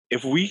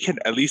if we can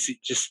at least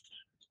just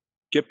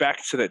get back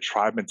to that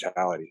tribe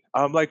mentality,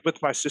 like with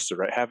my sister,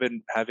 right?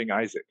 Having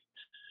Isaac,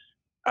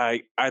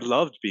 I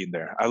loved being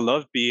there. I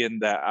loved being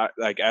that.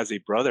 Like as a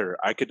brother,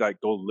 I could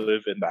like go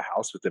live in the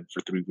house with him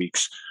for 3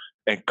 weeks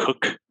and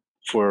cook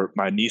for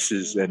my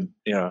nieces and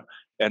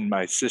and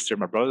my sister,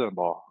 my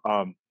brother-in-law.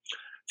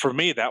 For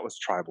me, that was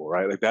tribal,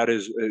 right? Like that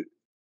is,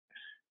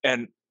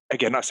 and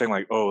again, not saying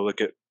like, oh,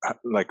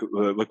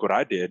 look what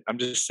I did. I'm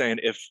just saying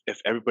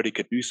if everybody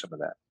could do some of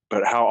that.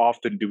 But how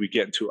often do we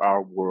get into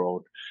our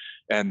world,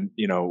 and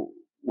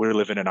we're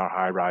living in our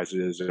high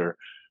rises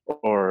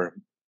or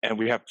and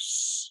we're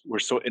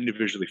so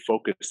individually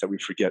focused that we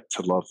forget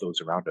to love those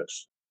around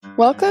us.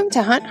 Welcome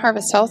to Hunt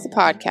Harvest Health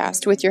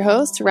Podcast with your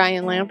host,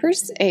 Ryan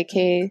Lampers,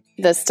 aka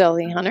the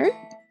Stealthy Hunter.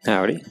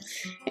 Howdy.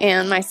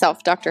 And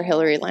myself, Dr.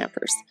 Hillary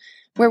Lampers,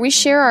 where we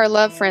share our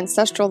love for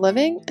ancestral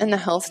living and the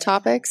health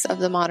topics of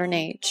the modern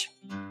age.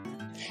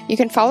 You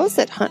can follow us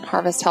at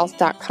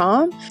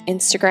huntharvesthealth.com,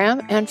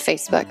 Instagram, and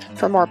Facebook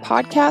for more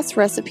podcasts,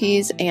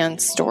 recipes, and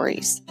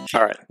stories.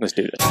 All right, let's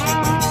do this.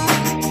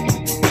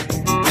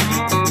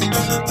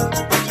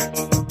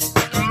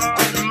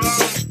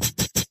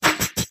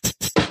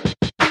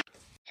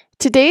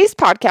 Today's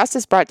podcast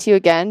is brought to you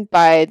again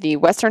by the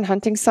Western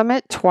Hunting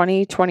Summit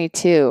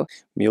 2022.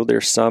 Mule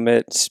Deer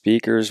Summit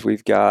speakers,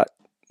 we've got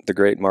the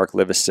great Mark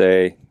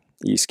Livesey,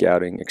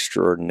 e-scouting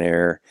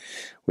extraordinaire.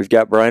 We've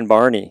got Brian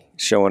Barney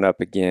showing up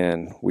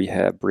again. We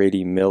have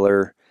Brady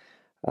Miller,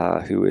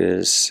 who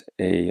is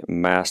a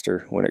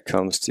master when it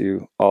comes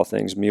to all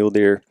things mule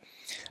deer.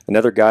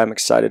 Another guy I'm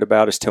excited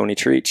about is Tony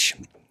Treach.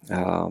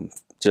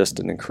 Just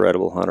an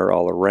incredible hunter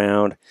all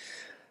around.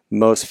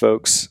 Most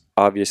folks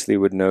obviously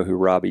would know who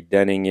Robbie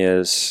Denning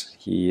is.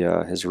 He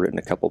has written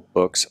a couple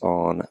books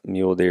on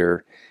mule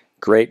deer.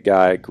 Great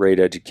guy, great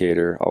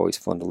educator, always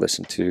fun to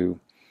listen to.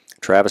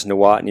 Travis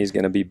Nowotny is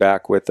going to be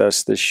back with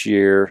us this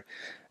year.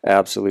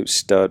 Absolute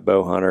stud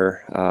bow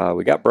hunter.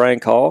 We got Brian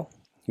Call,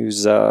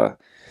 who's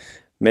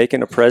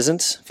making a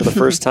presence for the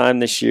first time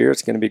this year.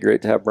 It's going to be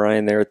great to have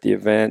Brian there at the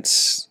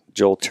events.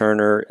 Joel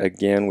Turner,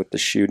 again, with the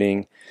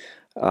shooting.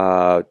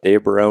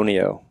 Dave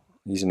Baronio.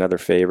 He's another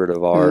favorite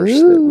of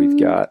ours that we've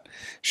got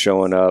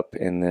showing up.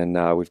 And then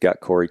we've got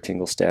Corey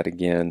Tinglestad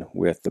again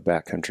with the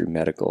Backcountry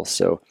Medical.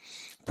 So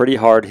pretty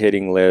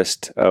hard-hitting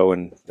list. Oh,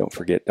 and don't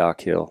forget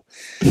Doc Hill.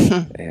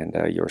 And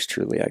yours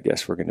truly, I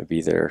guess we're going to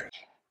be there.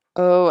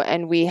 Oh,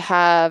 and we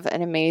have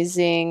an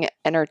amazing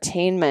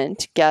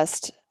entertainment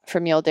guest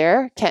from Mule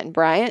Deer, Kenton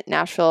Bryant,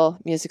 Nashville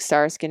music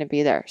star, is going to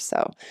be there.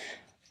 So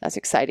that's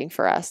exciting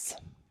for us.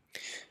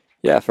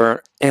 Yeah,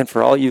 for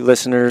all you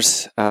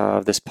listeners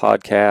of this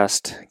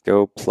podcast,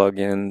 go plug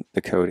in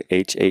the code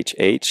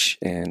HHH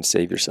and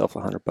save yourself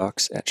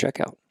 $100 at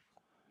checkout.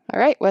 All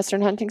right,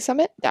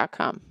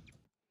 westernhuntingsummit.com.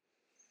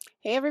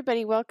 Hey,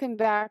 everybody. Welcome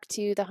back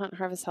to the Hunt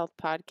Harvest Health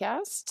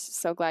Podcast.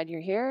 So glad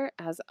you're here.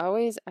 As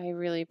always, I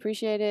really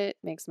appreciate it.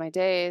 It makes my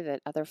day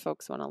that other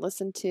folks want to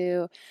listen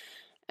to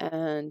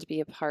and be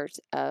a part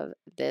of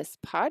this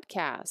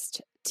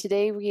podcast.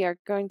 Today, we are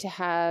going to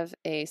have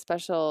a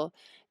special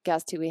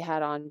guest who we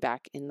had on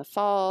back in the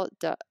fall,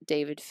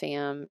 David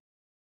Pham.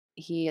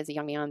 He is a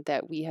young man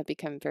that we have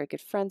become very good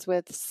friends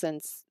with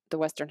since the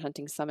Western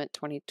Hunting Summit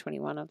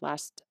 2021 of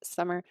last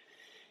summer.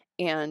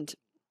 And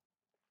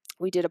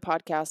we did a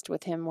podcast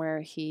with him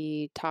where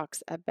he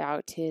talks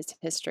about his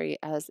history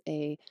as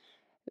a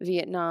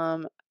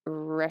Vietnam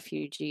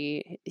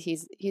refugee.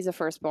 He's a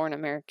firstborn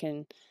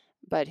American,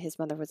 but his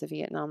mother was a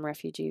Vietnam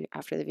refugee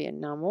after the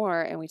Vietnam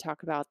War. And we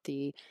talk about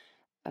the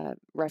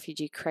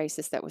refugee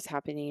crisis that was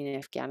happening in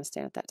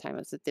Afghanistan at that time. It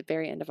was at the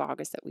very end of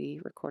August that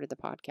we recorded the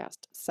podcast.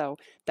 So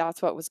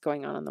that's what was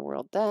going on in the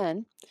world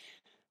then.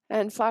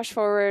 And flash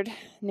forward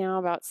now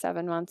about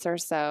 7 months or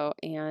so,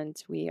 and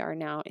we are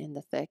now in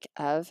the thick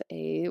of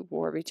a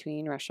war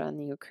between Russia and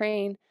the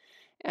Ukraine.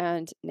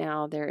 And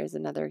now there is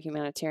another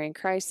humanitarian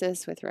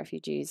crisis with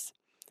refugees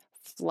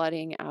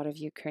flooding out of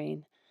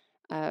Ukraine.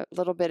 A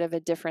little bit of a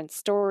different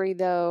story,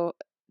 though,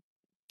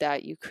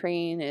 that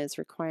Ukraine is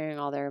requiring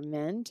all their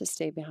men to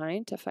stay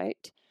behind to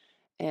fight,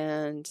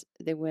 and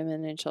the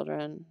women and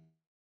children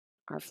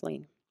are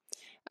fleeing.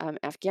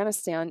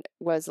 Afghanistan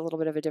was a little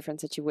bit of a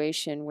different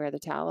situation where the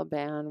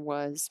Taliban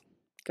was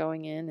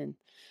going in and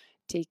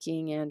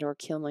taking and or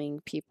killing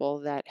people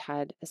that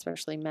had,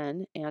 especially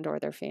men and or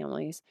their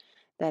families,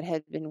 that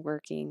had been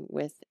working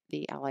with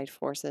the Allied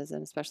forces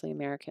and especially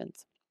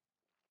Americans.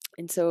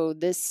 And so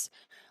this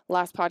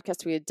last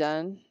podcast we had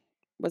done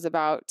was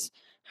about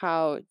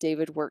how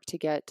David worked to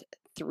get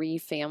 3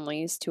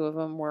 families. 2 of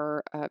them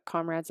were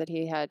comrades that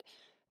he had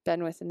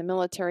been with in the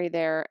military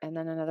there, and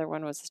then another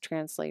one was his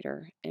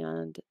translator,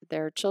 and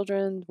their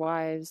children,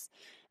 wives,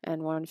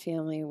 and one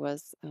family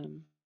was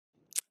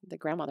the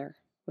grandmother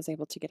was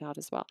able to get out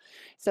as well.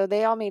 So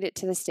they all made it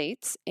to the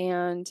States,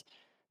 and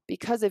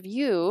because of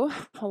you,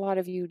 a lot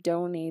of you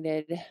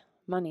donated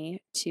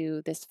money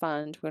to this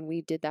fund. When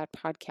we did that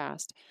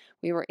podcast,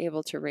 we were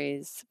able to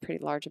raise a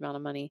pretty large amount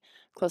of money,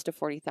 close to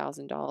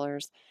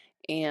 $40,000,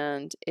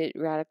 and it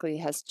radically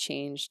has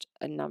changed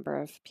a number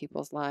of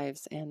people's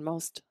lives, and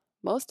most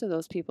most of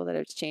those people that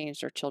it's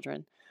changed are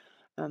children.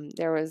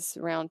 There was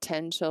around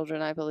 10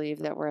 children, I believe,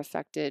 that were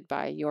affected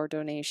by your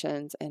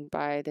donations and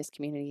by this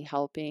community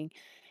helping.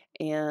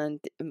 And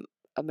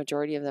a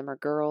majority of them are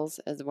girls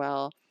as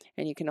well.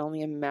 And you can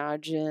only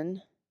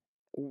imagine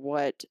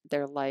what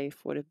their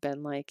life would have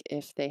been like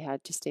if they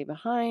had to stay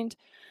behind,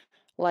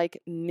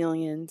 like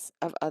millions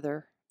of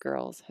other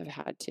girls have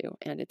had to.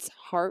 And it's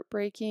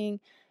heartbreaking.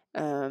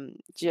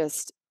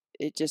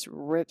 It just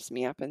rips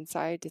me up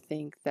inside to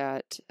think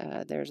that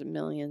there's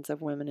millions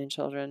of women and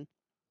children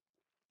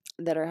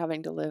that are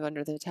having to live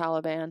under the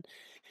Taliban.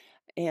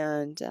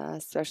 And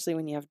especially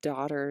when you have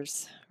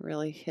daughters,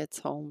 really hits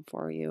home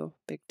for you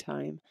big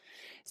time.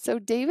 So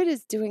David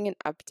is doing an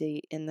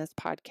update in this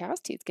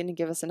podcast. He's going to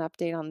give us an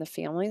update on the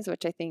families,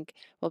 which I think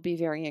will be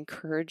very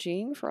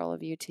encouraging for all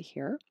of you to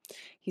hear.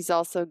 He's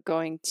also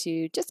going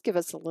to just give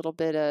us a little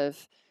bit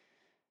of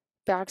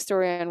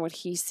backstory on what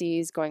he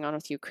sees going on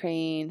with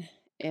Ukraine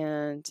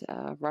and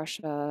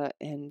Russia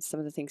and some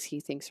of the things he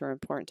thinks are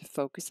important to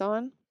focus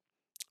on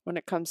when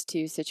it comes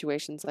to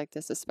situations like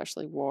this,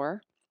 especially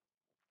war.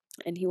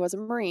 And he was a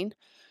Marine,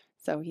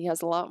 so he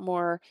has a lot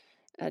more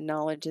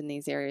knowledge in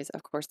these areas,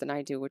 of course, than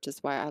I do, which is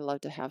why I love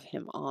to have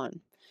him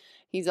on.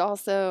 He's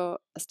also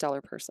a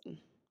stellar person,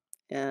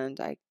 and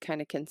I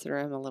kind of consider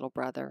him a little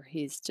brother.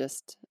 He's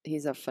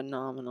a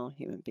phenomenal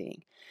human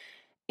being.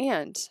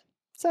 And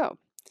so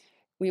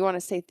we want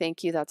to say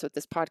thank you. That's what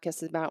this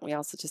podcast is about. We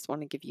also just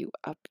want to give you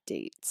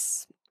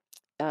updates.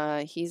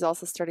 He's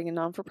also starting a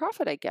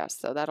non-for-profit, I guess,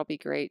 so that'll be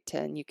great.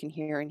 And you can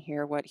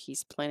hear what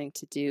he's planning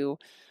to do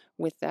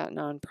with that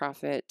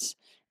nonprofit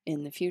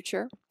in the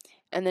future.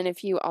 And then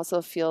if you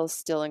also feel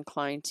still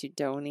inclined to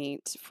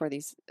donate for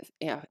these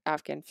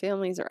Afghan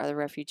families or other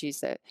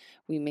refugees that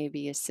we may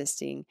be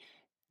assisting,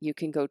 you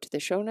can go to the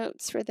show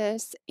notes for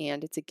this,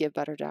 and it's a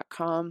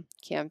givebutter.com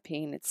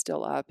campaign. It's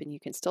still up, and you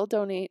can still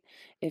donate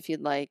if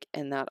you'd like,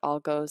 and that all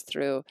goes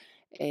through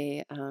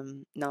a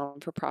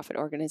non-for-profit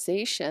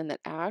organization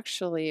that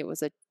actually, it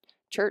was a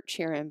church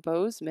here in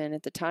Bozeman.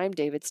 At the time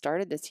David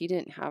started this, he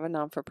didn't have a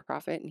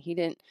non-for-profit, and he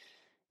didn't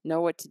know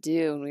what to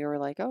do. And we were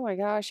like, oh my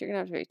gosh, you're going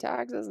to have to pay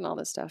taxes and all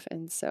this stuff.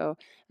 And so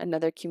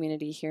another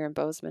community here in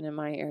Bozeman in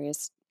my area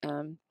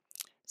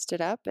stood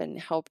up and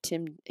helped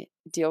him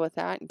deal with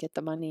that and get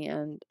the money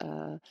and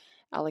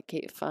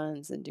allocate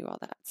funds and do all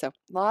that. So a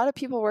lot of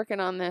people working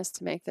on this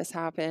to make this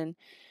happen.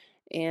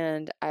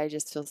 And I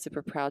just feel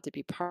super proud to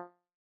be part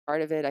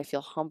of it. I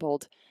feel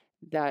humbled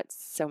that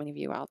so many of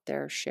you out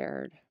there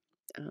shared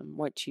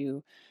what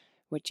you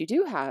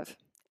do have.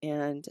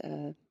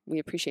 And we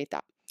appreciate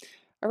that.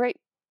 All right.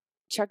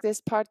 Check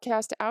this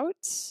podcast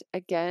out.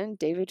 Again,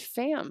 David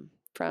Pham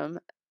from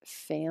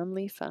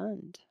Family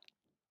Fund.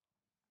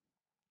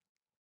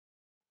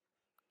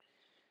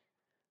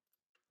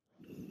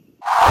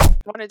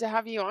 Wanted to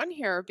have you on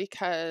here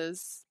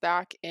because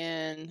back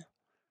in,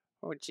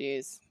 when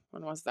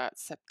was that?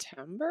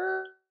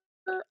 September?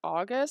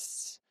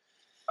 August?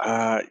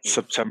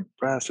 September,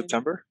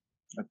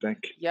 I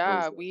think.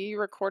 Yeah, we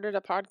recorded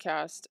a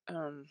podcast.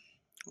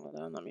 Hold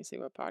on, let me see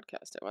what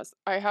podcast it was.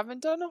 I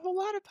haven't done a whole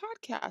lot of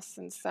podcasts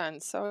since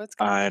then, so it's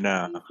kind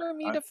of hard for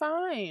me to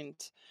find.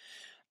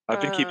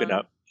 I've been keeping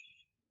up.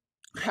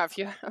 Have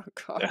you? Oh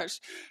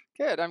gosh,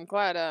 yeah. Good. I'm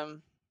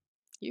glad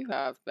you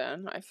have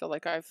been. I feel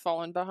like I've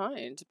fallen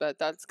behind, but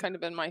that's kind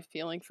of been my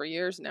feeling for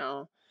years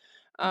now.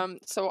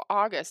 So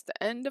the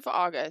end of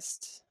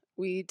August,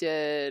 we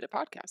did a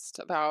podcast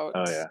about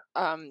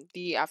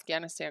the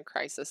Afghanistan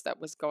crisis that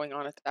was going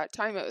on at that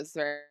time. It was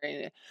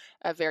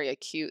a very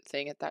acute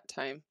thing at that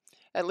time,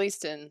 at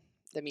least in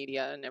the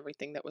media and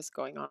everything that was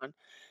going on.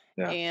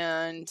 Yeah.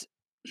 And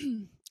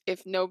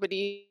if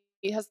nobody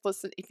has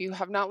listened, if you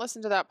have not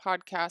listened to that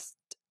podcast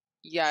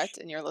yet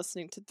and you're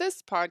listening to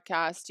this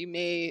podcast, you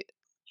may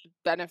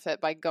benefit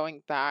by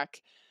going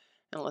back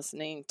and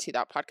listening to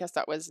that podcast.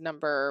 That was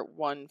number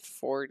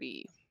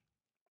 140.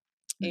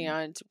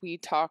 And we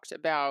talked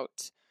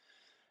about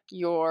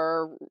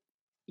your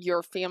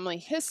family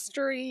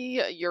history,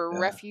 your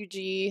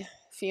refugee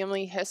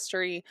family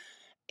history,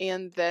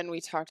 and then we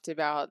talked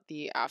about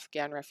the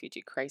Afghan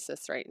refugee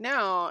crisis right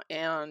now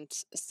and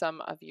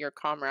some of your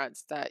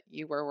comrades that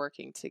you were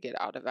working to get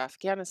out of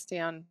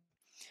Afghanistan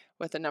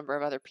with a number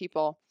of other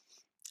people,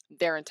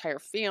 their entire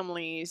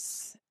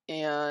families,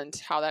 and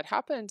how that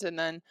happened. And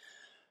then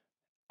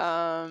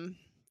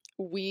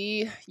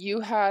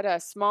you had a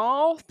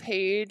small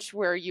page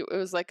where it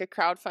was like a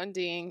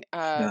crowdfunding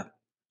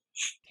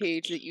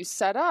page that you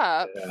set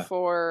up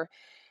for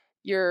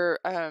your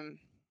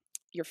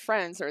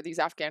friends or these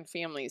Afghan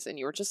families, and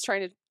you were just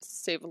trying to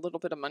save a little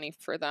bit of money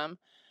for them.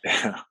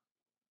 Yeah.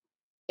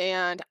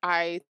 And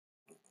I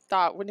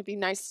thought, wouldn't it be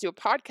nice to do a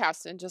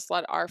podcast and just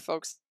let our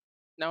folks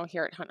know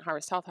here at Hunt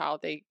Harvest Health how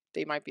they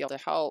might be able to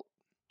help?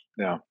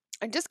 Yeah.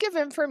 And just give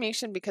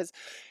information, because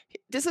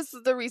this is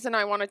the reason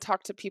I want to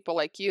talk to people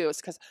like you, is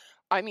because,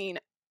 I mean,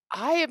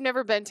 I have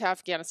never been to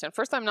Afghanistan.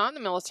 First, I'm not in the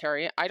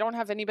military. I don't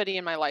have anybody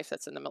in my life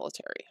that's in the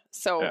military.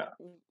 So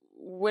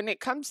when it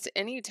comes to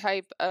any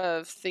type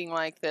of thing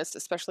like this,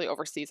 especially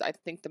overseas, I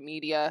think the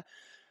media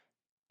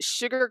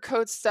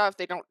sugarcoat stuff.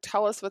 They don't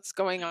tell us what's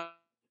going on.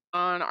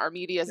 Our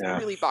media is Yeah.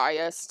 really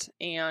biased,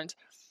 and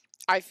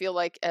I feel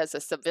like as a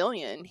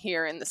civilian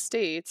here in the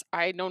States,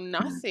 I know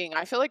nothing.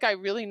 I feel like I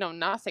really know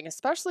nothing,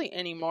 especially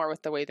anymore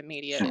with the way the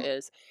media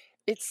is.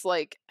 It's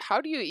like, how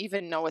do you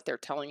even know what they're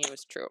telling you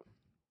is true?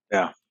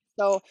 Yeah.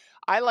 So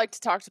I like to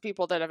talk to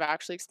people that have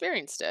actually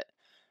experienced it.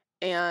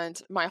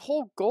 And my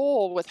whole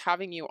goal with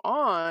having you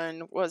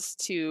on was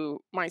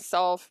to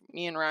myself,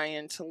 me and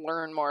Ryan, to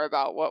learn more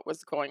about what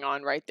was going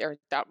on right there at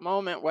that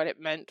moment, what it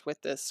meant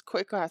with this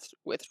quick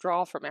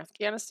withdrawal from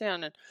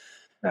Afghanistan.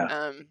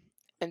 Yeah.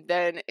 And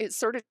then it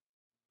sort of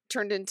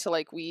turned into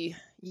like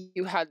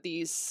you had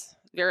these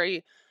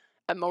very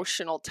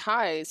emotional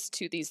ties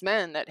to these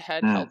men that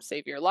had helped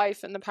save your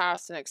life in the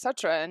past and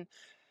etc.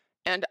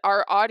 And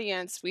our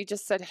audience, we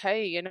just said,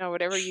 hey, you know,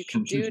 whatever you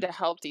can do to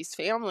help these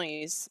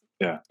families.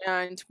 Yeah.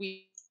 And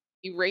we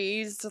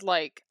raised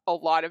like a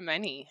lot of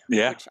money,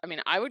 Yeah. which I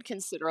mean, I would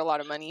consider a lot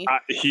of money,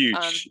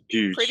 Huge.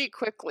 pretty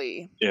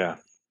quickly. Yeah.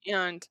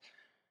 And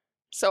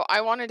so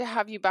I wanted to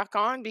have you back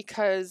on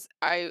because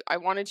I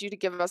wanted you to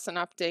give us an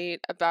update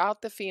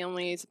about the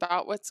families,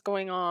 about what's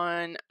going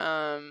on,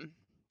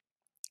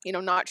 you know,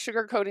 not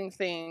sugarcoating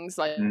things,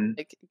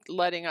 like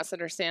letting us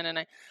understand.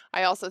 And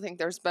I also think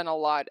there's been a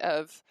lot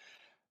of,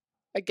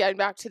 again,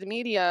 back to the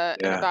media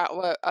and Yeah. about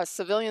what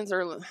civilians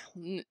are,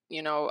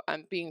 you know,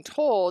 being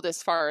told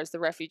as far as the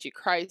refugee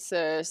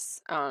crisis,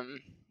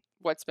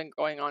 what's been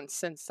going on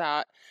since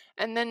that.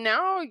 And then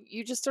now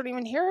you just don't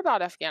even hear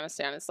about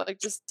Afghanistan. It's like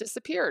just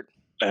disappeared.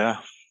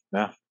 Yeah.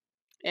 Yeah.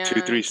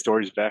 2-3 And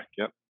stories back.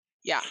 Yep.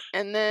 yeah.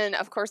 And then,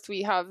 of course,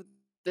 we have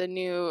the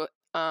new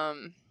war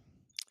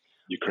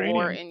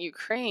Ukrainian. in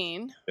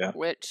Ukraine, Yeah.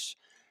 which,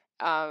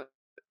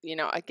 you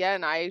know,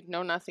 again, I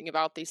know nothing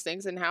about these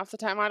things. And half the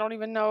time, I don't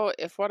even know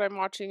if what I'm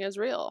watching is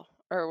real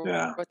or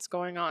Yeah. what's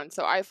going on.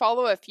 So I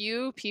follow a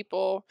few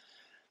people,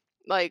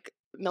 like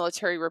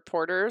military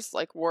reporters,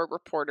 like war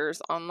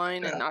reporters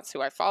online, and Yeah. that's who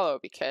I follow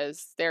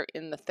because they're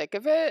in the thick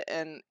of it.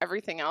 And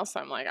everything else,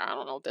 I'm like, I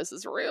don't know if this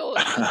is real,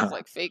 if this is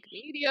like fake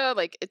media.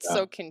 Like, it's Yeah.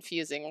 so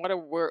confusing. What a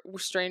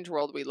strange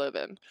world we live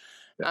in.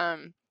 Yeah.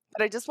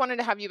 But I just wanted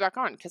to have you back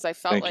on because I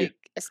felt Thank you.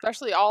 like,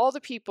 especially all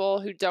the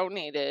people who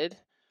donated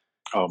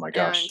Oh my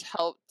gosh. and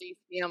helped these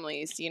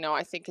families, you know,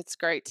 I think it's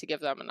great to give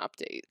them an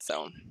update.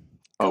 So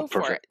Oh, go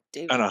for perfect.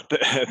 it, I David.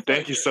 know.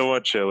 Thank you so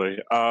much, Shelley.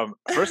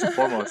 First and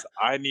foremost,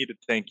 I need to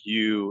thank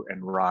you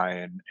and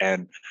Ryan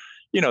and,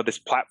 you know, this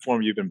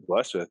platform you've been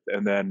blessed with.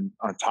 And then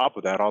on top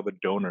of that, all the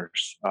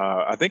donors.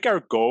 I think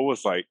our goal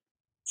was like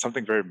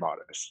something very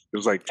modest. It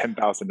was like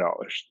 $10,000,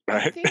 I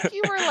right? think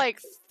you were like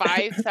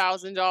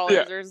 $5,000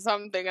 Yeah, or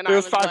something, and it I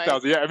was was like,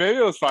 5,000. Yeah, maybe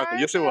it was 5,000.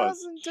 Yes, it was.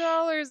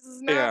 $5,000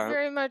 is not Yeah.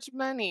 very much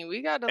money.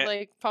 We got to And,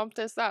 like pump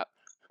this up.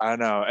 I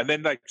know. And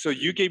then like, so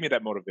you gave me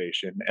that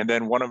motivation. And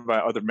then one of my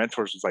other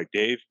mentors was like,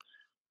 Dave,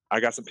 I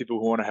got some people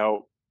who want to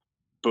help.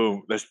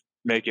 Boom, let's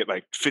make it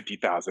like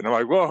 50,000. I'm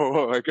like,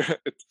 whoa, like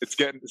it's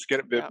getting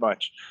a bit Yep.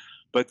 much.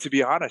 But to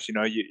be honest, you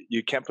know,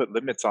 you can't put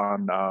limits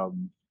on,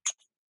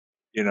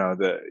 you know,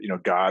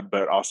 God,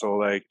 but also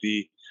like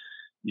you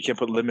can't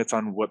put limits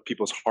on what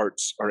people's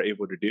hearts are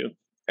able to do.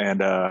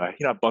 And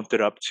you know, I bumped it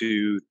up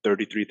to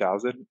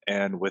 33,000,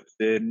 and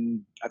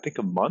within I think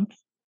a month,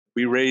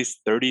 we raised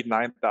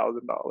 $39,000.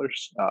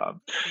 Yep.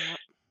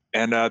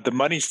 And the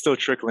money's still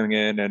trickling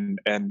in,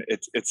 and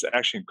it's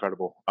actually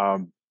incredible.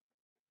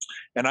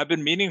 And I've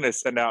been meaning to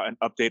send out an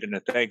update and a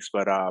thanks,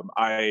 but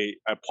I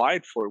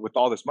applied for, with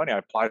all this money, I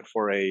applied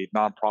for a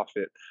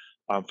nonprofit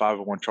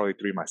 501 Charlie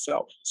 3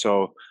 myself.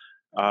 So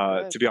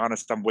to be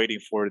honest, I'm waiting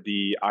for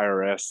the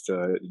IRS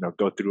to, you know,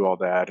 go through all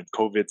that, and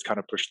COVID's kind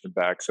of pushed them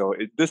back. So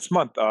this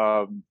month,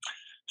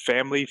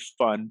 Family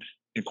Fund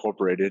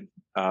Incorporated,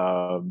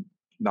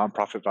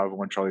 nonprofit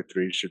 501 Charlie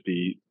 3 should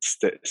be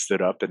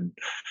stood up, and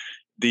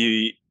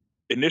the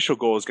initial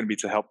goal is going to be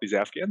to help these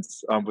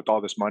Afghans with all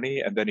this money,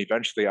 and then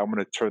eventually I'm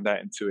going to turn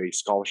that into a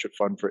scholarship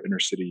fund for inner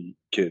city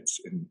kids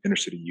and inner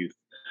city youth.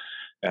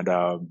 And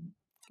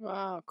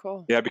wow,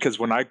 cool. yeah, because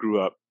when I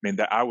grew up, I mean,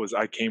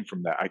 I came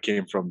from that. I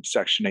came from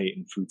Section 8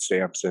 and food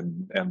stamps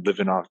and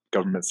living off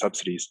government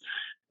subsidies,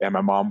 and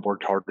my mom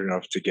worked hard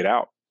enough to get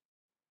out.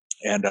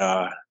 And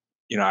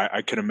you know,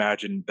 I could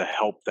imagine the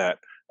help that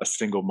a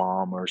single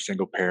mom or a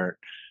single parent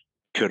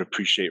could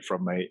appreciate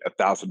from a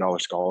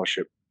 $1,000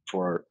 scholarship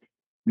for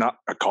not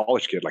a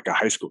college kid, like a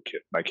high school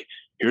kid. Like,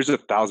 here's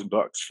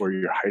 $1,000 for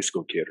your high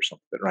school kid or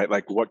something, right?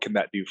 Like, what can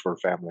that do for a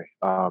family?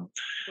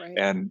 Right.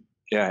 And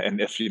yeah,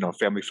 and if, you know,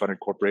 Family Fund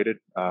Incorporated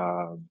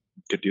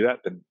could do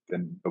that, then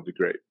it'll be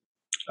great.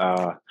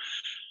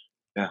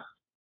 Yeah.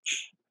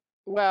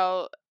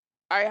 Well,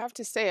 I have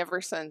to say,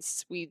 ever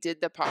since we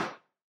did the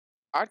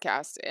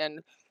podcast and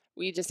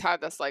we just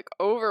had this like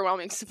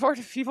overwhelming support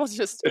of people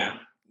just Yeah.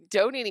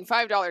 donating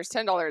 $5,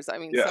 $10. I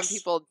mean, Yes. some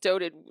people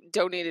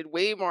donated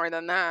way more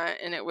than that,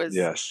 and it was,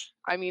 Yes.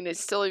 I mean, it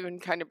still even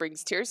kind of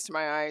brings tears to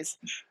my eyes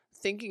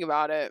thinking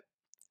about it.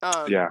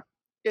 Yeah.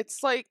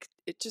 It's like,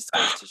 it just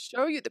goes to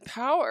show you the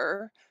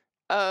power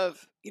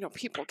of, you know,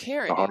 people The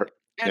caring. heart.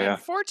 And Yeah.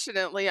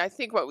 unfortunately, I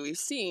think what we've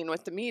seen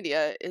with the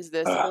media is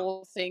this Uh,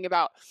 whole thing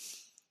about,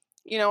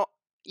 you know,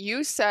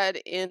 you said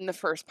in the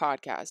first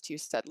podcast, you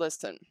said,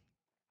 listen,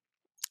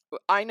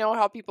 I know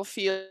how people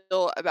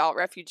feel about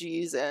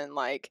refugees and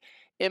like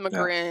yeah.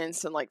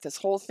 immigrants and like this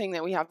whole thing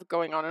that we have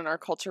going on in our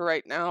culture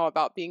right now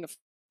about being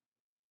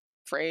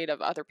afraid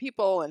of other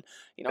people and,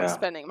 Yeah.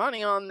 spending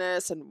money on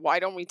this. And why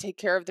don't we take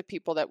care of the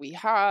people that we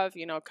have,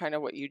 kind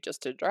of what you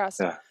just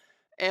addressed. Yeah.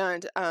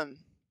 And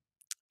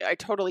I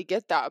totally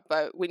get that.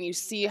 But when you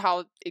see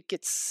how it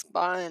gets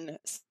spun,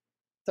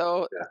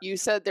 so Yeah. you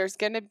said there's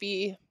going to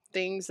be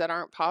things that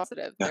aren't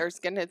positive. Yeah. There's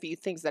going to be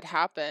things that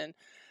happen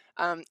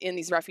in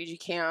these refugee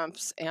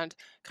camps and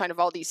kind of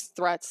all these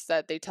threats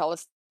that they tell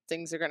us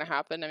things are going to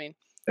happen. I mean,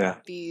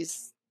 Yeah.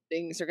 these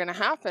things are going to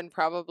happen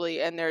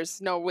probably, and there's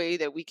no way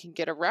that we can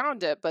get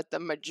around it. But the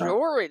No.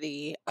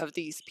 majority of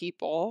these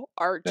people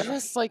are Yeah.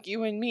 just like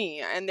you and me,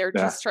 and they're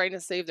Yeah. just trying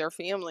to save their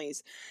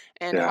families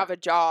and Yeah. have a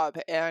job.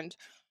 And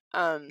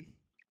um,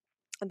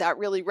 that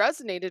really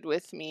resonated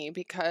with me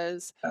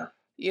because Yeah.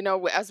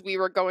 as we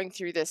were going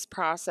through this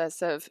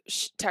process of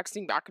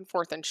texting back and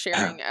forth and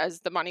sharing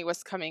as the money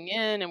was coming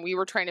in, and we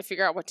were trying to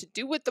figure out what to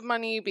do with the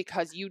money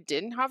because you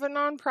didn't have a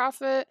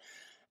nonprofit.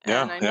 And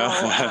Yeah. I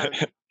know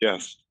Yeah.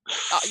 Yes.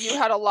 you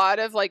had a lot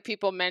of like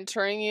people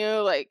mentoring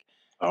you, like,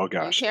 Oh you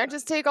gosh. can't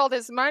just take all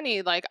this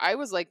money. Like, I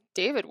was like,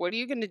 David, what are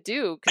you going to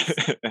do?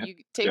 Because you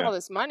take all Yeah.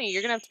 this money,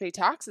 you're going to have to pay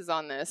taxes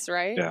on this,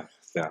 right? Yeah.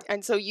 Yeah.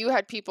 And so you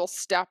had people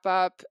step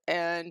up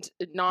and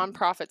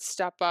nonprofits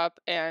step up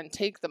and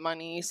take the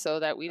money so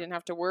that we didn't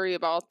have to worry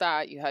about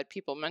that. You had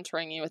people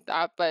mentoring you with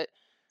that. But,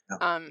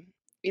 Yeah.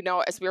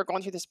 as we were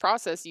going through this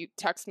process, you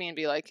text me and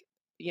be like,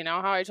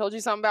 how I told you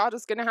something bad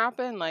was going to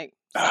happen? Like,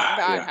 something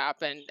bad Yeah.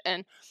 happened.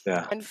 And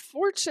Yeah.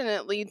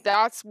 unfortunately,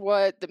 that's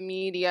what the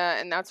media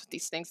and that's what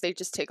these things, they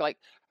just take like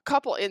a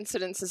couple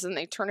incidences and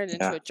they turn it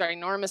into Yeah. a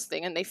ginormous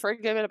thing. And they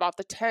forget about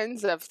the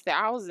tens of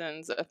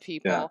thousands of Yeah.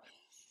 people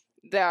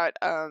that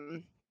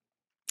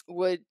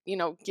would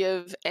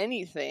give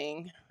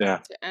anything Yeah.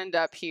 to end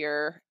up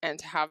here and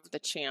to have the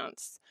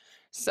chance.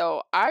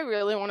 So I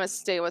really want to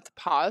stay with the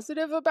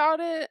positive about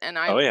it. And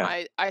Oh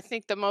yeah. I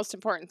think the most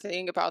important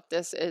thing about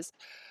this is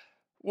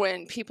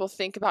when people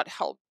think about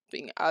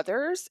helping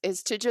others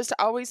is to just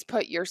always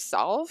put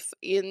yourself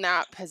in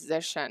that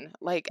position.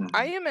 Like, Mhm.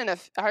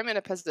 I'm in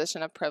a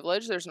position of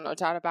privilege, there's no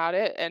doubt about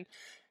it. And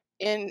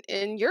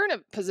you're in a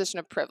position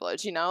of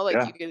privilege,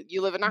 like Yeah.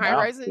 you live in a high No.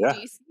 rise in Yeah.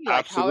 DC.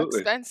 Like, how Absolutely.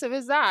 expensive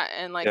is that?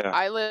 And like, Yeah.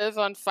 I live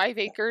on 5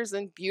 acres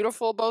in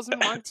beautiful Bozeman,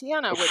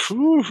 Montana, which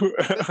Phew.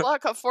 good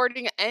luck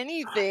affording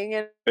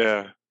anything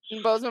Yeah.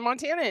 in Bozeman,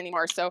 Montana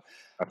anymore. So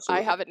I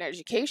Absolutely. have an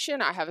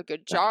education, I have a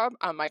good Yeah. job,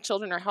 my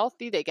children are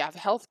healthy, they have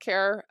health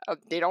care,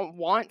 they don't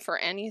want for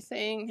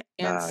anything.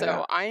 And Nah. Yeah.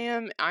 so I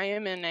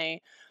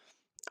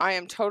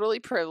am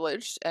totally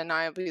privileged, and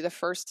I'll be the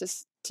first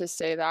to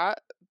say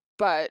that.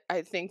 But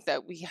I think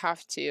that we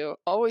have to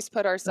always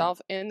put Yeah.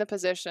 ourselves in the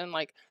position,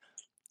 like,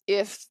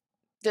 if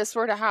this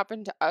were to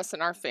happen to us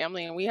and our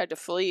family and we had to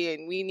flee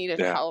and we needed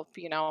Yeah. help,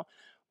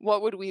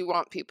 what would we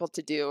want people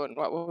to do and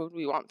what would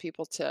we want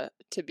people to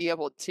be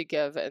able to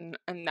give? And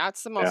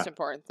that's the most Yeah.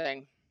 important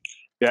thing.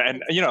 Yeah.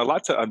 And a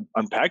lot to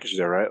unpackage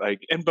there, right?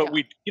 Like, but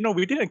Yeah,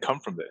 we didn't come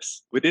from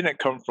this. We didn't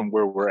come from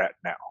where we're at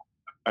now.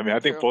 I mean,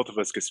 I think true. both of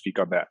us could speak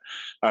on that.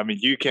 I mean,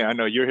 I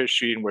know your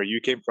history and where you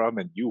came from,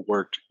 and you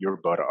worked your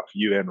butt off,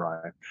 you and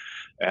Ryan,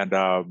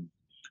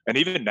 and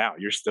even now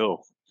you're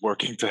still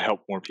working to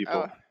help more Oh,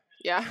 people.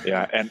 yeah.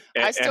 Yeah,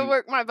 I still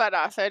work my butt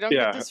off. I don't get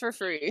yeah, this for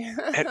free.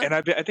 and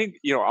I think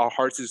our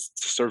hearts is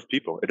to serve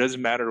people. It doesn't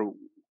matter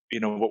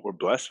what we're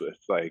blessed with,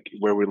 like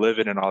where we live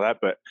in and all that,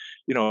 but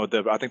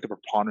I think the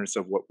preponderance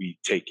of what we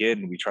take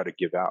in, we try to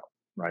give out.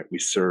 Right, we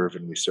serve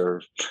and we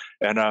serve,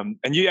 and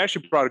you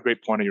actually brought a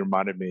great point. And you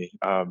reminded me,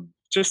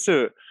 just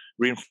to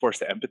reinforce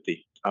the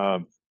empathy.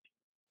 And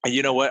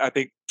you know what? I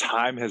think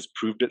time has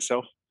proved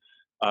itself.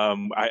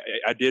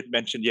 I did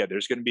mention, yeah,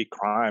 there's going to be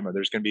crime, or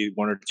there's going to be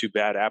one or two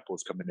bad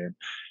apples coming in,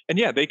 and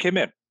yeah, they came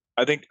in.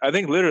 I think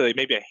literally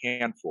maybe a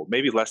handful,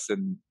 maybe less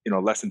than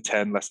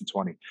 10, less than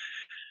 20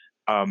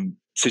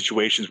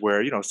 situations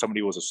where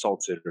somebody was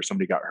assaulted or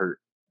somebody got hurt,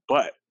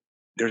 but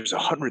there's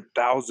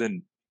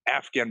 100,000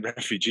 Afghan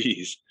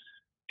refugees,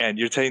 and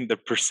you're saying the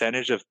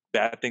percentage of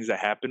bad things that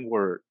happened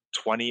were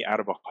 20 out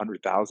of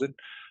 100,000.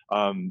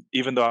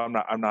 Even though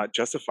I'm not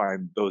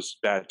justifying those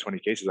bad 20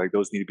 cases, like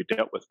those need to be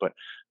dealt with, but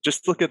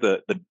just look at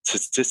the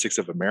statistics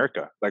of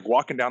America. Like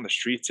walking down the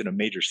streets in a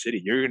major city,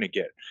 you're going to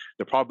get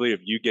the probability of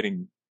you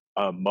getting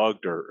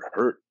mugged or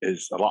hurt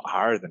is a lot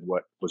higher than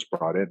what was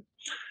brought in.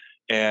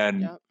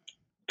 And Yep.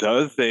 the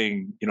other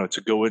thing,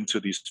 to go into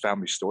these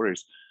family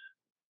stories,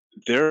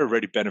 they're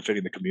already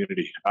benefiting the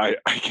community.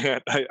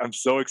 I'm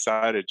so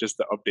excited just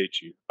to update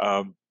you.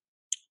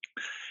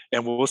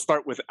 And we'll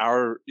start with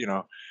Yeah,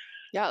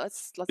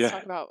 let's yeah,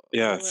 talk about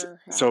yeah. where we're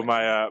at So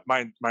right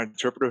now. my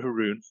interpreter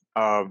Haroon,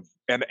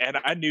 and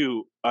I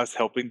knew us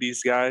helping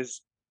these guys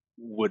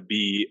would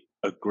be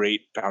a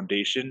great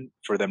foundation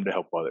for them to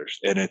help others,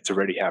 and it's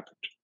already happened.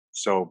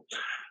 So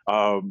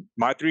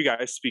My three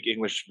guys speak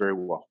English very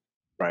well,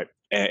 right?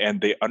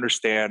 And they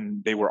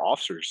understand. They were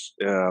officers.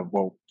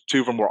 Well,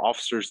 two of them were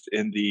officers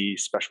in the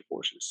special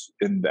forces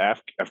in the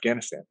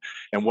Afghanistan,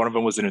 and one of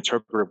them was an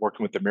interpreter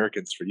working with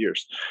Americans for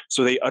years.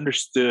 So they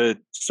understood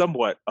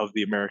somewhat of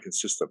the American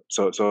system.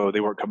 So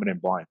they weren't coming in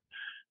blind.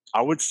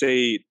 I would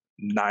say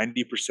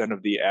 90%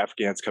 of the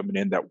Afghans coming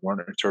in that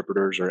weren't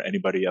interpreters or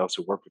anybody else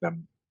who worked with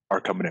them are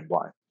coming in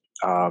blind,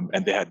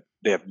 and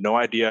they have no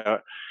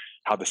idea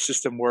how the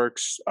system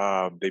works.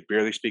 They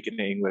barely speak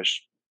any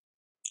English,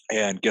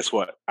 and guess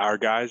what? Our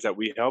guys that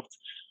we helped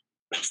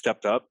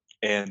stepped up,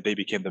 and they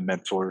became the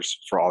mentors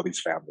for all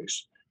these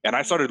families. And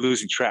I started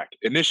losing track.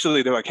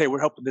 Initially, they're like, "Hey, we're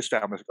helping this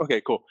family." I was like,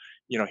 "Okay, cool.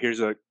 Here's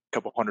a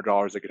couple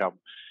 $100 that could help."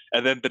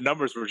 And then the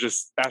numbers were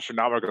just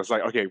astronomical. It's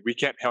like, "Okay, we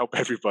can't help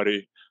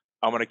everybody.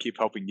 I'm gonna keep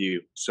helping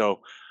you."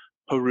 So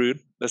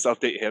Haroon, let's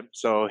update him.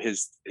 So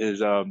his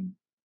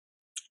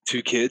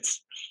two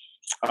kids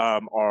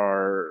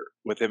are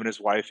with him and his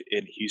wife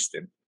in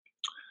Houston.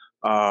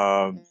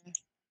 Um,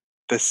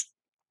 this,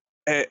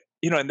 and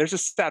there's a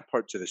sad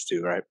part to this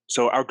too, right?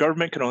 So our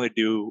government can only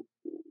do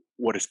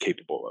what it's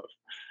capable of.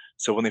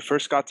 So when they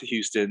first got to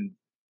Houston,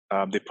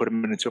 they put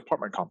them into an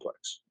apartment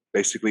complex,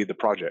 basically the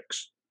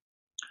projects.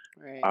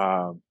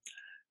 Right.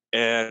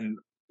 And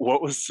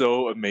what was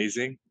so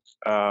amazing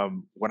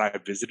when I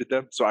visited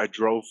them, so I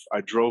drove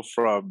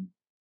from,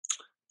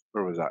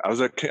 where was I? I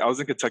was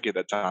in Kentucky at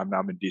that time. Now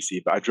I'm in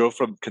DC, but I drove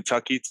from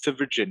Kentucky to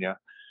Virginia.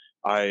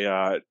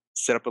 I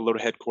set up a little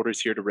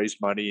headquarters here to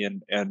raise money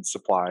and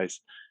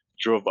supplies.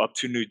 Drove up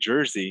to New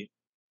Jersey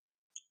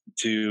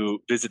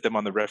to visit them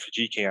on the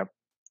refugee camp,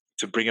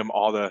 to bring them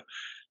all the,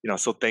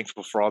 so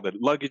thankful for all the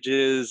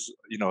luggages,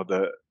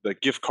 the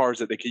gift cards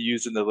that they could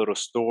use in the little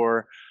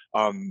store.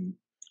 And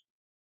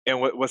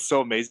what's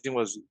so amazing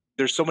was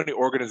there's so many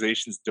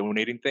organizations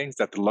donating things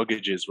that the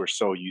luggages were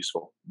so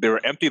useful. They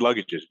were empty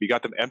luggages. We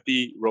got them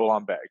empty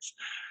roll-on bags,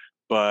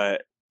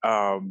 but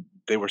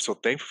they were so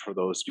thankful for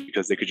those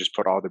because they could just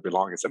put all their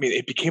belongings. I mean,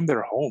 it became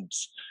their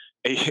homes.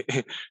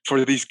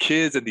 For these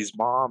kids and these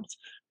moms,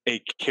 a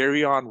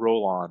carry-on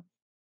roll-on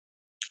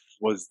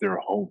was their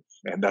home,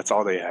 and that's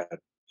all they had.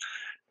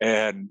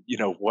 And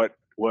what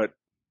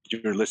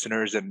your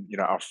listeners and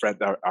our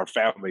our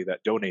family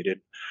that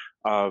donated,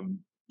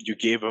 you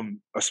gave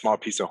them a small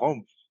piece of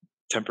home,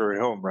 temporary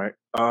home, right?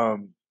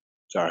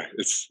 Sorry,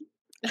 it's.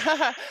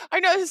 I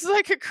know this is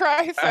like a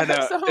cry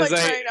fest. So I'm like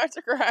trying not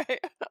to cry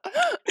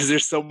because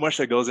there's so much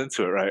that goes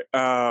into it, right?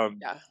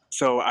 Yeah.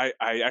 So I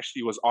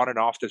actually was on and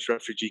off this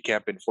refugee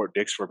camp in Fort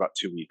Dix for about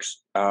 2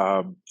 weeks,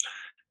 and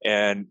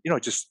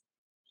just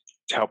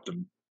to help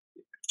them.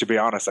 To be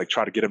honest, like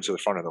try to get them to the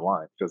front of the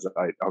line, because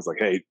I was like,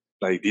 hey,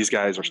 like these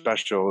guys are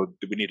special.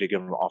 We need to get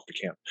them off the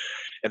camp,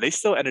 and they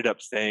still ended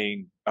up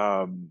staying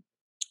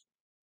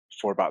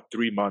for about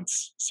 3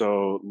 months.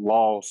 So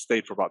Lal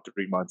stayed for about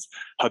 3 months.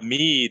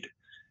 Hamid,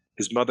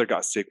 his mother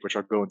got sick, which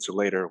I'll go into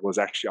later, was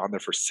actually on there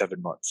for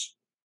 7 months,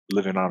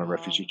 living on a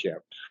refugee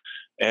camp.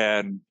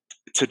 And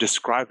to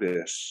describe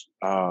this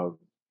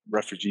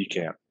refugee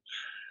camp,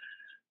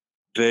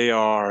 they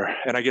are,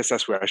 and I guess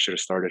that's where I should have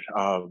started.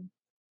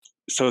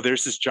 So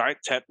there's this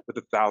giant tent with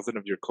 1,000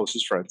 of your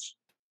closest friends.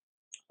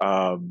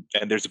 And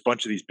there's a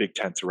bunch of these big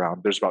tents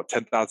around. There's about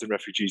 10,000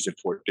 refugees in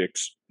Fort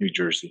Dix, New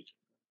Jersey.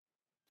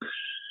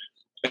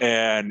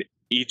 And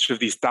each of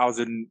these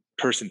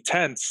 1,000-person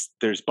tents,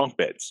 there's bunk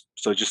beds.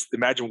 So just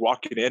imagine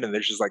walking in and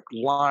there's just like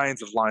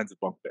lines of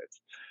bunk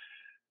beds.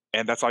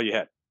 And that's all you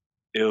had.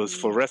 It was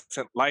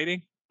fluorescent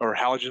lighting or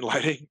halogen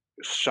lighting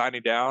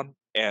shining down,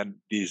 and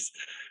these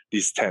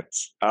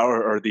tents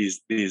or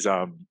these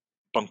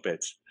bunk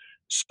beds.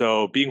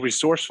 So being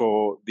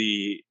resourceful,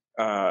 the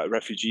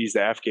refugees,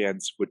 the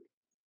Afghans, would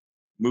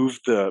move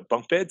the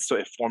bunk beds so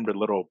it formed a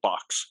little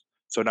box.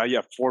 So now you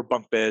have 4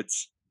 bunk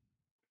beds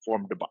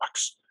formed a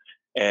box,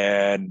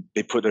 and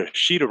they put a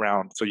sheet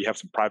around so you have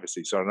some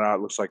privacy. So now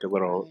it looks like a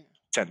little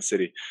tent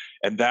city,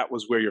 and that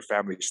was where your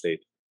family stayed.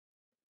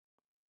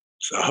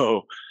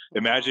 So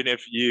imagine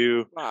if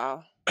you,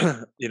 had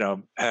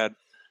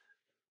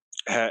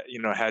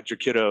your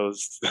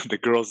kiddos, the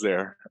girls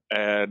there,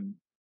 and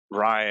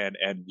Ryan,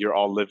 and you're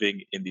all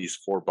living in these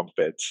 4 bunk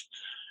beds,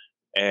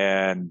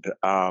 and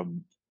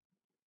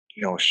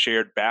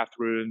shared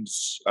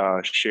bathrooms,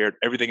 shared,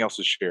 everything else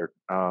was shared,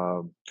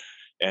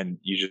 and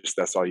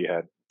that's all you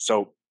had.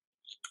 So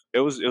it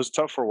was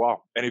tough for a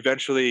while, and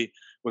eventually,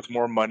 with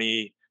more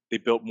money, they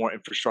built more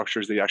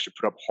infrastructures. They actually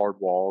put up hard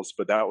walls,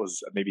 but that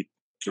was maybe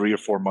 3 or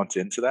 4 months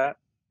into that.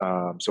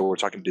 So we're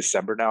talking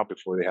December now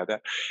before they had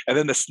that, and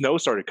then the snow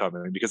started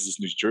coming because it's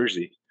New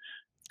Jersey.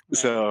 Right.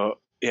 So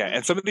yeah,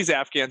 and some of these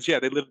Afghans, they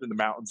lived in the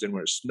mountains and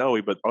where it's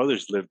snowy, but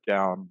others lived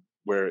down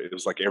where it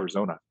was like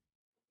Arizona,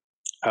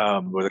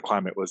 where the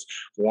climate was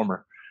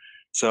warmer.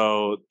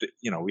 So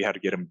we had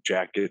to get them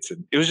jackets,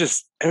 and it was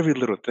just every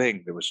little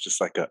thing. There was just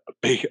like a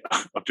big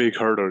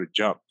hurdle to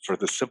jump for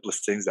the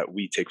simplest things that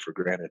we take for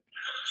granted.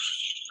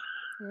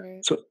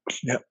 Right.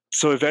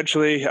 So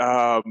eventually,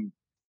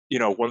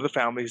 one of the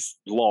families,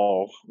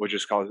 Lowell, which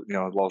is called,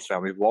 Lowell's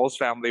family. Lowell's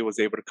family was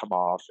able to come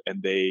off,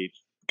 and they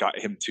got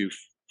him to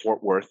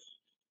Fort Worth.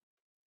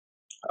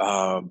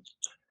 And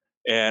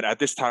at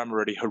this time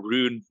already,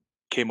 Haroon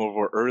came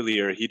over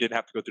earlier. He didn't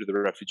have to go through the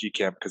refugee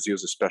camp because he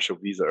was a special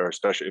visa or a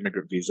special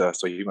immigrant visa,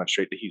 so he went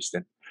straight to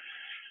Houston.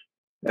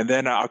 And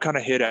then I'll kind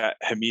of hit at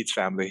Hamid's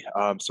family.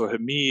 So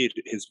Hamid,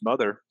 his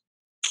mother,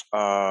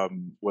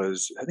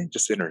 was, I think,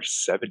 just in her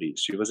 70s.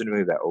 She wasn't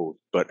really that old,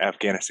 but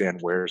Afghanistan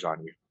wears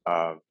on you.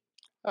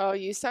 Oh,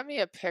 you sent me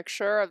a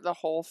picture of the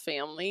whole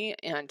family,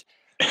 and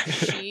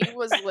she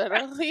was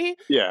literally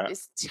Yeah,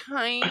 this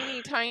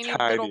tiny, tiny little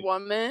tiny.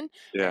 woman.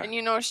 Yeah,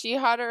 And she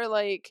had her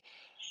like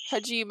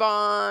hijab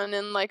on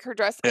and like her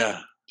dress. And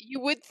yeah, you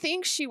would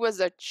think she was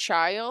a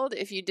child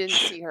if you didn't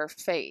see her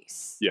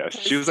face. yeah.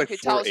 She was You like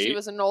could tell she 4'8".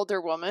 was an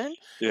older woman,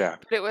 Yeah,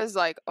 but it was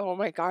like, oh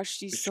my gosh,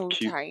 she's it's so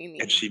cute, tiny.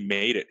 and she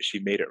made it. She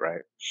made it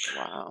right.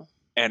 Wow.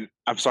 And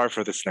I'm sorry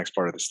for this next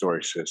part of the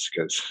story, sis,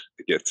 because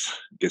it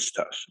gets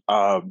tough.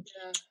 Yeah.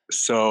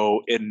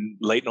 So in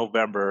late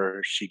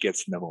November, she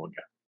gets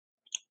pneumonia,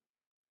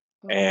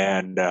 Oh.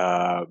 and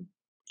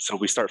so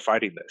we start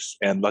fighting this.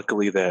 And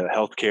luckily, the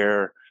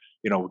healthcare,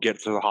 we get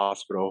to the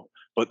hospital,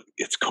 but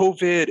it's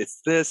COVID,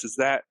 it's this, it's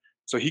that.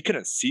 So he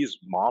couldn't see his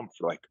mom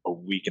for like a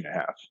week and a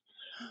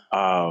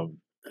half.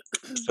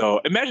 So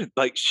imagine,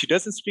 like, she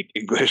doesn't speak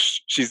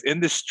English. She's in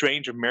this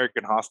strange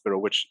American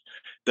hospital, which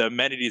the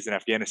amenities in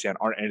Afghanistan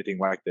aren't anything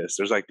like this.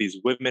 There's like these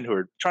women who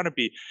are trying to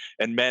be,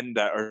 and men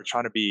that are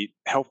trying to be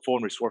helpful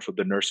and resourceful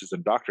to nurses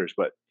and doctors.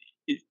 But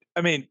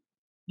I mean,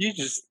 you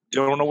just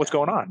don't know what's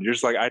going on. You're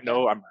just like, I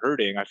know I'm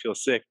hurting, I feel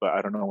sick, but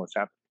I don't know what's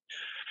happening.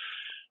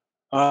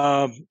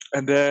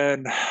 And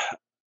then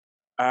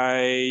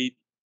I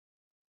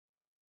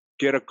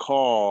get a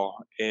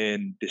call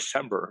in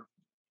December,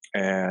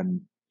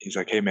 and he's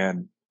like, "Hey,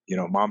 man,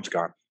 mom's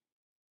gone."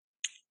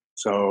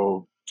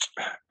 So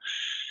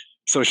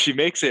she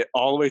makes it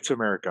all the way to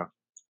America,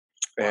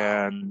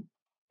 and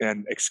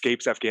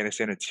escapes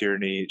Afghanistan and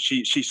tyranny.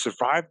 She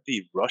survived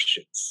the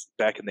Russians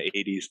back in the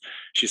 80s.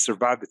 She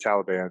survived the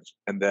Taliban,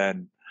 and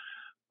then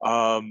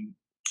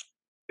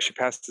she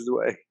passes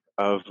away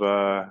of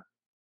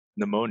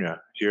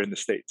pneumonia here in the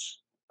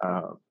States.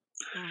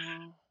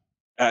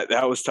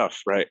 That was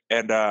tough, right?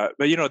 And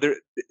but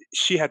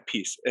she had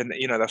peace, and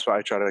that's why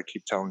I try to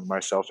keep telling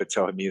myself and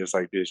telling me, it's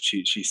like, dude,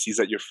 she sees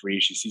that you're free.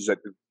 She sees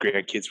that the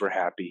grandkids were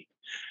happy,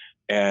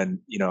 and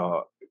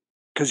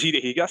because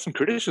he got some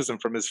criticism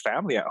from his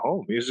family at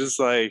home. He was just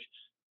like,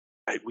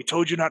 "Hey, we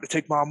told you not to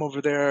take mom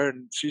over there,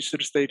 and she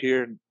should have stayed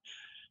here." And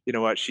you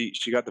know what? She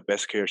got the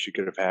best care she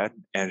could have had,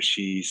 and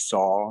she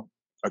saw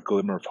a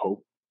glimmer of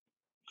hope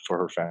for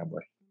her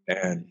family.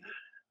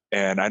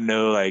 And I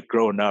know, like,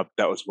 growing up,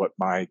 that was what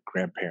my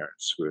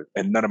grandparents would,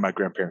 and none of my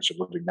grandparents are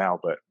living now,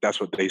 but that's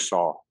what they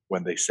saw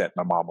when they sent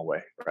my mom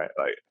away, right?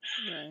 Like,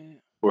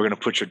 we're going to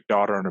put your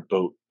daughter on a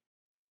boat,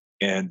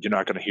 and you're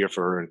not going to hear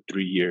from her in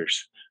 3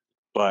 years.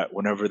 But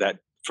whenever that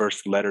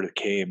first letter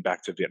came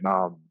back to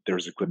Vietnam, there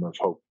was a glimmer of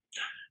hope,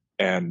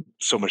 and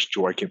so much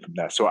joy came from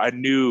that. So I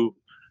knew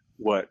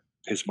what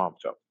his mom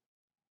felt.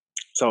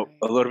 So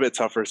a little bit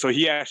tougher. So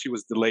he actually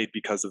was delayed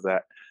because of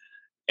that.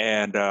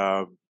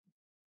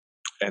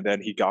 And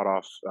then he got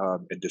off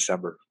in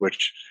December,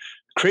 which,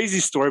 crazy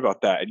story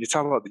about that. And you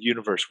talk about the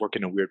universe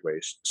working in weird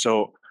ways.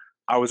 So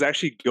I was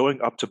actually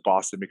going up to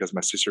Boston because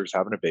my sister was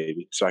having a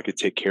baby, so I could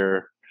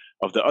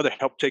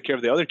help take care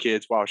of the other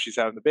kids while she's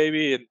having the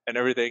baby and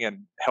everything. And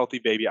healthy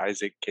baby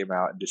Isaac came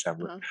out in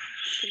December.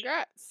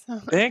 Congrats.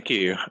 Thank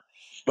you.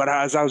 But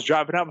as I was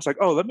driving out, I was like,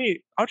 oh,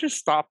 I'll just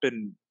stop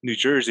in New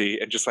Jersey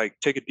and just like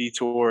take a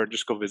detour and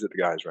just go visit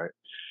the guys, right?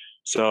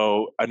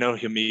 So I know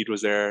Hamid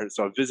was there.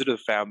 So I visited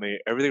the family.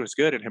 Everything was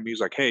good. And Hamid was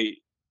like, hey,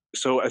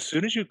 so as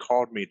soon as you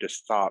called me to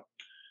stop,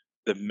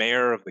 the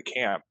mayor of the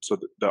camp, so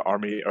the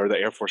Army or the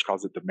Air Force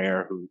calls it the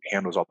mayor who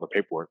handles all the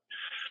paperwork.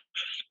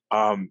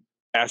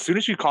 As soon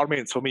as you called me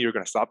and told me you were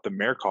going to stop, the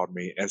mayor called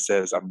me and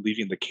says, I'm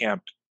leaving the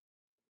camp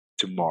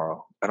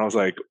tomorrow. And I was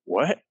like,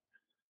 what?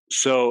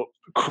 So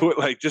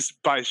like,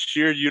 just by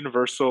sheer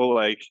universal,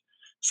 like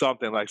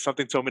something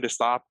told me to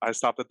stop. I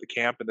stopped at the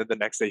camp, and then the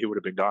next day he would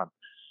have been gone.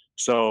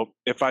 So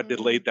if I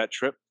delayed that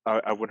trip,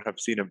 I wouldn't have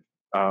seen him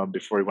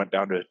before he went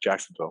down to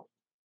Jacksonville.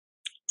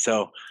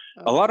 So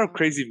a lot of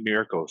crazy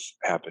miracles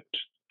happened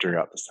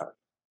throughout this time.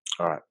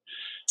 All right.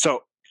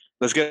 So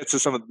let's get to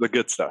some of the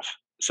good stuff.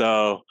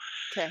 So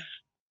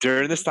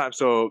during this time,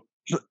 so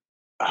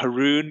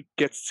Haroon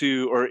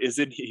is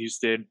in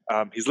Houston.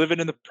 He's living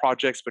in the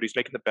projects, but he's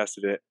making the best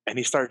of it. And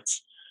he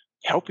starts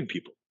helping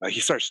people. Like, he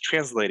starts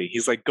translating.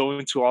 He's like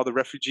going to all the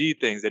refugee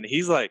things. And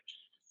he's like,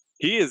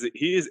 he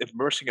is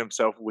immersing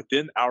himself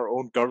within our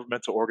own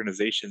governmental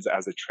organizations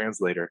as a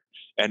translator.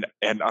 And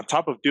on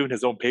top of doing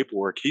his own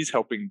paperwork, he's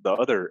helping the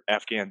other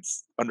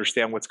Afghans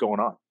understand what's going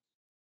on.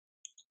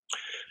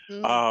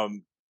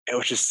 It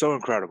was just so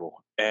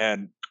incredible.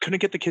 And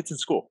couldn't get the kids in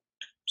school.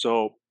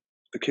 So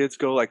the kids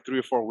go like 3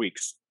 or 4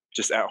 weeks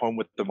just at home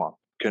with the mom.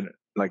 Couldn't,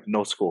 like,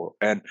 no school.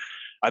 And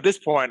at this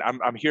point,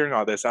 I'm hearing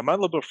all this. I'm a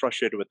little bit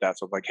frustrated with that.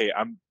 So I'm like, hey,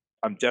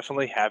 I'm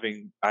definitely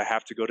I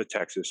have to go to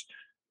Texas.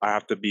 I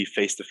have to be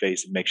face to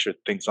face and make sure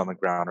things on the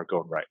ground are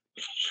going right.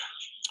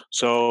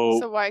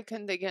 So, So why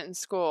couldn't they get in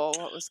school?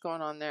 What was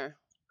going on there?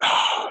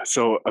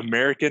 so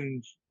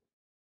American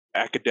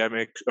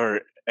academic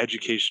or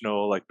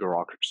educational like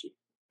bureaucracy.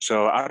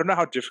 So I don't know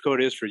how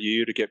difficult it is for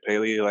you to get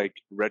Paley like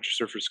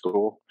register for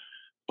school,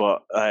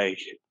 but like,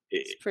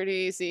 It's pretty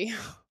easy.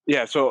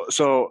 yeah.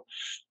 So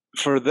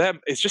for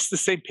them, it's just the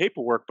same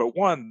paperwork, but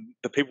one,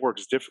 the paperwork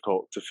is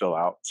difficult to fill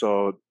out.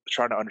 So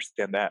trying to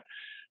understand that.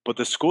 But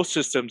the school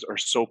systems are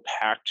so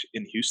packed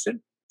in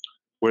Houston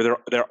where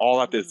they're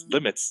all at its Mm,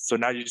 limits. So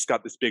now you just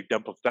got this big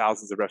dump of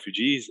thousands of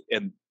refugees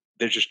and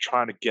they're just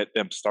trying to get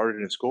them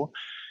started in school.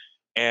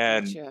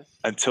 And gotcha.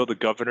 until the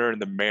governor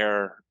and the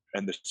mayor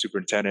and the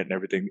superintendent and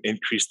everything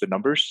increased the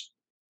numbers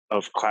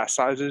of class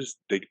sizes,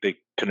 they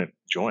couldn't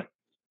join.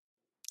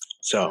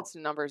 So So it's a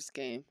numbers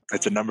game.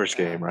 it's a Oh, numbers yeah.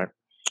 game, right?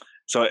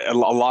 So a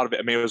lot of it,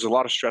 I mean, it was a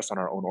lot of stress on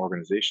our own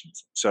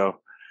organizations. So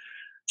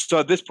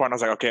at this point, I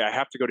was like, okay, I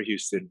have to go to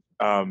Houston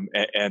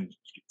and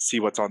see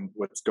what's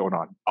going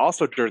on.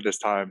 Also during this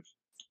time,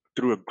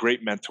 through a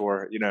great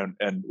mentor,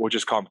 and we'll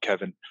just call him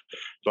Kevin,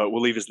 but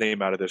we'll leave his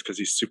name out of this because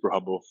he's super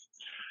humble,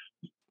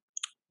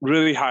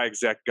 really high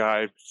exec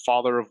guy,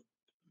 father of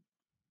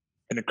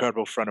an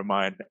incredible friend of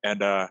mine,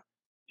 and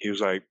he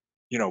was like,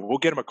 we'll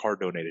get him a car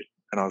donated,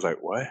 and I was like,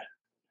 what?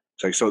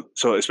 It's like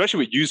so,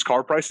 especially with used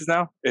car prices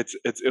now,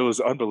 it was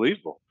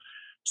unbelievable.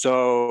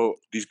 So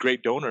these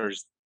great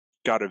donors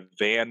got a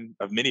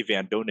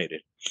minivan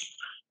donated.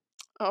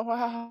 Oh,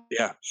 wow.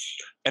 Yeah,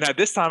 and at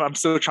this time, I'm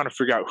still trying to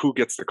figure out who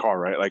gets the car,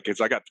 right? Like,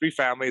 it's I got 3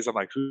 families. I'm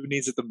like, who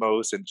needs it the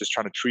most, and just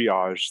trying to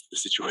triage the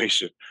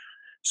situation.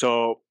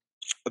 So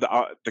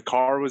the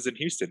car was in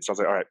Houston, so I was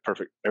like, all right,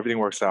 perfect, everything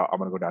works out. I'm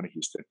gonna go down to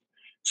Houston.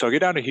 So I get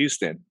down to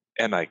Houston,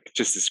 and like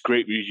just this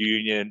great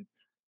reunion.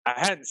 I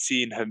hadn't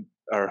seen him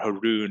or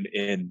Haroon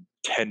in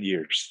 10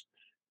 years,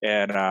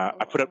 and Oh,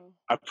 wow.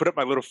 I put up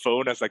my little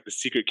phone as like the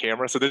secret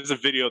camera. So there's a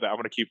video that I'm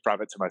gonna keep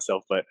private to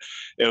myself, but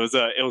it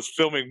was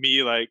filming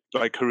me like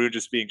Haroon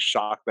just being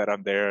shocked that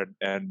I'm there,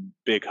 and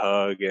big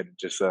hug and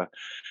just an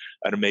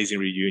amazing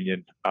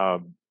reunion.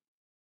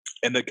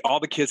 And all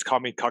the kids call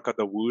me Kaka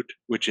the Wood,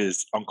 which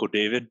is Uncle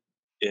David.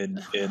 And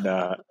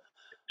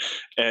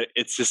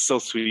it's just so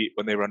sweet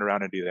when they run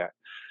around and do that.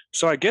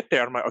 So I get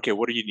there, and I'm like, okay,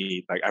 what do you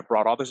need? Like, I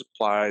brought all the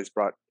supplies,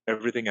 brought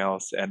everything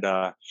else, and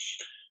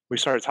we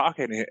started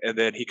talking. And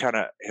then he kind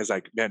of is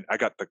like, man, I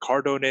got the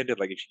car donated.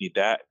 Like, if you need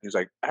that, he's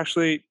like,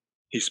 actually,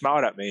 he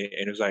smiled at me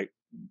and he was like,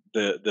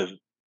 the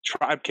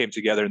tribe came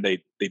together and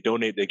they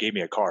gave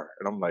me a car,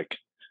 and I'm like,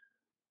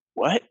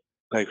 what?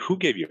 Like, who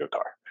gave you a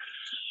car?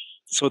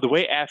 So the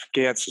way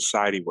Afghan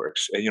society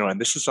works,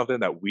 and this is something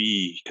that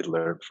we could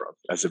learn from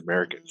as Mhm.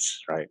 Americans,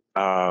 right?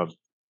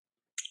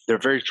 They're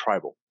very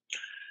tribal,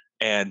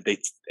 and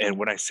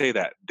when I say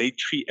that, they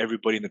treat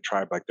everybody in the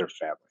tribe like their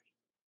family,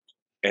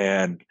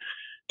 and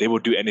they will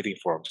do anything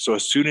for them. So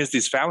as soon as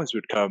these families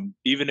would come,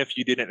 even if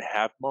you didn't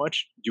have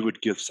much, you would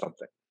give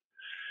something.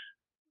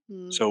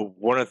 Mm. So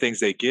one of the things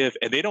they give,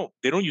 and they don't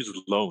use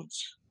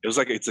loans. It was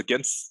like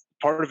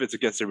part of it's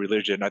against their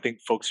religion. I think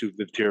folks who've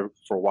lived here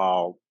for a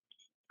while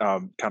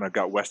kind of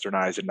got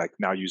westernized and like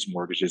now use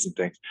mortgages and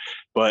things,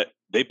 but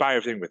they buy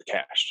everything with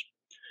cash.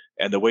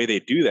 And the way they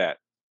do that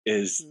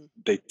is Mhm.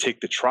 they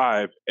take the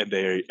tribe and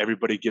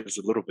everybody gives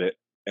a little bit,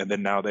 and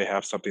then now they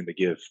have something to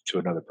give to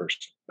another person,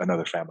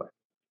 another family.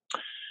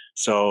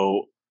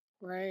 So,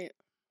 Right.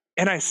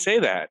 and I Wow. say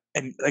that,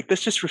 and like,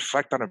 let's just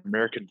reflect on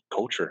American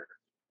culture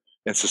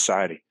and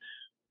society.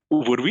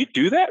 Would we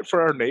do that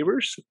for our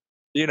neighbors?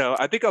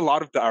 I think a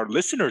lot of our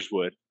listeners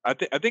would. I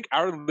think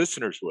our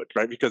listeners would,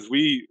 right? Because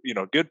we,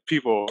 good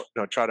people,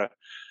 try to,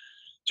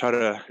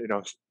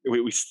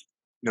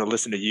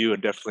 listen to you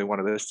and definitely want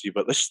to listen to you.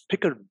 But let's just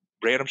pick a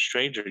random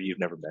stranger you've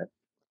never met,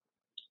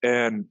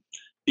 and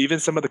even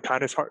some of the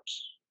kindest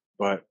hearts.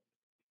 But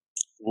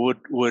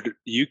would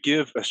you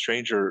give a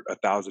stranger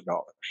 $1,000,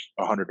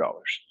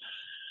 $100?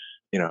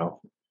 You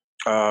know,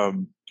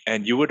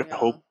 and you would Yeah.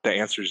 hope the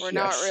answer is We're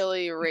not yes.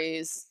 really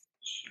raised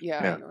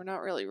yeah, Yeah, we're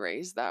not really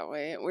raised that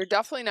way. We're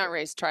definitely not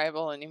raised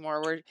tribal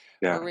anymore. We're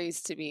yeah,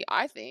 raised to be,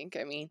 I think,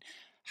 I mean,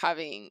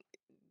 having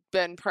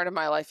been part of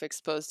my life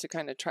exposed to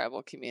kind of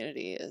tribal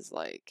community is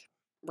like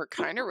we're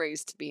kind of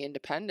raised to be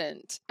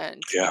independent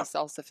and to be yeah,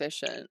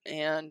 self-sufficient.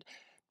 And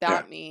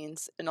yeah, that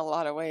means in a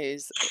lot of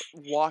ways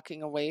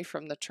walking away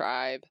from the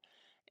tribe.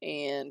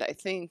 And I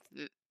think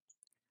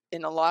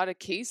in a lot of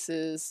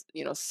cases,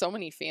 so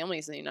many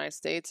families in the United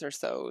States are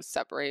so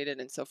separated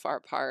and so far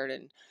apart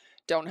and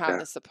don't have yeah,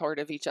 the support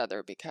of each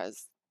other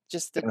because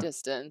just the yeah,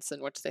 distance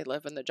in which they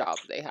live and the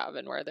jobs they have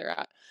and where they're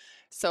at.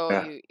 So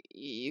yeah,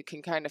 you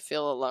can kind of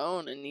feel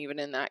alone. And even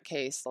in that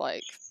case,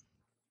 like,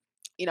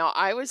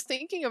 I was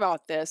thinking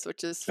about this,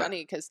 which is yeah,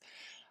 funny because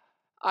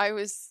I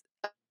was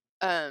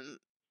um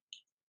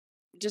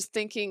just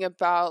thinking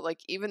about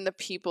like even the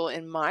people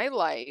in my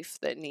life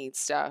that need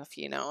stuff,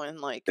 and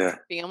like yeah,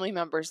 family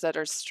members that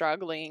are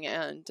struggling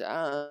and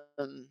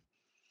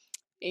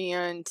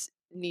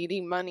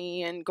needing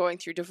money and going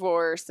through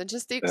divorce and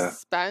just the Yeah.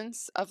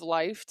 expense of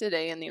life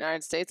today in the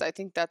United States. I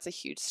think that's a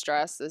huge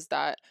stress, is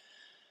that,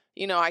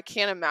 I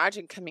can't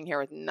imagine coming here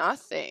with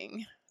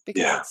nothing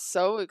because Yeah. it's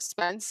so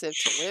expensive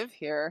to live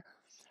here.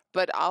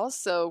 But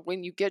also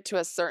when you get to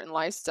a certain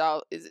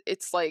lifestyle,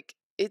 it's like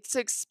it's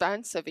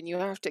expensive and you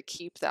have to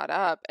keep that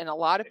up. And a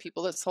lot of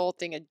people, this whole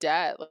thing of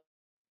debt, like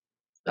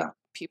Yeah.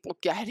 people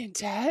get in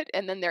debt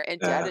and then they're Yeah.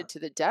 indebted to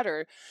the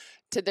debtor,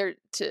 they're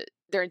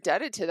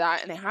indebted to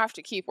that, and they have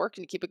to keep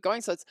working to keep it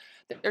going. So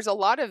there's a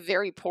lot of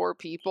very poor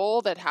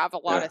people that have a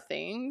lot Yeah. of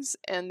things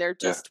and they're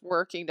Yeah. just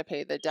working to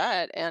pay the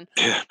debt.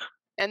 Yeah.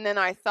 And then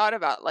I thought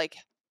about like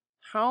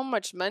how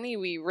much money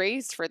we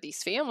raised for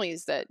these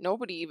families that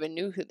nobody even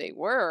knew who they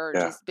were,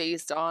 Yeah. just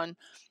based on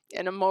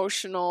an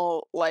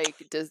emotional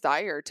like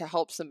desire to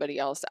help somebody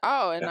else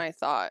out. And Yeah. I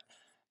thought,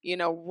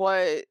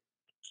 what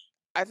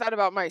I thought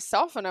about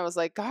myself, and I was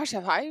like, gosh,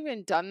 have I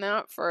even done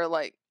that for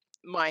like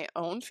my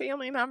own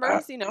family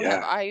members? Have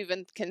Yeah. I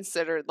even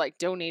considered like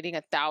donating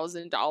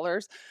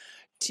 $1,000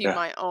 to Yeah.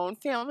 my own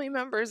family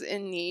members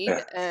in need?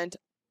 Yeah. And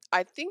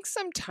I think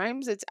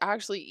sometimes it's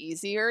actually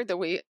easier the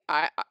way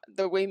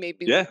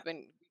maybe Yeah.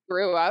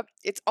 grew up.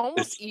 It's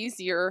almost It's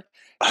easier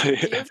to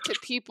give to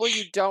people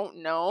you don't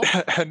know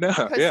no.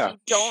 because Yeah. you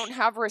don't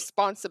have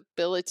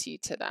responsibility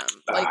to them.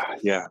 Like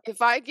Yeah.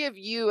 if I give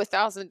you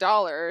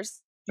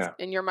 $1,000 Yeah.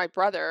 and you're my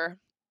brother,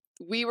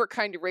 we were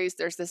kind of raised,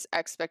 there's this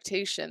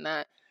expectation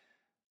that,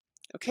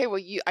 okay,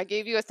 well, I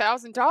gave you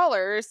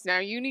 $1,000, now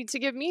you need to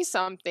give me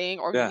something,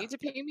 or you Yeah. need to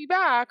pay me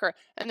back,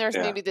 and there's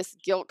Yeah. maybe this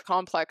guilt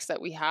complex that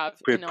we have,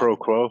 Quid pro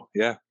quo.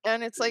 Yeah.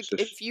 and it's like, It's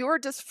just if you are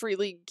just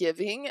freely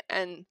giving,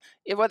 and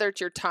whether it's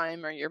your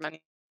time or your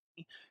money,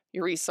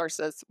 your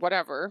resources,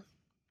 whatever,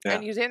 yeah.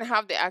 and you didn't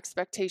have the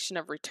expectation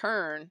of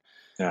return,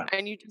 Yeah.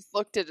 and you just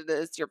looked at it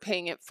as you're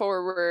paying it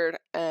forward,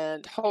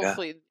 and Yeah.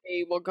 hopefully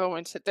they will go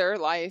into their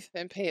life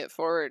and pay it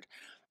forward.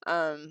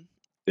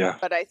 Yeah.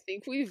 But I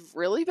think we've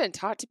really been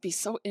taught to be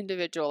so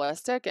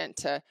individualistic and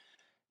to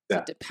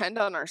Yeah. depend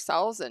on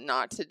ourselves and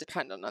not to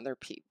depend on other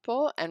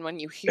people. And when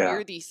you Yeah.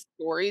 hear these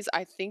stories,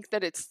 I think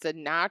that it's the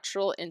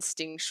natural,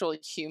 instinctual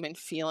human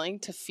feeling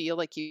to feel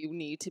like you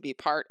need to be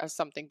part of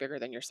something bigger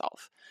than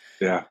yourself.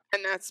 Yeah.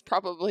 And that's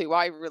probably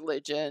why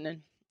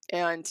religion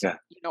and Yeah.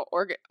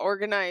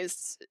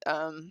 organized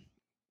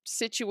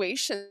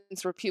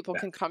situations where people Yeah.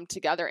 can come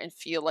together and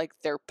feel like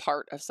they're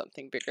part of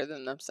something bigger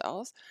than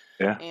themselves.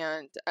 Yeah.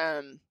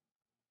 And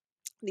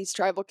these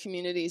tribal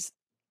communities,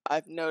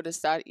 I've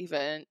noticed that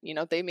even,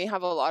 they may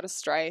have a lot of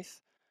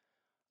strife,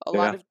 a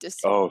lot Yeah. of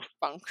Oh,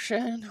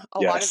 dysfunction, a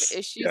lot of yes.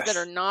 issues that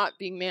are Yes. not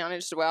being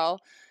managed well,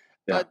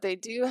 Yeah. but they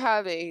do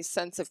have a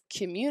sense of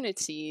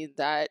community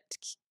that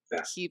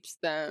Yeah. keeps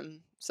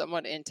them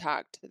somewhat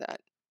intact.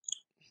 That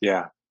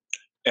Yeah.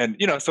 And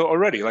so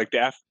already, like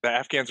the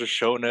Afghans are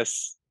showing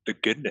us the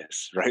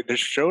goodness, right? They're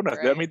showing us.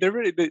 I right? mean, there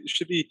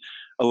should be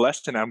a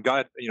lesson. I'm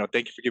glad,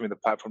 thank you for giving me the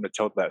platform to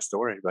tell that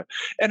story. But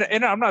and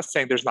I'm not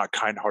saying there's not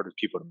kind-hearted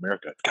people in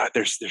America. God,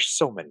 there's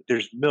so many.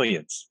 There's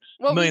millions,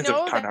 Well, we millions of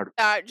know kind-hearted.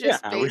 that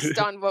just Yeah. based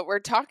on what we're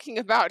talking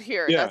about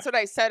here. Yeah. That's what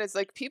I said. Is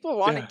like people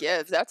want to Yeah.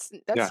 give. That's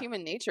Yeah.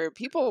 human nature.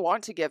 People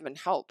want to give and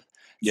help.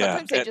 Yeah.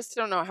 Sometimes they just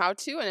don't know how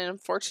to. And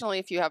unfortunately,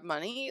 if you have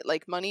money,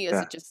 like money is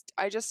Yeah.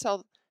 I just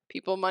tell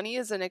people money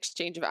is an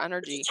exchange of It's a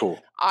energy.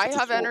 tool. I It's a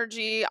have tool.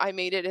 energy. I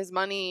made it as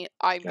money.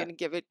 I'm Yeah. going to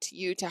give it to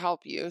you to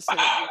help you so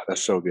that you That's can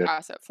so good.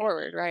 pass it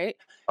forward, right?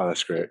 Oh,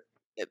 that's great. It-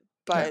 Yeah.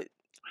 But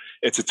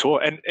It's a tool.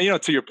 And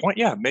to your point,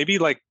 yeah, maybe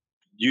like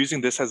using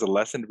this as a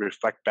lesson to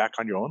reflect back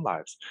on your own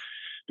lives.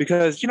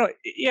 Because,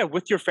 yeah,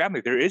 with your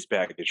family, there is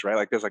baggage, right?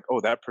 Like there's like, oh,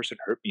 that person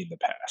hurt me in the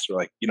past. Or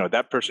like,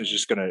 that person's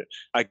just gonna,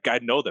 like, I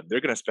know them. They're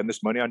gonna spend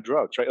this money on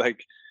drugs, right?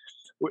 Like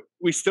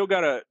we still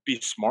gotta be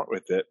smart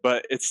with it,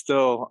 but it's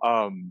still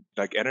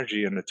like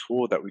energy and a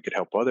tool that we could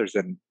help others.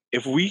 And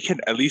if we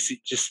can at least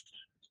just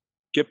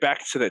get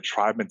back to that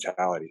tribe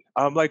mentality,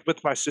 like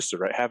with my sister,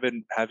 right?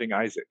 Having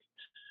Isaac.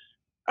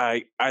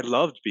 I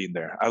loved being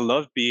there. I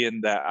loved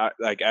being that.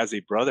 Like as a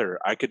brother,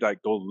 I could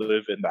like go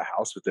live in the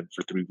house with him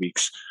for 3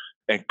 weeks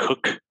and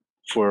cook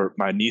for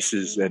my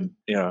nieces and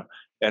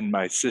and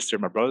my sister,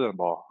 my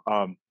brother-in-law.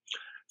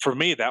 For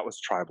me, that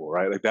was tribal,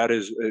 right? Like that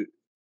is,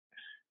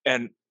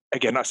 and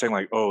again, not saying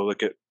like, oh,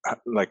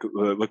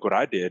 look what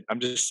I did.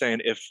 I'm just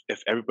saying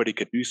if everybody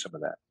could do some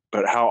of that.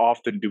 But how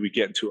often do we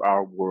get into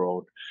our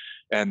world,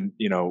 and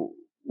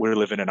we're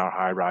living in our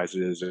high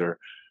rises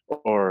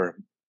or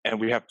and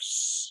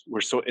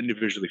we're so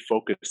individually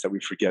focused that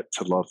we forget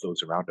to love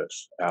those around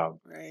us.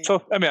 right.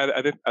 So I mean,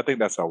 I think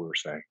that's all we were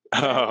saying.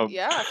 Right.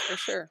 Yeah, for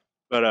sure.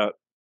 But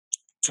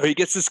so he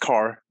gets this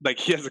car. Like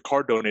he has a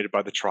car donated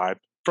by the tribe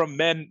from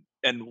men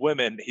and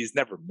women he's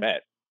never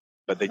met,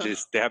 but they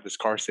have this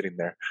car sitting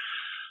there.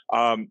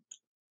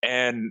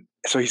 And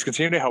so he's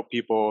continuing to help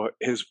people.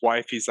 His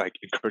wife, he's like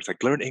encouraged,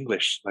 like learn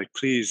English, like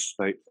please,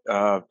 like.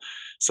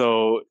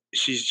 So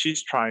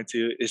she's trying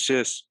to. It's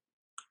just,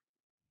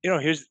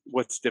 here's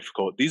what's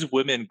difficult. These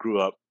women grew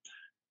up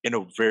in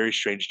a very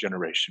strange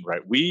generation,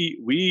 right?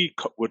 We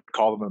would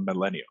call them a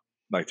millennial,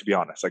 like to be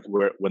honest, like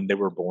when they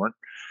were born.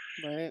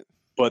 Right.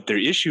 But their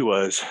issue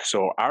was,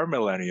 so our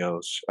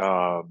millennials,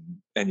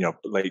 and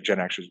late Gen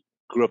Xers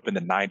grew up in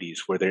the '90s,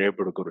 where they're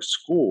able to go to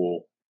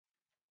school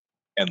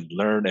and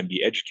learn and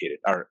be educated,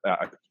 or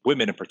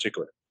women in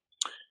particular.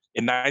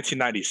 In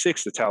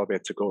 1996, the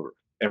Taliban took over,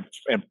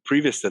 and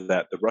previous to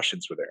that, the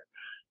Russians were there.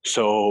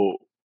 So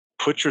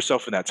put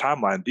yourself in that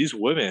timeline. These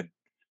women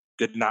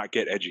did not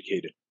get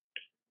educated,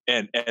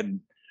 and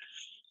and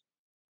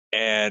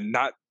and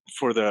not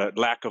for the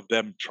lack of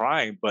them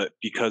trying, but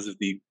because of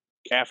the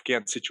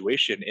Afghan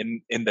situation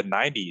in the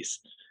 '90s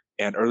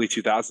and early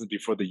 2000s,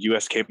 before the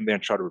U.S. came there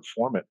and tried to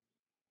reform it.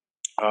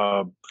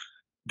 Um,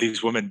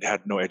 these women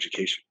had no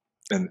education,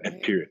 and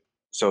Right. period.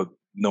 So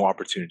no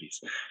opportunities.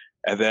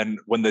 And then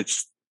when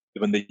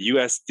the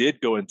U.S. did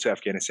go into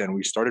Afghanistan,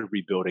 we started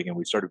rebuilding and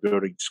we started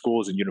building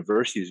schools and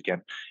universities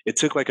again. It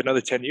took like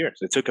another 10 years.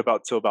 It took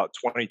about till about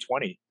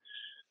 2020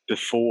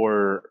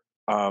 before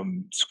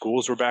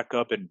schools were back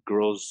up and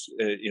girls,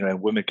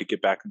 and women could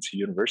get back into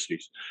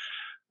universities.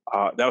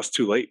 That was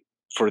too late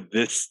for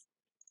this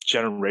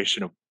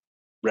generation of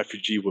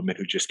refugee women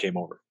who just came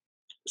over.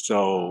 So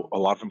Wow. a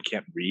lot of them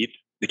can't read.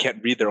 They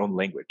can't read their own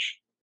language,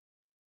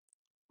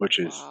 which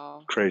is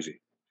Wow. crazy.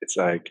 It's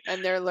like,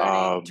 And they're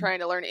um, trying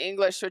to learn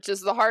English, which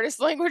is the hardest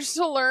language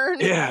to learn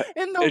yeah,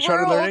 in the they're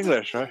trying to learn world.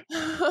 English, right?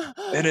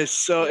 And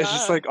it's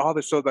just Yeah. like all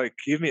this. So like,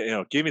 give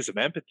me some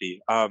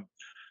empathy.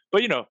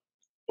 But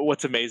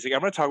what's amazing?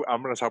 I'm gonna talk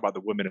about the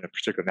women in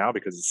particular now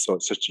because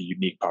it's such a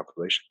unique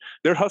population.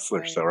 They're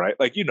hustlers, Right. though, right?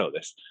 Like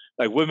this.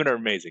 Like women are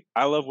amazing.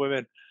 I love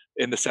women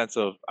in the sense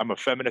of I'm a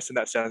feminist in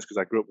that sense because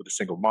I grew up with a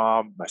single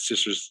mom. My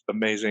sister's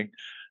amazing.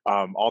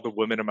 All the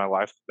women in my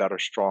life that are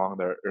strong,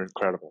 they're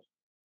incredible.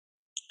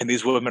 And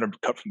these women are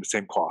cut from the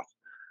same cloth.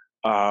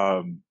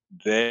 Um,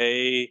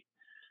 they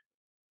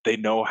they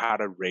know how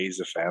to raise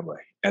a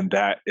family, and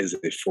that is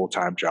a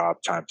full-time job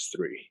times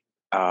three.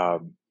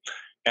 Um,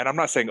 and I'm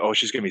not saying, oh,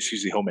 she's gonna be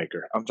Susie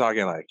Homemaker. I'm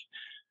talking like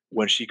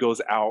when she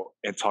goes out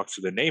and talks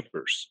to the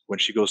neighbors, when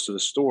she goes to the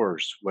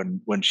stores,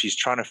 when she's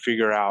trying to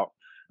figure out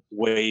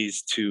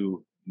ways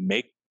to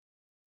make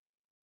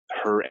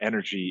her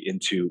energy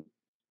into,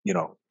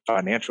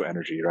 financial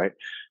energy, right?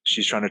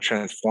 She's trying to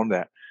transform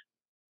that.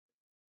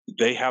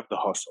 They have the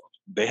hustle.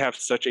 They have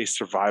such a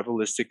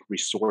survivalistic,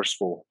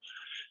 resourceful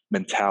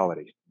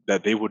mentality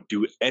that they would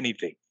do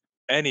anything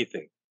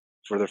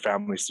for their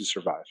families to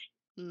survive.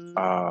 Mm.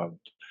 Um,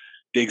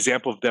 the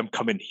example of them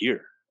coming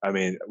here. I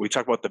mean, we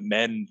talk about the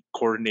men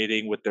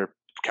coordinating with their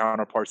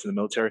counterparts in the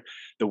military.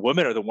 The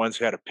women are the ones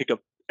who had to pick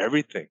up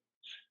everything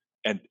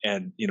and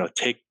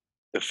take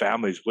the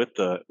families with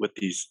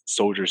these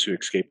soldiers who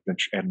escaped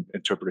and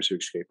interpreters who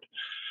escaped.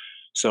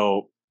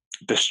 So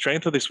the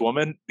strength of these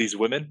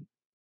women,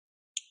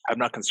 I'm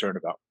not concerned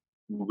about.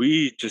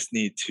 We just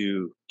need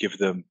to give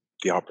them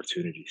the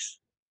opportunities.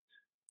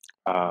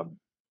 Um,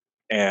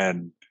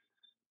 and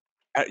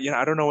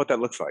I don't know what that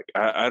looks like.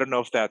 I don't know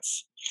if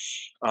that's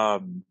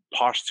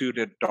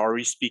Pashtun and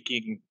Dari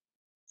speaking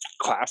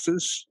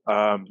classes.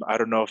 I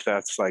don't know if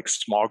that's like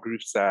small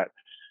groups that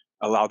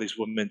allow these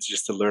women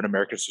just to learn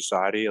American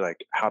society, like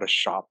how to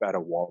shop at a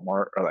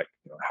Walmart or like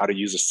how to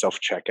use a self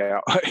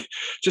checkout, like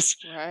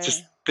Right.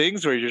 just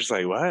things where you're just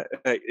like, what?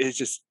 Like, it's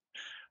just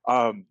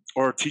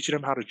or teaching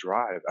them how to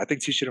drive. I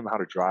think teaching them how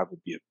to drive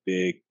would be a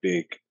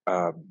big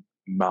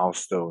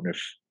milestone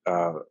if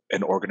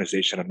an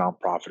organization, a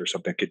nonprofit or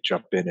something could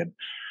jump in and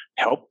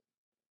help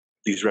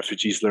these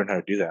refugees learn how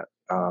to do that.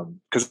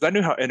 Because I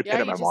knew how Yeah,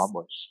 independent my mom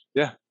was.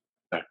 Yeah.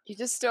 Yeah. you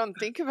just don't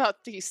think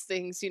about these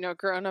things,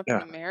 growing up in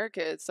Yeah.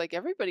 America. It's like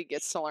everybody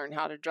gets to learn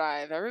how to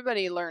drive.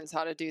 Everybody learns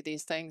how to do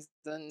these things.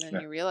 And then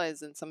Yeah. you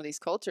realize in some of these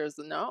cultures,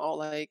 no,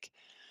 like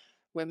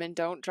women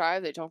don't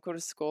drive, they don't go to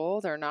school,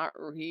 they're not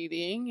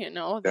reading,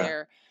 Yeah.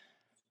 they're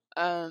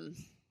um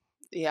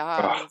yeah,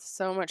 Ugh, it's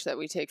so much that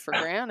we take for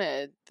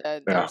granted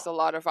that yeah. there's a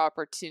lot of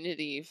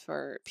opportunity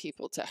for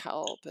people to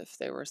help if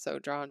they were so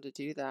drawn to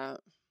do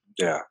that.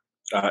 Yeah.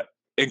 Uh,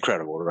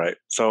 Incredible, right?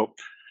 So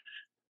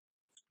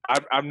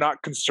I'm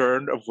not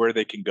concerned of where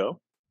they can go.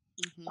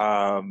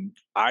 Hmm.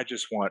 I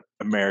just want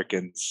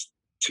Americans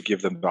to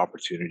give them the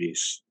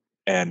opportunities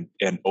and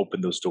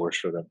open those doors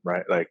for them,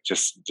 right? Like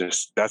just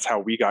that's how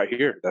we got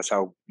here. That's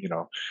how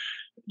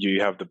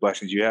you have the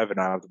blessings you have, and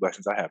I have the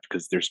blessings I have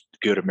because there's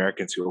good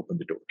Americans who open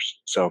the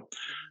doors. So,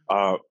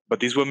 but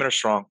these women are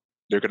strong.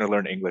 They're going to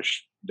learn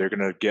English. They're going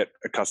to get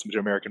accustomed to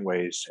American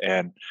ways,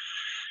 and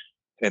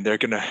they're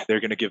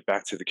gonna give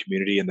back to the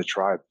community and the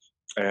tribe.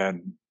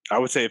 And I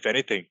would say, if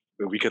anything,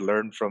 we could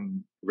learn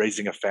from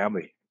raising a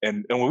family.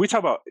 And when we talk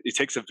about it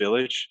takes a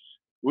village,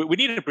 we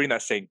need to bring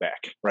that saying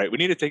back, right? We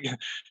need to take,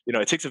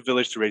 it takes a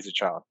village to raise a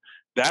child.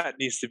 That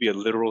needs to be a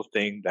literal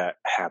thing that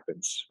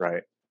happens,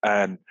 right?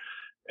 And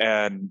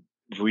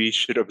we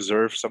should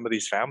observe some of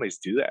these families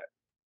do that.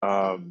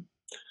 Mm. Um,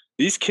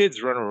 these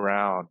kids run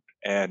around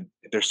and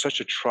there's such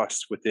a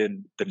trust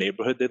within the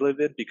neighborhood they live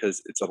in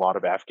because it's a lot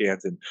of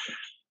Afghans, and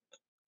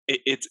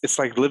it's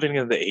like living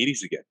in the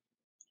 '80s again.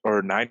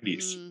 or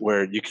 90s Mm,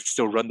 where you can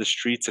still run the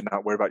streets and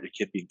not worry about your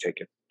kid being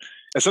taken.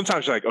 And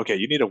sometimes you're right. like, okay,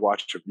 you need to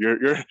watch them.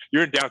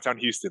 You're in downtown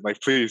Houston, like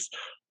please.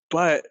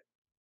 But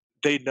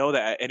they know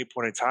that at any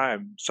point in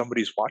time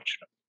somebody's watching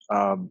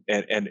them.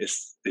 And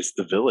it's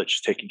the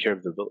village taking care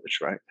of the village,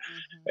 right?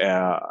 Mhm.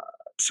 Uh,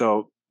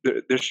 so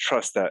there's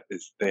trust that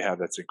is they have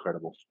that's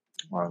incredible.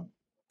 Um,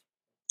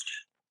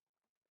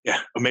 yeah,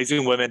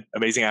 amazing women,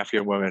 amazing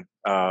African women,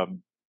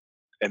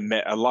 and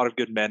a lot of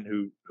good men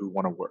who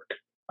want to work.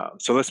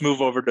 So let's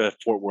move over to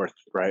Fort Worth,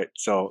 right?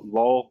 So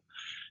Lowell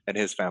and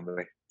his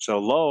family. So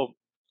Lowell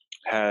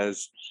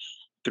has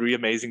three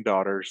amazing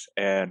daughters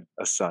and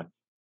a son.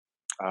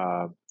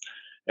 Um,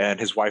 and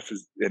his wife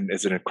is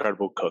an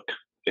incredible cook.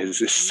 Is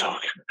so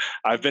Mm, good.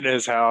 I've been to mhm.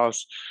 his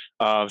house.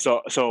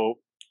 So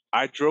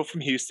I drove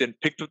from Houston,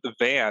 picked up the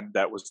van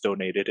that was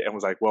donated, and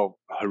was like, "Well,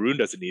 Haroon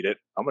doesn't need it.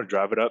 I'm gonna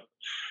drive it up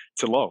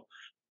to Lowell."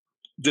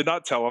 Did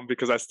not tell him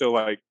because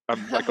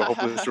I'm like a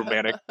hopeless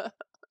romantic.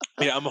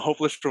 Yeah, I'm a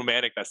hopeless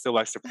romantic that still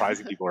likes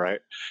surprising people, right?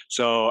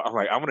 So I'm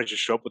like, I'm gonna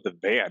just show up with the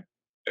van.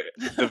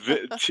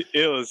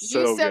 It was You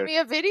so sent good. me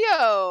a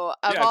video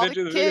of Yeah, I all sent the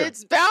you the video.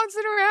 kids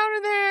bouncing around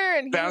in there,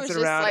 and he was Bouncing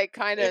just around. like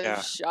kind of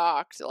Yeah.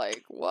 shocked,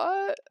 like,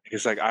 "What?"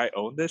 He's like, I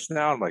own this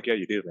now. I'm like, yeah,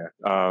 you do,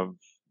 man.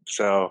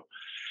 So,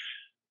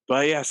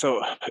 but yeah,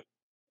 so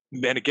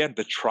then again,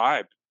 the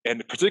tribe,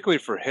 and particularly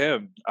for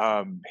him,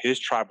 his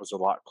tribe was a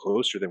lot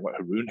closer than what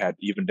Haroon had,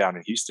 even down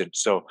in Houston.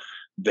 So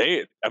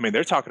I mean,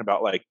 they're talking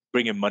about like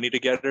bringing money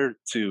together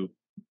to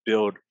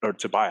build or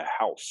to buy a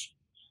house.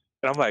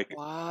 And I'm like,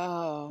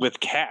 Wow. with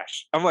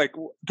cash. I'm like,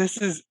 this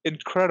is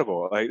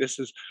incredible. Like this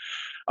is,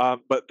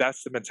 but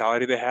that's the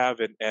mentality they have,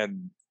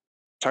 and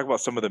talk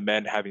about some of the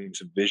men having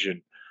some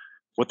vision.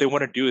 What they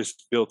want to do is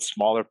build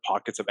smaller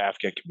pockets of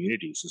Afghan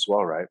communities as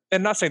well, right?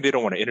 And not saying they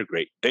don't want to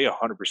integrate; they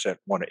 100%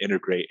 want to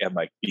integrate and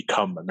like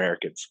become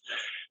Americans.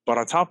 But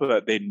on top of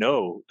that, they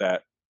know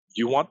that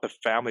you want the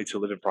family to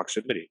live in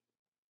proximity.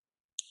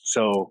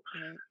 So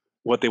Right.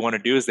 what they want to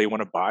do is they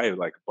want to buy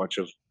like a bunch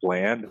of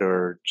land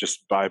or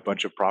just buy a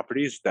bunch of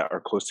properties that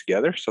are close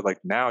together. So like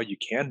now you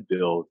can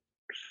build,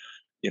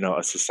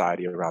 a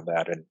society around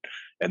that,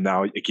 and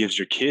now it gives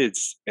your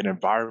kids an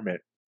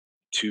environment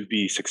to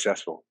be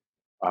successful.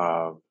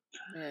 Um,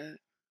 Right.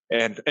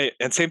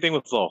 and same thing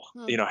with Lowell.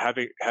 Hmm.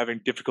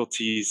 Having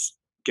difficulties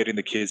getting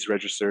the kids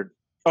registered.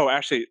 Oh,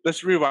 actually,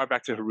 let's rewind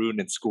back to Haroon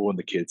in school and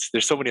the kids.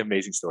 There's so many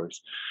amazing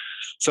stories.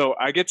 So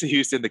I get to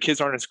Houston, the kids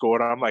aren't in school,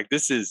 and I'm like,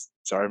 this is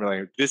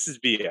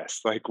BS.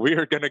 Like we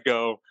are gonna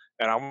go,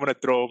 and I'm gonna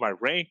throw my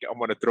rank. I'm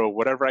gonna throw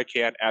whatever I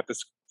can at the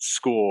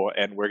school,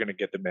 and we're gonna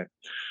get them in.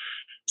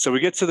 So we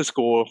get to the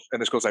school,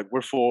 and the school's like,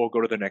 we're full.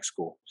 Go to the next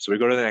school. So we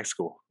go to the next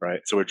school,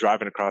 right? So we're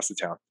driving across the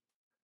town,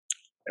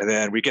 and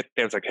then we get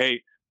there. It's like,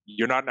 hey,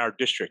 you're not in our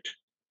district.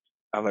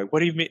 I'm like, what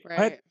do you mean? What?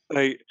 Right.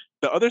 Like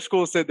the other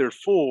schools said they're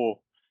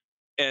full,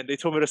 and they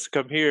told us to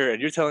come here,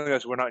 and you're telling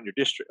us we're not in your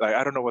district. Like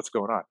I don't know what's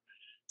going on.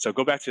 So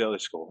go back to the other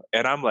school,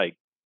 and I'm like,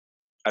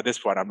 at this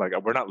point, I'm like,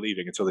 we're not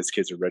leaving until these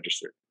kids are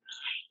registered.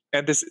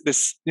 And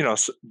this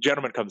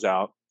gentleman comes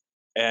out,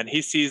 and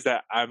he sees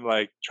that I'm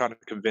like trying to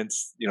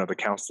convince the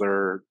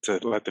counselor to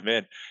let them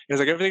in. He's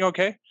like, everything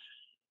okay?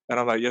 And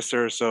I'm like, yes,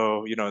 sir.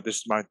 So, this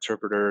is my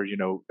interpreter.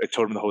 I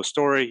told him the whole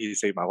story. He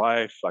saved my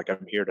life. Like,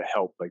 I'm here to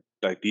help.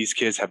 Like these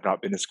kids have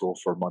not been in school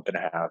for a month and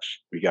a half.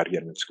 We got to get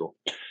them in school.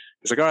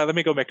 He's like, all right, let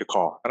me go make a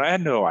call. And I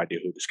had no idea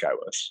who this guy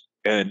was.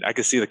 And I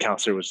could see the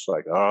counselor was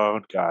like, oh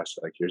gosh,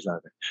 like here's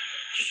nothing.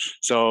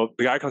 So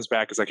the guy comes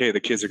back. It's like, hey, the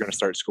kids are going to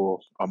start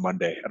school on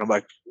Monday. And I'm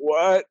like,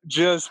 what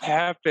just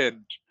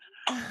happened?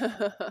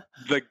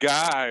 The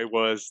guy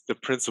was the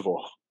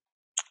principal,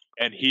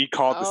 and he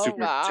called the Oh,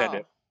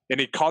 superintendent, wow. and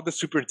he called the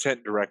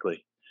superintendent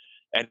directly.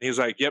 And he's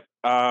like, yep,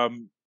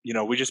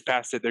 we just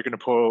passed it. They're going to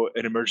pull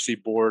an emergency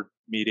board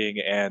meeting,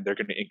 and they're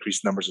going to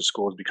increase numbers of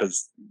schools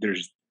because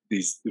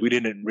we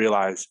didn't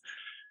realize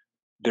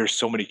there's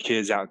so many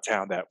kids out in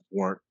town that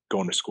weren't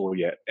going to school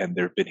yet, and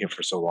they've been here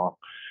for so long.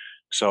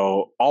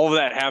 So all of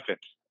that happened.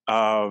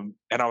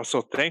 And I was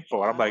so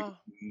thankful. And I'm like, Wow.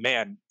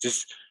 man,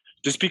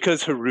 just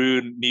because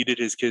Haroon needed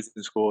his kids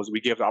in schools, we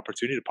gave the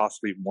opportunity to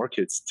possibly more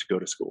kids to go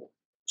to school.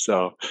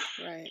 So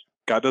Right.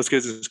 got those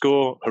kids in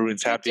school.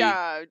 Haroon's Good happy.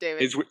 job,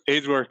 David.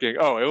 He's working.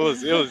 Oh, it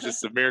was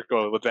just a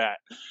miracle with that.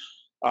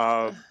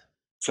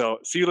 So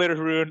see you later,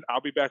 Haroon.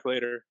 I'll be back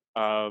later.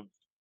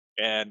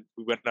 And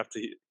we went up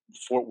to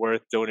Fort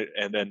Worth, doing it,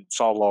 and then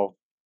saw Lowell.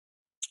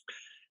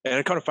 And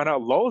I kind of found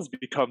out Lowell's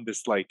become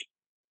this like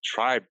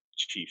tribe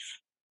chief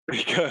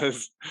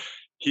because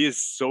he is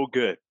so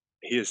good.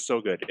 He is so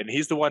good, and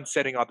he's the one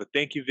setting all the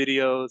thank you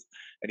videos,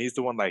 and he's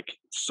the one like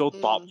so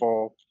Mm.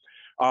 thoughtful.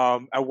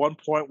 At one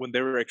point when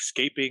they were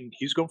escaping,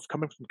 he was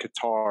coming from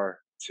Qatar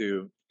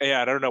to.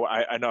 Yeah, I don't know.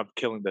 I know I'm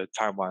killing the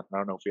timeline. I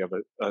don't know if we have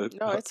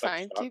No, it's a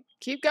fine. shot.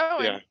 Keep Yeah,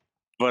 going.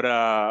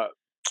 but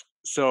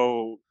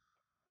so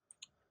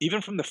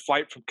even from the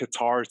flight from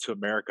Qatar to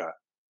America,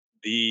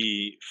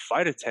 the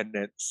flight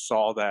attendant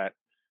saw that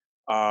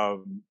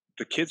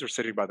the kids were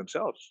sitting by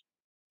themselves,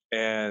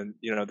 and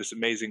this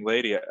amazing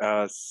lady,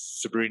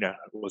 Sabrina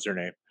was her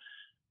name,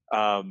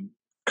 um,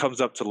 comes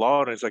up to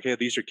Law and is like, "Hey,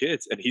 these are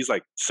kids," and he's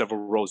like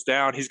several rows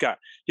down. He's got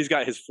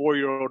his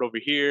 4-year-old over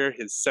here,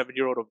 his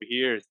 7-year-old over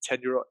here, his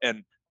 10-year-old,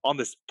 and on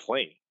this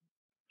plane.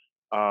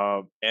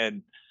 Um,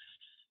 and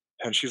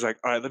and she's like,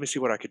 "All right, let me see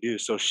what I could do."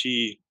 So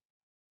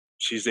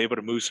she's able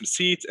to move some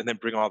seats and then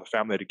bring all the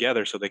family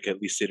together so they can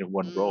at least sit in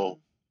one row.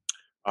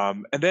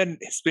 Mm. And then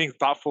he's being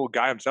thoughtful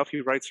guy himself.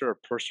 He writes her a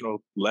personal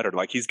letter.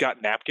 Like he's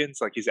got napkins,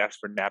 like he's asked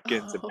for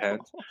napkins and Oh.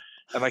 pens,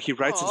 and like he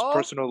writes his Oh.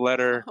 personal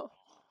letter.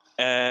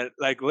 And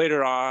like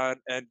later on,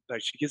 and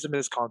like she gives him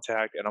his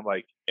contact, and I'm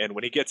like, and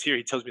when he gets here,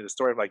 he tells me the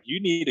story. I'm like,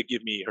 you need to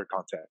give me her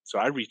contact. So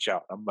I reach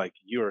out. I'm like,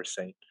 you are a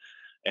saint.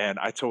 And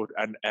I told,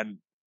 and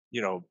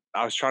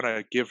I was trying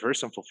to give her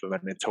some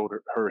fulfillment and told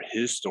her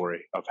his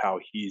story of how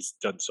he's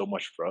done so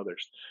much for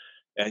others.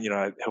 And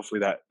hopefully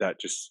that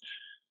just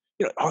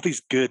all these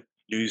good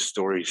news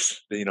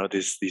stories,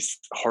 these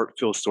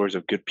heart-filled stories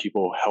of good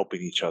people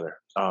helping each other.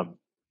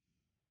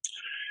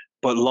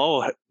 But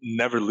Lowell,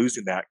 never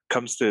losing that,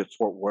 comes to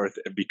Fort Worth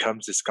and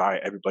becomes this guy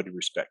everybody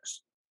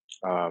respects.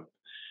 Um,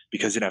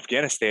 because in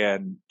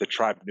Afghanistan, the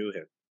tribe knew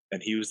him,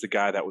 and he was the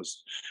guy that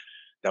was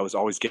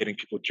always getting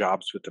people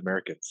jobs with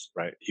Americans,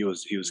 right? He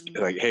was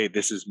like, Mm. hey,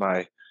 this is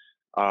my,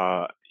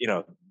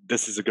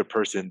 this is a good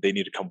person. They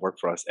need to come work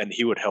for us, and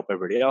he would help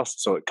everybody else.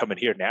 So coming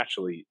here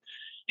naturally,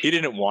 he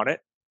didn't want it.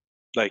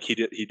 Like he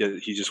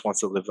just wants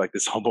to live like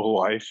this humble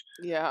life.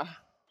 Yeah.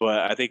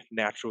 But I think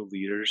natural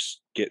leaders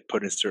get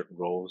put in certain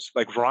roles.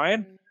 Like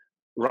Ryan, Mm.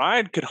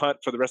 Ryan could hunt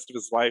for the rest of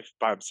his life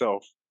by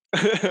himself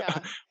Yeah.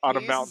 on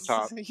a He's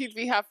mountaintop. he'd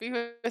be happy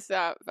with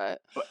that,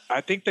 But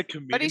I think the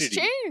but he's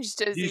community,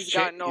 changed as he's he's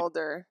cha- gotten he,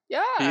 older. he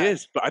Yeah.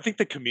 is, but I think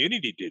the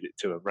community did it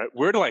to him, right?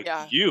 We're like,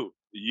 Yeah. you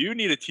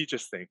need to teach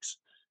us things.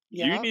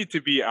 Yep. You need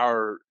to be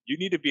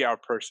our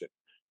person.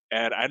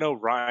 And I know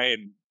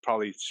Ryan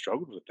probably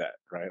struggled with that,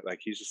 right? Like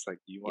he's just like,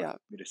 you want Yeah.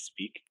 me to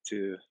speak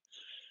to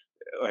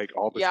like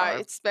all the Yeah, time?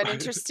 it's been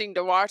interesting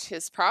to watch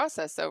his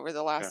process over the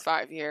Yeah, last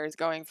 5 years,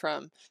 going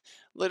from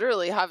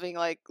literally having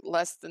like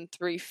less than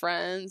 3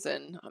 friends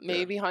and yeah,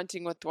 maybe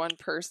hunting with one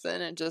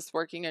person and just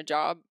working a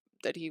job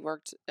that he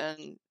worked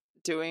and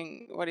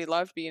doing what he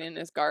loved, being in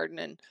his garden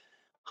and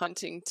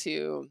hunting,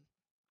 to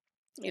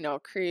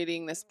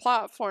creating this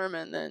platform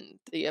and then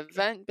the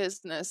event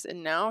business.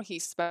 And now he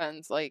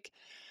spends like,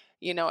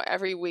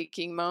 every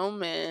waking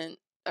moment.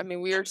 I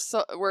mean,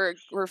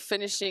 we're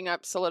finishing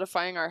up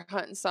solidifying our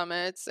hunt and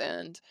summits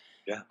and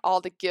yeah. all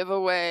the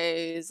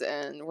giveaways,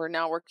 and we're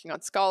now working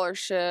on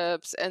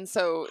scholarships. And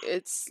so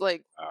it's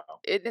like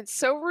it's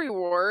so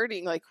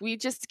rewarding. Like we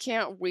just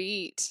can't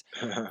wait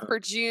Wow. for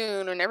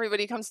June when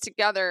everybody comes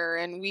together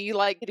and we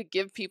like to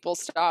give people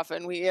stuff,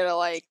 and we gotta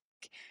like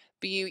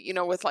be,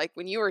 with like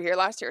when you were here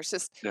last year. It's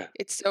just Yeah.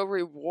 it's so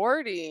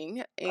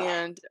rewarding.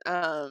 And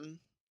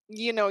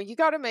you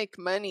got to make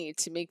money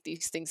to make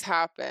these things Yeah.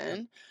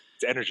 happen.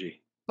 It's energy. It's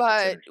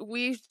But energy.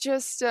 we've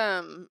just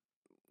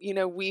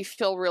we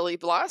feel really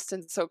blessed.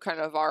 And so kind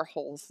of our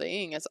whole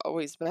thing has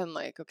always been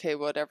like, okay,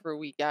 whatever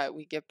we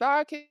get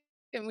back,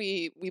 and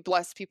we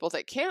bless people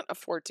that can't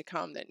afford to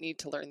come, that need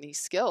to learn these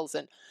skills.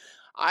 And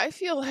I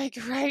feel like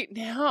right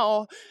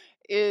now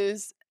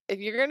is, if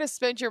you're going to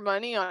spend your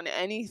money on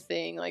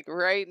anything, like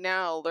right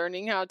now,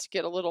 learning how to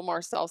get a little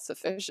more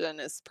self-sufficient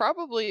is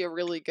probably a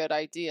really good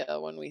idea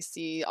when we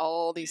see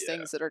all these Yeah.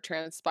 things that are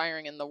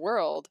transpiring in the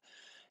world.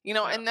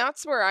 Yeah. And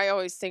that's where I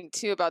always think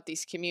too about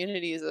these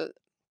communities,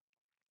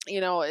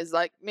 is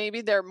like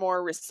maybe they're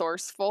more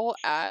resourceful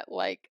at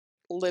like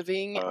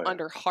living Oh yeah.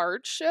 under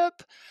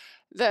hardship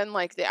than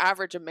like the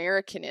average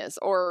American is,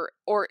 or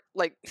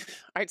like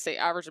I'd say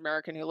average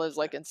American who lives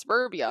like in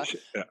suburbia.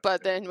 Yeah.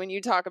 But then when you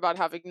talk about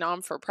having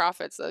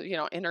non-for-profits of,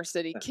 inner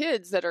city Yeah.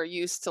 kids that are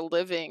used to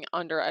living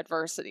under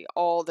adversity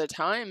all the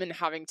time and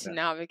having to Yeah.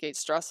 navigate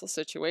stressful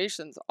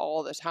situations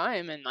all the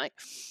time, and like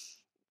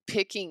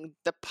picking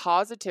the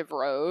positive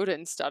road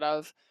instead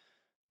of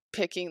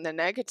picking the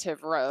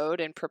negative road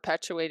and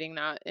perpetuating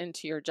that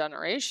into your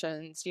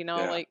generations,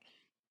 Yeah. like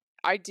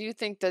I do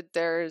think that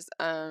there's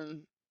a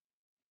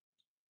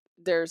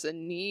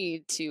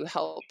need to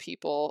help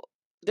people.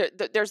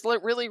 There's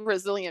really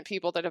resilient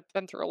people that have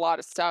been through a lot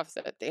of stuff,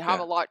 that they have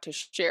Yeah. a lot to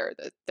share,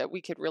 that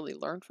we could really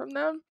learn from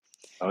them.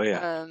 Oh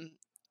yeah. Um,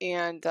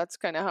 and that's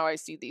kind of how I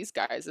see these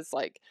guys. It's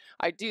like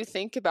I do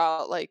think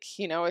about like,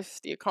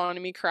 if the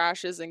economy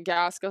crashes and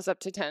gas goes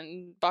up to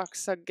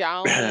 $10 a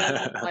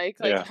gallon, like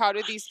Yeah. how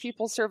do these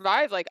people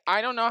survive? Like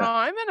I don't know Yeah. how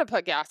I'm gonna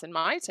put gas in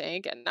my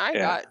tank, and I Yeah.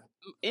 got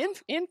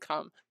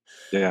income,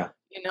 Yeah.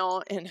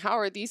 and how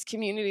are these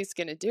communities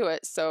going to do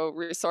it? So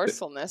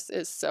resourcefulness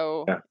is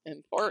so Yeah.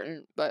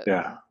 important. But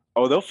Yeah.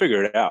 Oh, they'll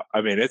figure it out. I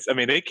mean,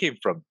 they came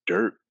from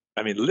dirt.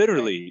 I mean, right.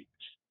 literally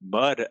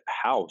mud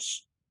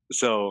house.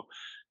 So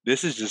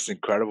this is just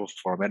incredible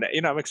for them.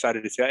 And, I'm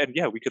excited to see that. And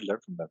yeah, we could learn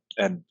from them.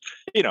 And,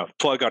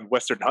 plug on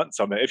Western Hunt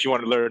Summit if you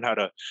want to learn how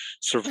to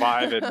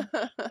survive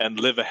and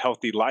live a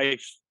healthy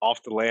life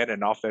off the land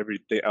and off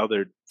everything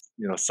other,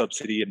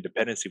 subsidy and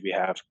dependency we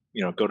have,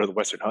 go to the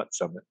Western Hunt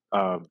Summit.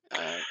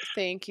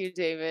 Thank you,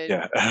 David.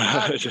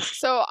 Yeah. Just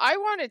So I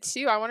wanted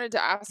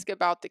to ask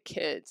about the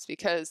kids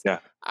because yeah.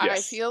 I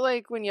Yes. feel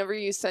like whenever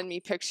you send me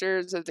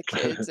pictures of the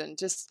kids and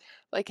just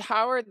like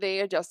how are they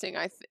adjusting?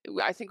 I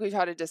think we've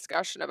had a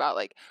discussion about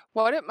like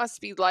what it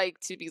must be like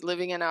to be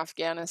living in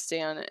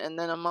Afghanistan and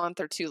then a month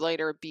or two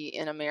later be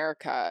in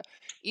America.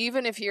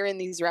 Even if you're in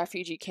these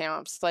refugee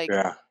camps, like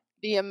Yeah.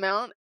 the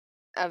amount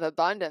of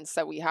abundance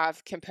that we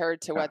have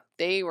compared to Yeah. what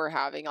they were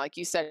having. Like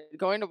you said,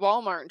 going to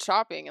Walmart and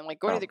shopping and like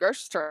going to the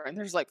grocery store and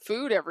there's like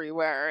food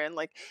everywhere. And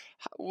like,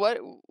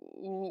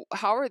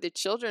 how are the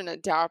children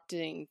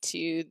adapting to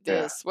Yeah.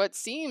 this, what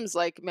seems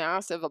like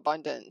massive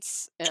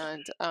abundance?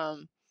 And,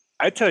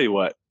 I tell you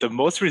what, the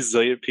most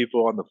resilient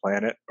people on the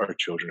planet are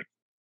children.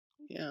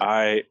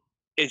 yeah.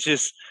 It's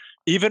just,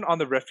 even on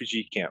the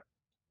refugee camp,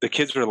 the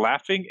kids were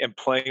laughing and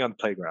playing on the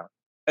playground.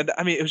 And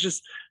I mean, it was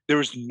just, there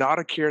was not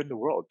a care in the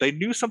world. They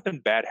knew something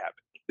bad happened.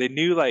 They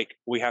knew like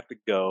we have to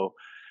go,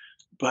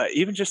 but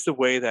even just the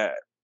way that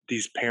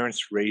these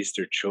parents raise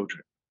their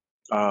children,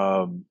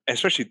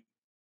 especially,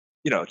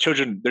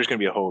 children, there's going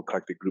to be a whole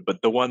eclectic group,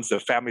 but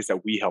the families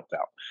that we helped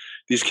out,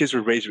 these kids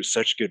were raised with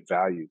such good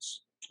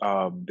values.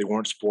 They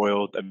weren't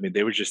spoiled. I mean,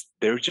 they were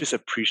just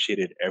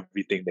appreciated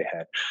everything they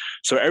had.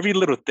 So every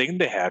little thing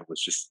they had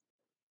was just,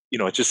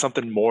 it's just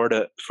something more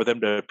for them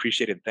to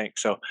appreciate and thank.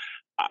 So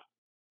I,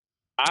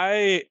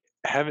 I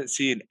haven't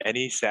seen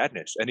any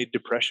sadness, any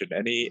depression,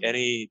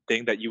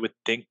 anything that you would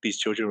think these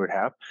children would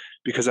have,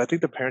 because I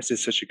think the parents did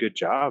such a good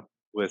job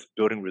with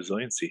building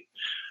resiliency.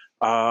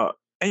 And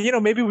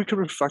maybe we could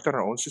reflect on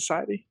our own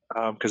society,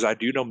 because I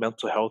do know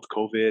mental health,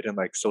 COVID, and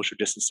like social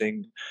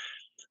distancing.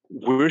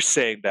 We're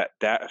saying that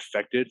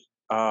affected,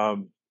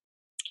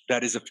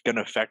 that is going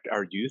to affect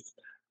our youth,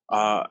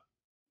 uh,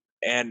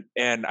 and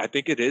I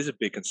think it is a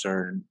big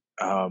concern,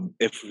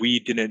 if we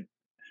didn't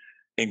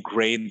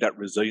ingrain that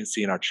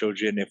resiliency in our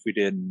children, if we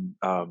didn't,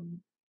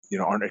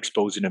 aren't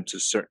exposing them to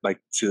certain, like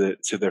to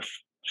their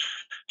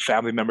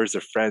family members,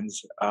 their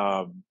friends.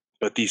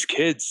 But these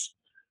kids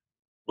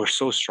were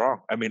so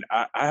strong. I mean,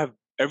 I have,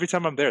 every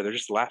time I'm there, they're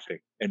just laughing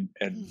and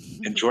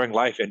enjoying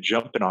life and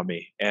jumping on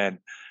me.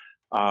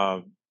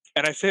 Um,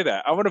 and I say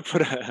that I want to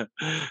put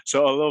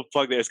so a little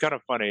plug there. It's kind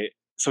of funny.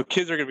 So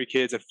kids are going to be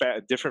kids,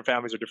 and different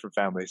families are different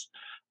families.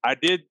 I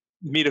did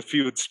meet a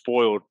few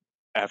spoiled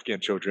Afghan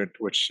children,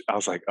 which I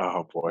was like,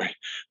 oh boy.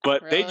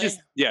 But they just,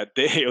 Really?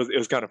 yeah, it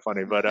was kind of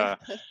funny. But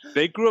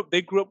they grew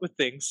up with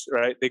things,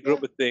 right? They grew Yeah.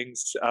 up with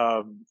things,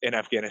 in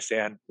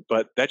Afghanistan.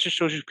 But that just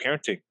shows you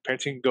parenting.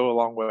 Parenting can go a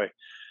long way.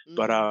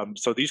 But Mhm.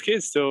 so these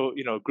kids still,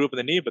 grew up in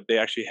the need, but they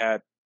were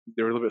a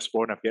little bit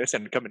spoiled in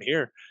Afghanistan. And coming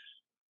here,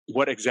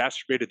 what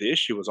exacerbated the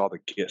issue was all the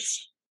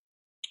gifts.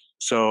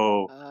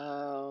 So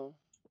Oh.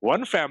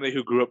 one family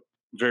who grew up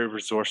very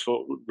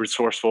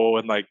resourceful,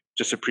 and like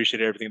just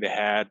appreciated everything they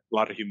had, a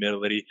lot of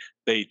humility.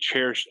 They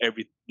cherished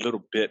every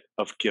little bit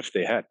of gift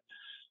they had.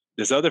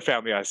 This other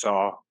family I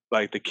saw,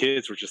 like the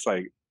kids were just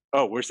like,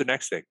 "Oh, where's the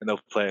next thing?" And they'll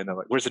play, and they're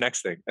like, "Where's the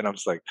next thing?" And I'm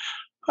just like,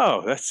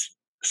 "Oh, it's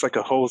like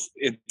a whole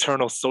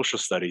internal social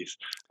studies."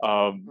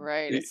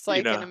 Right. Y- It's you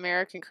like an know,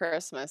 American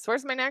Christmas.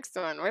 Where's my next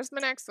one? Where's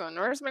my next one?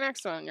 Where's my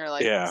next one? You're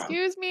like, yeah,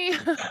 excuse me.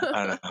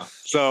 I don't know.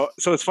 So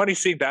it's funny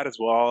seeing that as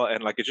well,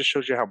 and like it just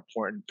shows you how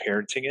important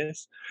parenting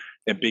is,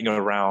 and being Mhm.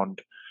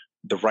 around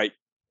the right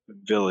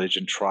village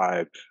and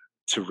tribe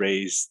to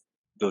raise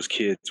those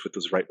kids with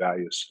those right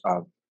values.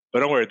 But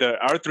don't worry,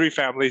 our three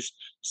families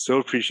so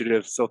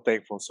appreciative, so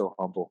thankful, so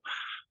humble.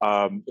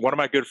 One of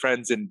my good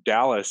friends in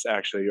Dallas,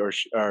 actually, or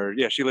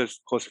yeah, she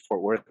lives close to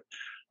Fort Worth.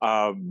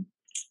 Um,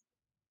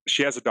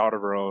 she has a daughter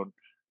of her own.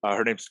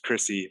 Her name's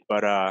Chrissy,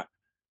 but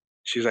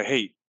she's like,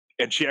 hey,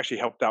 and she actually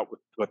helped out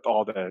with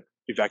all the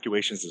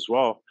evacuations as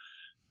well.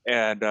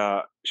 And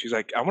she's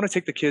like, I want to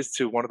take the kids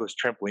to one of those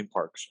trampoline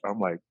parks. I'm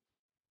like,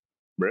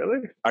 really?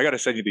 I got to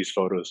send you these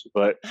photos.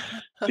 But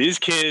these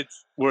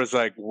kids was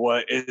like,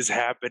 what is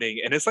happening?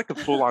 And it's like a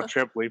full on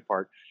trampoline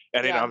park.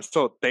 And Yeah. I'm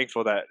so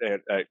thankful that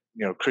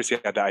Chrissy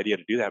had the idea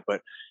to do that.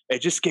 But it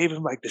just gave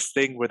him like this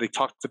thing where they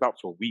talked about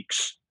for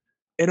weeks,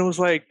 and it was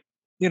like,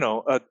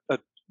 a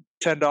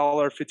 $10,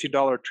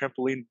 $15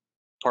 trampoline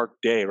park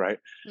day, right?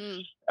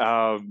 Mm.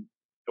 Um,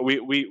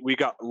 we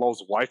got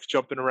Lowell's wife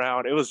jumping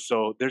around. It was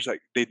so, there's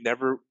like, they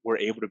never were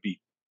able to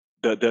be,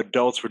 the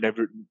adults were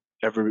never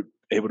ever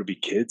able to be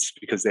kids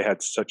because they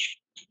had such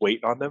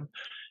weight on them.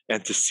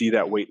 And to see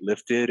that weight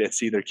lifted and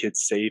see their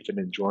kids safe and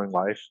enjoying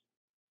life,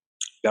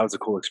 that was a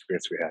cool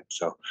experience we had.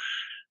 So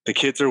the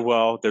kids are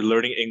well, they're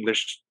learning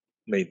English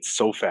made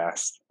so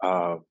fast.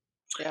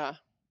 Yeah.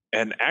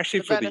 And actually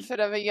The for the benefit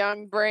of a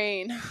young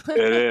brain.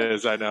 It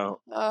is, I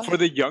know. Uh, For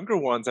the younger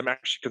ones, I'm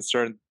actually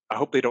concerned. I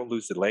hope they don't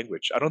lose the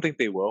language. I don't think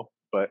they will,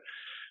 but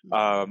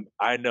mm,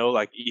 I know,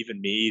 like even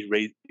me,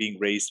 being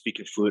raised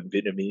speaking fluent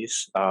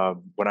Vietnamese,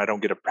 when I don't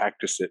get to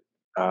practice it,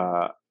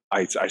 uh,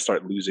 I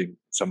start losing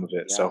some of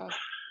it. So,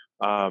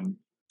 yeah. um,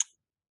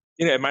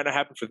 it might not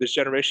happen for this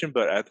generation,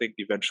 but I think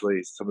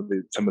eventually some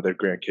of their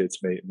grandkids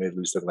may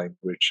lose the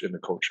language and the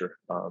culture.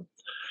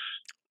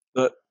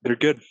 But they're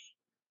good.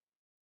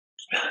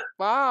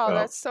 Wow, So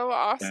that's so yeah,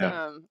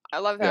 awesome. I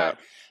love yeah,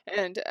 that.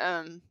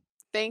 And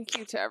thank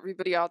you to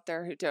everybody out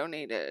there who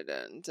donated.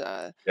 And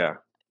yeah,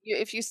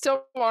 if you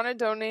still want to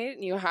donate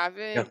and you yeah.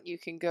 haven't, you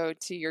can go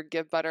to your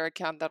Give Butter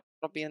account. That'll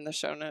be in the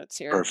show notes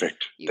here.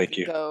 Perfect. You Thank can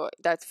you. go.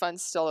 That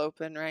fund's still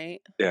open,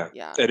 right? Yeah,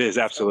 Yeah. it is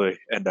So absolutely.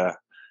 And yeah.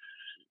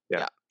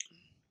 yeah.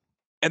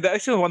 And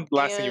that's the one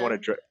last thing you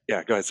want to. And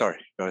Yeah, go ahead. Sorry,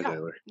 go ahead, yeah.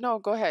 Taylor. No,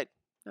 go ahead.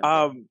 I'm good.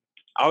 Um,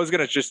 I was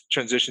gonna just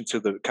transition to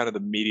the kind of the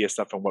media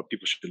stuff and what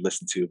people should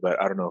listen to,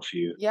 but I don't know if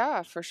you.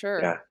 Yeah, for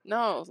sure. Yeah.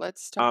 No,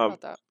 let's talk Um.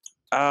 about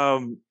that.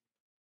 Um.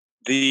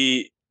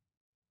 The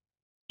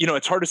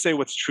it's hard to say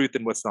what's truth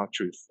and what's not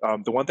truth.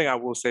 The one thing I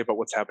will say about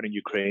what's happening in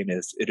Ukraine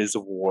is it is a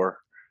war.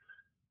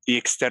 The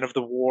extent of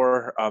the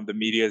war, the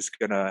media is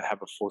gonna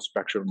have a full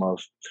spectrum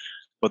of,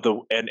 but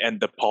the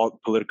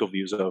political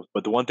views of.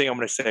 But the one thing I'm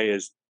gonna say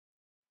is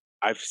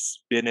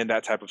been in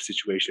that type of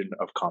situation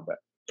of combat,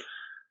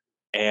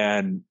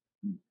 and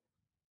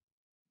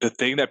the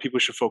thing that people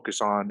should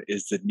focus on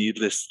is the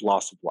needless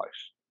loss of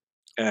life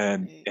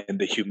and Right. and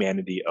the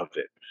humanity of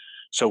it.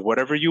 So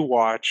whatever you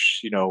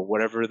watch,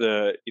 whatever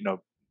the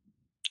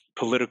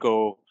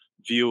political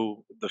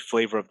view, the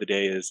flavor of the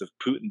day is of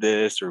Putin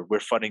this or we're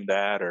funding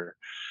that or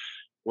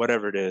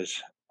whatever it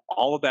is,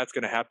 all of that's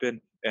going to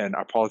happen, and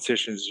our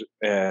politicians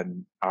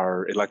and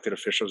our elected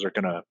officials are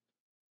going to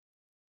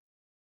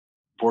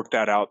work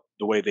that out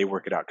the way they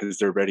work it out because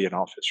they're already in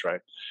office,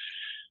 right?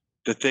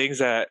 The things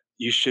that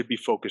you should be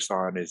focused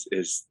on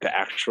is the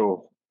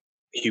actual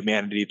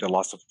humanity, the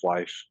loss of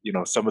life.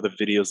 Some of the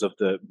videos of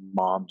the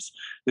moms.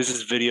 This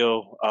is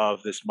video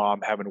of this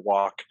mom having to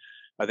walk,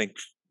 I think,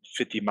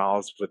 50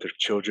 miles with her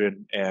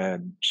children,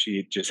 and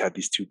she just had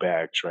these two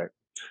bags, right?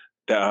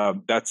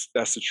 That's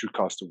the true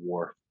cost of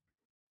war,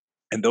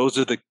 and those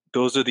are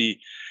the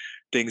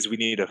things we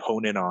need to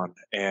hone in on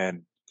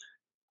and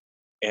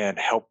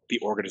help the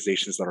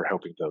organizations that are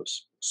helping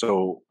those.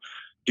 So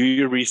do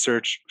your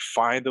research,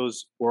 find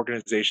those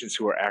organizations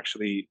who are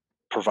actually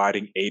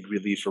providing aid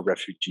relief for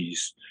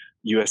refugees,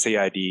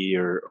 USAID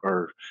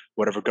or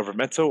whatever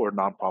governmental or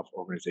nonprofit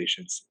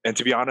organizations. And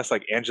to be honest,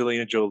 like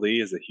Angelina Jolie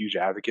is a huge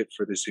advocate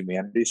for this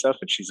humanity stuff,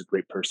 and she's a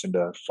great person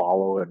to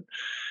follow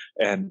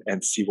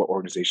and see what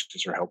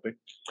organizations are helping.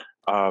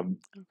 Um,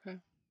 Okay.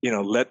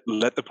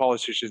 let the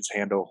politicians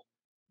handle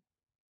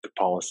the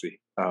policy.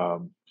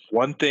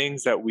 One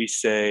things that we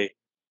say,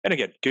 and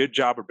again, good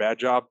job or bad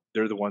job,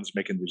 they're the ones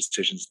making the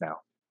decisions now.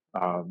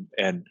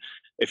 And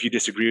if you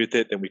disagree with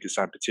it, then we can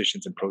sign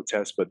petitions and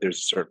protest, but there's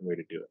a certain way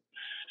to do it.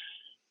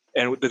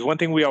 And the one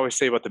thing we always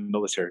say about the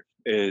military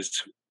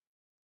is,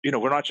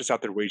 we're not just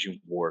out there waging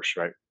wars,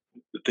 right?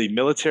 The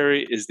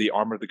military is the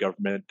arm of the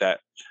government that,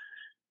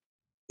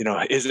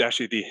 is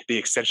actually the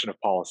extension of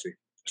policy.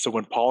 So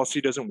when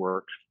policy doesn't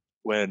work,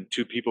 when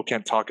two people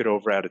can't talk it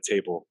over at a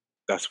table,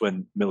 that's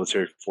when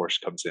military force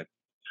comes in.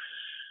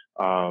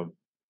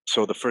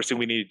 So the first thing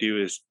we need to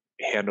do is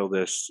handle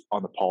this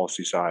on the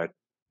policy side,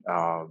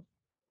 um,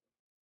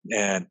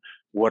 and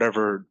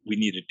whatever we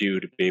need to do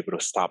to be able to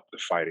stop the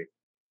fighting.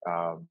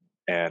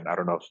 And I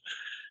don't know if,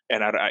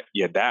 and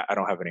that I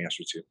don't have an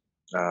answer to.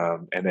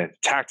 And then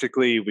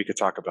tactically, we could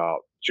talk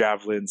about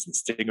javelins and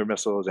Stinger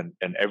missiles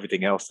and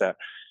everything else that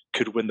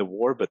could win the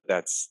war, but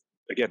that's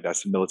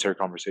a military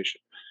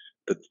conversation.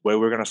 The way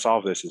we're going to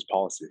solve this is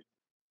policy.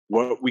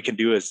 What we can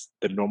do as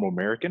the normal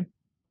American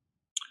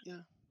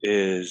Yeah.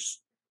 is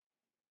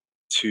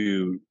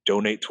to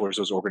donate towards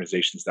those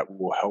organizations that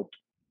will help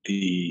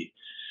the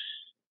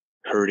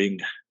hurting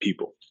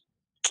people,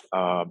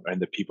 and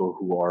the people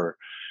who are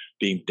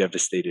being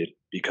devastated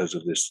because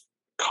of this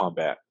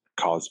combat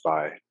caused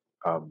by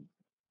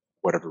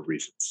whatever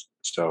reasons.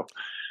 So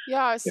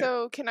Yeah, yeah.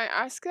 so can I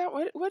ask that?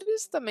 What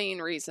is the main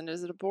reason?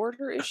 Is it a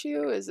border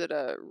issue? Is it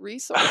a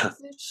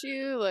resources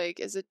issue? Like,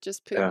 is it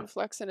just Yeah. Putin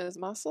flexing his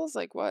muscles?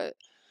 Like what?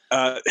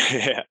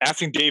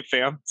 Asking Dave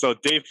Pham. So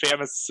Dave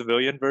Pham is the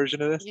civilian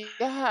version of this.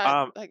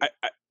 Yeah, like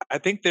I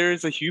think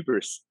there's a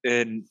hubris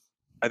in.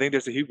 I think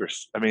there's a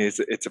hubris. I mean,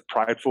 it's a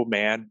prideful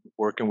man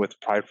working with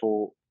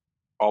prideful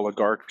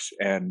oligarchs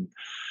and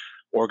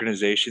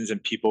organizations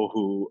and people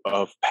who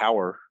of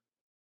power,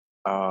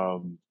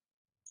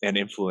 and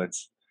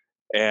influence.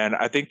 And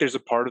I think there's a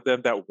part of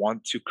them that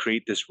want to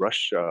create this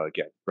Russia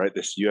again, right?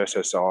 This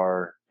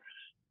USSR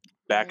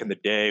back in the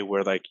right. day,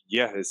 where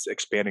it's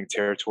expanding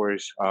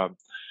territories.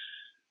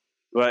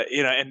 But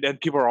and then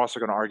people are also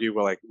going to argue,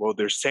 well,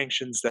 there's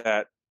sanctions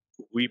that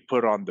we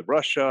put on the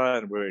Russia,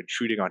 and we're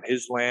intruding on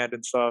his land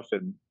and stuff.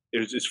 And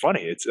it's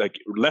funny. It's like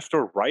left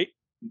or right,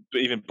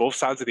 but even both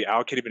sides of the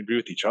aisle can't even agree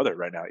with each other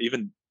right now,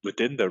 even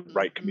within the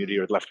right community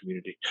Hmm. or left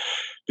community,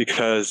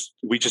 because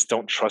we just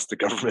don't trust the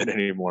government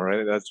anymore.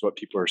 Right? That's what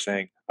people are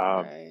saying.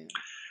 Right.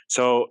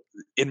 So,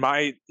 in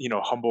my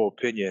humble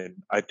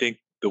opinion, I think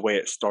the way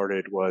it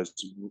started was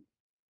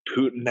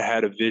Putin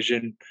had a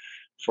vision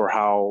for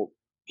how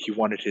he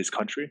wanted his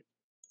country.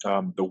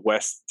 The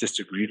West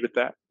disagreed with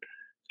that,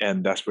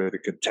 and that's where the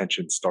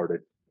contention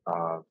started.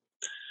 Uh,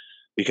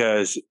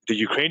 because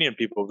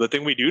the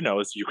thing we do know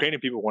is the Ukrainian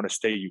people want to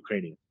stay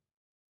Ukrainian.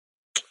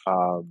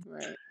 Um,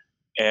 Right.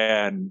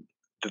 And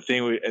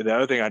the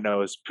other thing I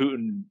know is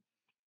Putin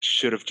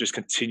should have just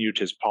continued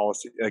his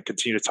policy,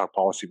 continue to talk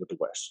policy with the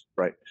West,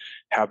 right?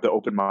 Have the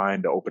open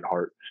mind, the open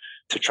heart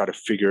to try to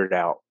figure it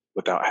out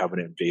without having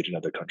to invade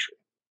another country.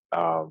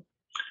 Um,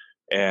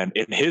 and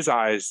in his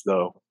eyes,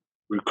 though,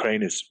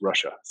 Ukraine is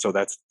Russia, so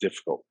that's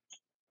difficult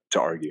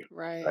to argue,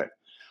 Right. right?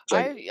 It's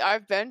like,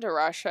 I've been to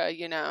Russia,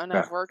 and yeah,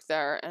 I've worked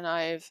there, and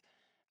I've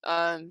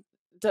um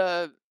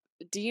the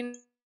dean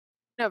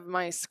of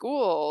my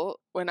school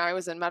when I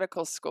was in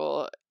medical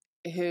school,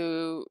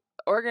 who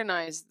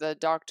organized the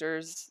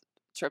doctor's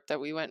trip that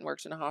we went and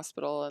worked in a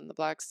hospital in the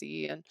Black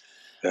Sea, and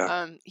yeah,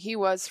 he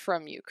was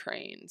from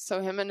Ukraine.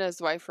 So him and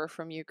his wife were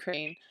from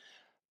Ukraine,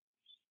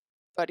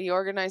 but he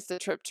organized the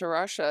trip to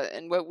Russia.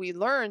 And what we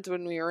learned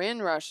when we were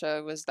in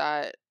Russia was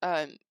that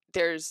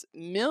there's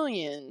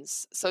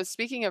millions. So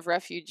speaking of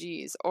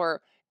refugees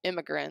or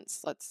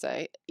immigrants, let's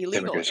say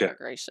illegal immigrants, yeah,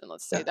 immigration,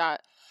 let's say yeah,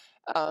 that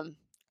um,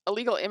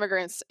 illegal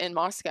immigrants in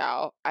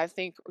Moscow, I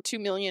think 2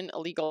 million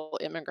illegal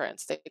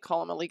immigrants. They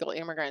call them illegal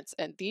immigrants.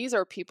 And these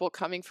are people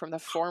coming from the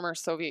former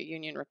Soviet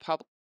Union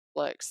republics.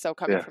 So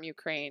coming yeah, from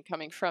Ukraine,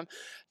 coming from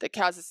the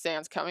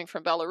Kazakhstans, coming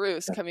from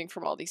Belarus, yeah, coming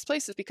from all these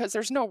places because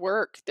there's no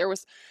work. There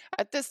was,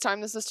 at this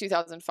time, this was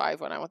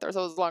 2005 when I went there,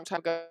 so it was a long time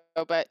ago,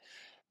 but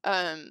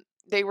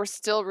they were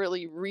still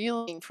really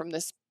reeling from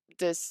this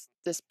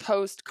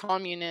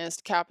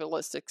post-communist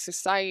capitalistic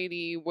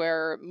society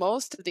where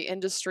most of the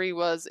industry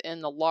was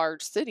in the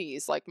large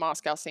cities like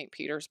Moscow, St.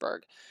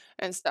 Petersburg,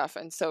 and stuff.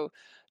 And so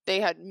they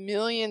had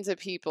millions of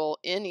people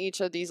in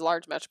each of these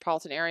large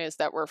metropolitan areas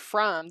that were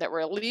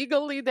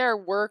illegally there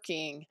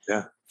working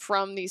yeah,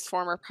 from these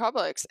former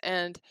republics,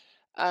 and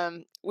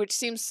which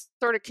seems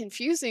sort of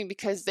confusing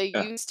because they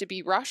yeah, used to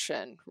be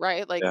Russian,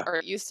 right? Like, yeah, or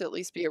it used to at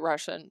least be a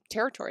Russian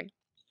territory.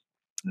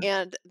 mm,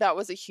 And that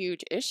was a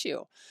huge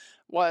issue,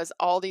 was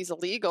all these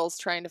illegals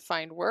trying to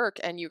find work.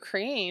 And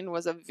Ukraine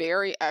was a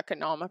very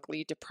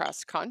economically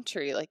depressed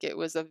country. Like, it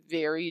was a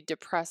very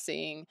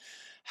depressing,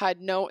 had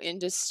no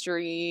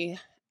industry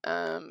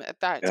at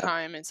that yeah,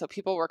 time. And so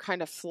people were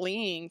kind of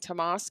fleeing to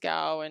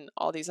Moscow and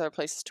all these other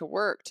places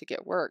to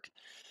get work.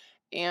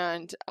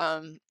 And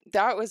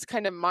that was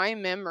kind of my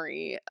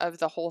memory of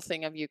the whole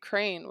thing of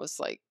Ukraine, was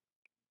like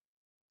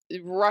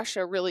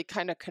Russia really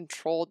kind of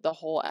controlled the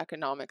whole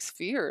economic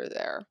sphere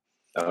there.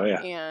 oh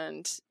yeah,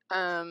 And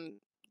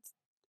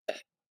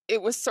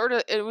it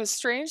was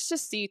strange to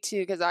see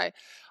too, because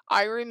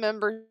I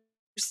remember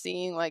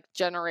seeing like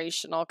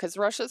generational, because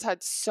Russia's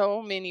had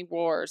so many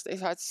wars, they've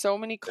had so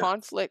many yeah,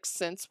 conflicts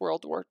since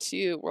World War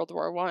II, World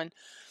War One,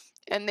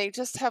 and they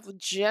just have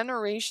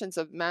generations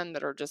of men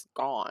that are just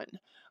gone.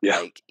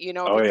 yeah, Like,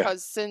 oh yeah,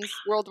 because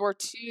since World War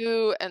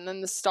II and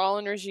then the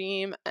Stalin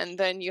regime, and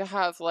then you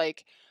have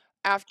like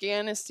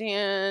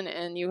Afghanistan,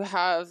 and you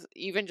have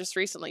even just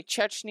recently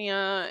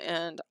Chechnya,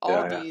 and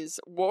all yeah, yeah, these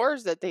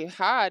wars that they've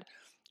had,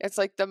 it's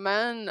like the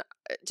men,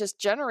 just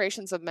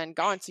generations of men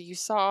gone. So you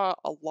saw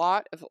a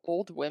lot of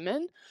old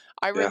women.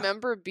 I yeah,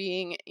 remember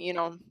being,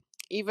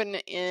 even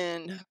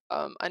in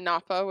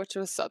Anapa, which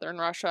was southern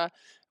Russia,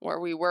 where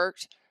we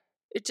worked,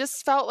 it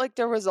just felt like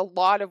there was a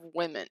lot of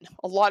women,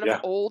 a lot of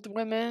yeah, old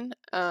women,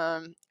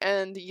 and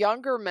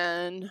younger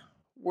men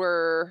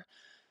were,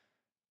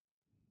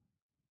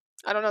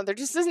 I don't know, there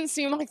just doesn't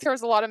seem like there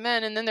was a lot of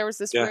men. And then there was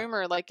this yeah,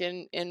 rumor, like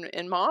in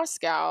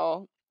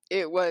Moscow,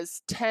 it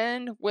was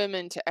 10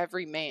 women to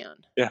every man.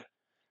 yeah,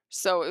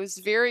 So it was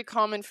very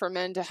common for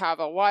men to have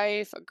a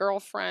wife, a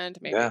girlfriend,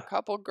 maybe a yeah,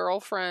 couple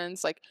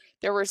girlfriends. Like,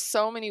 there were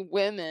so many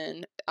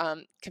women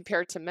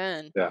compared to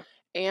men. yeah,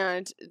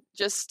 And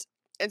just,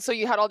 and so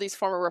you had all these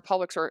former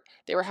republics where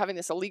they were having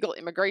this illegal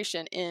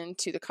immigration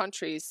into the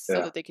countries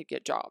so yeah, that they could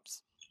get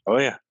jobs. oh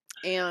yeah,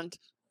 And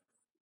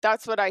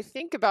that's what I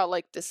think about,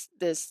 like this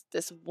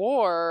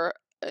war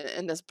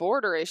and this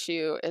border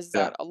issue, is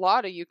yeah, that a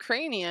lot of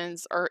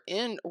Ukrainians are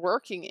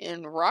working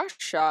in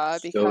Russia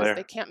still because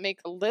they there, can't make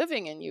a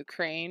living in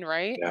Ukraine,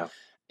 right? yeah,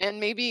 And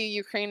maybe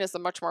Ukraine is a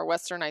much more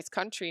westernized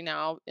country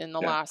now in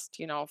the yeah, last,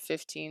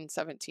 15,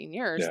 17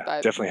 years, yeah,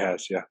 but definitely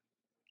has, yeah,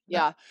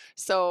 yeah, yeah.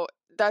 So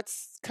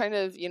that's kind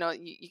of,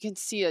 you can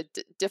see a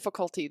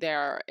difficulty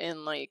there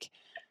in like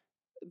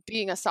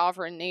being a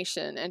sovereign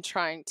nation and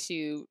trying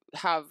to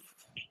have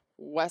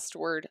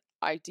westward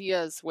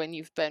ideas when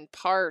you've been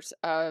part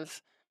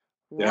of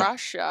yeah,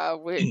 Russia,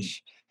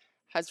 which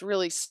has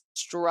really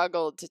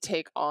struggled to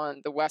take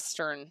on the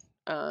Western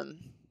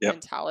yep,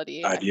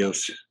 mentality, I think,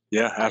 ideals,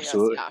 yeah, I guess.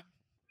 absolutely. Yeah.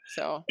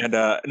 So, And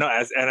no,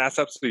 and that's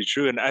absolutely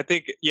true. And I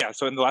think, yeah,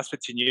 so in the last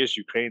 15 years,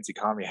 Ukraine's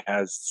economy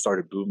has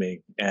started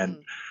booming,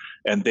 mm,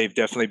 and they've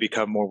definitely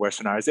become more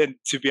westernized. And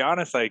to be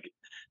honest, like,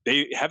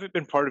 they haven't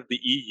been part of the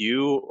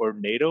EU or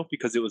NATO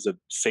because it was a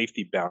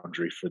safety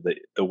boundary for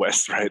the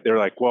West, right? They're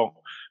like,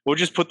 well, we'll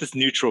just put this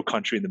neutral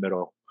country in the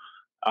middle.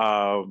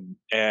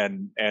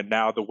 And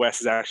now the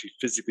West is actually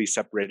physically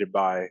separated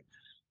by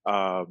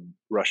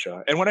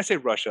Russia. And when I say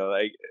Russia,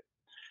 like,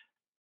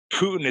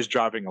 Putin is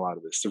driving a lot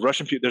of this. The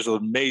Russian people, there's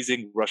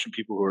amazing Russian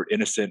people who are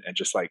innocent and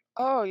just like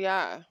Oh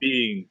yeah.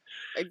 being,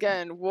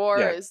 Again,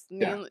 war yeah, is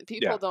yeah, mainly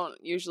yeah, people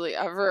don't usually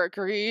ever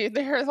agree.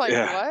 They're like,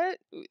 yeah, what?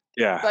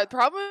 yeah, But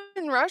probably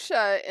in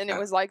Russia, and it yeah,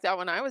 was like that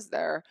when I was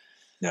there.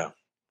 yeah.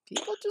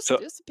 People just So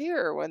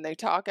disappear when they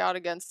talk out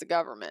against the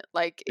government.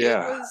 Like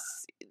yeah,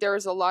 there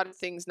was a lot of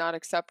things not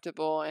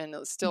acceptable, and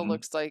it still mhm.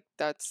 looks like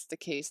that's the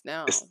case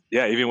now.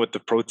 Yeah, even with the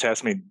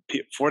protests, I mean,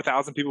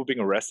 4,000 people being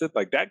arrested,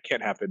 like that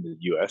can't happen in the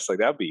U.S. Like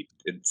that'd be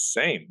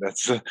insane.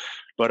 That's,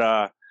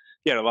 but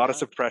yeah, a lot of Yeah.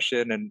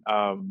 suppression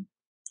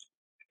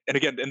and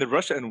again, in the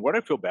Russia, and what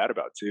I feel bad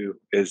about too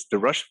is the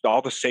Russia,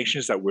 all the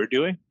sanctions that we're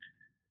doing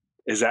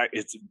is that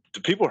it's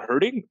the people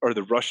hurting or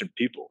the Russian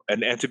people.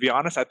 And to be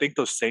honest, I think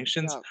those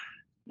sanctions, Yeah.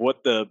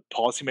 what the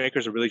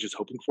policymakers are really just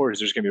hoping for is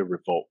there's going to be a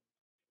revolt,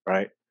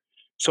 right?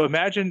 So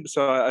imagine,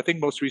 so I think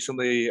most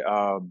recently,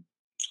 I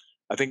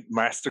think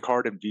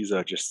Mastercard and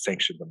Visa just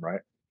sanctioned them,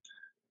 right?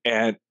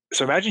 And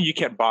so imagine you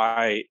can't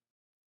buy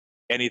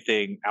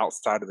anything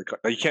outside of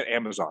you can't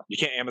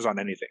Amazon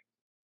anything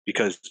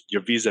because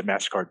your Visa and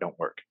Mastercard don't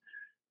work.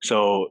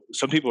 So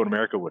some people in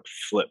America would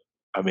flip.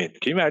 I mean,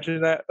 can you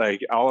imagine that?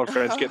 Like all our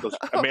friends get those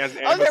Oh, there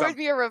Amazon. would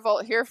be a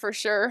revolt here for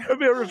sure. It'd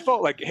be a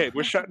revolt. Like, hey,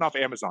 we're shutting off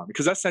Amazon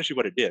because that's essentially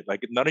what it did.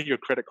 Like, none of your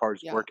credit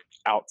cards Yeah. work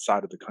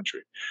outside of the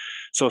country.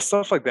 So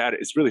stuff like that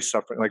is really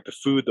suffering. Like the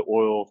food, the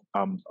oil,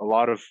 a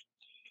lot of.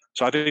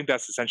 So I think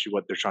that's essentially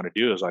what they're trying to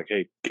do is like,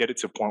 hey, get it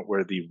to a point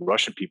where the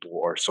Russian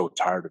people are so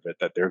tired of it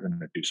that they're going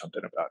to do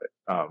something about it.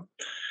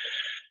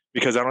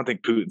 Because I don't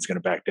think Putin's going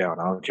to back down.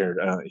 I don't care.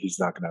 He's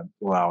not going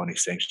to allow any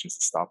sanctions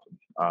to stop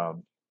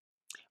him.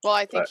 Well,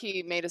 I think But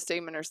he made a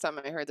statement or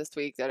something I heard this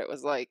week that it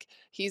was like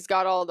he's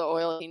got all the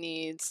oil he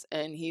needs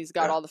and he's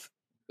got yeah, all the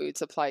food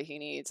supply he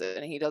needs,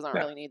 and he doesn't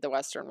yeah, really need the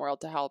Western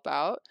world to help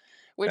out,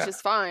 which yeah,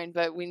 is fine.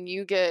 But when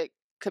you get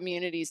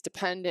communities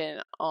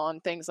dependent on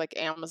things like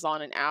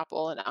Amazon and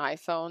Apple and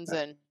iPhones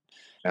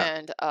yeah,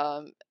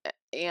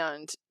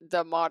 and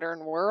the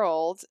modern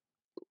world,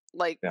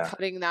 like yeah,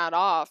 cutting that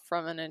off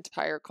from an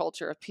entire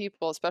culture of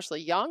people,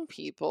 especially young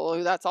people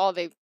who that's all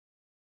they've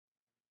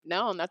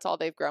known, that's all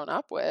they've grown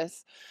up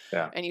with,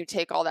 yeah, and you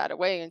take all that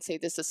away and say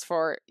this is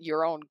for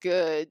your own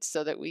good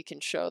so that we can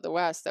show the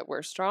West that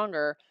we're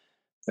stronger.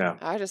 yeah,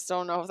 I just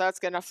don't know if that's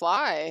going to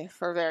fly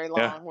for very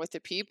yeah. long with the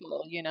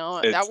people,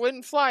 that It's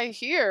wouldn't fly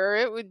here.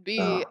 It would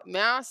uh, be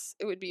mass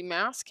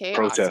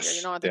chaos here.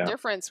 protests. The Yeah,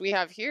 difference we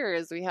have here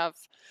is we have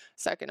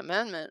Second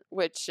Amendment,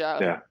 which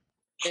yeah,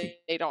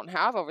 they don't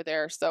have over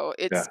there. So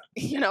yeah. it's,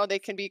 they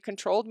can be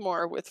controlled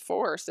more with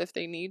force if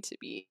they need to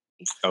be.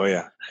 Oh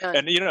yeah,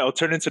 And and it'll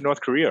turn into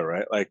North Korea,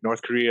 right? Like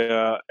North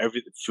Korea,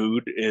 every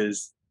food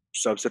is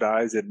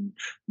subsidized and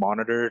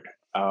monitored.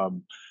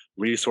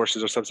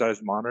 Resources are subsidized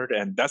and monitored,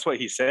 and that's what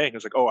he's saying.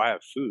 It's like, oh, I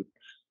have food.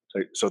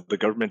 So the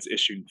government's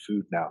issuing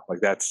food now. Like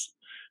that's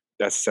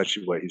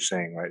essentially what he's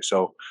saying, right?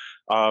 So,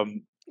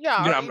 um,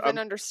 yeah, or even I'm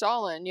under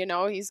Stalin,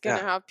 he's going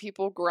to yeah, have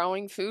people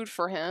growing food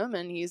for him,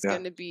 and he's yeah,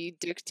 going to be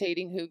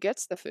dictating who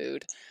gets the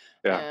food.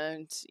 yeah,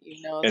 And,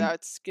 and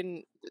that's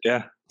going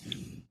yeah.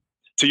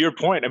 To your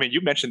point, I mean,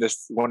 you mentioned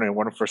this one of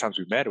the first times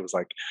we met. It was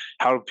like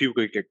how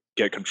people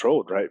get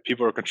controlled, right?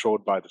 People are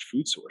controlled by the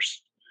food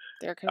source.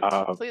 they're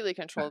Um, completely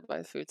controlled by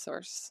the food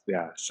source.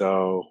 yeah.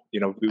 So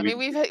I mean,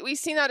 we've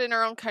seen that in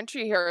our own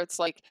country here. It's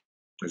like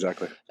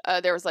exactly.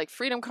 there was like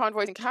freedom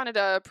convoys in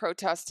Canada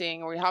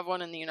protesting. We have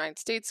one in the United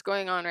States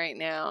going on right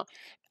now.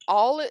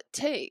 All it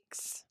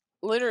takes,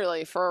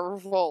 literally, for a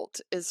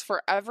revolt is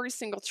for every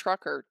single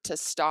trucker to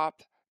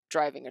stop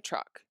driving a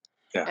truck,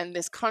 Yeah. and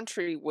this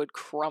country would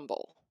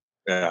crumble.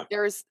 Yeah.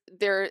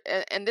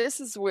 And this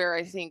is where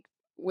I think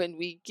when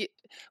we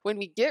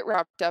get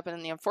wrapped up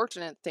in the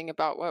unfortunate thing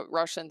about what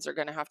Russians are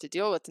going to have to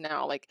deal with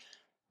now, like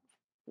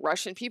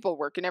Russian people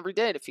working every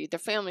day to feed their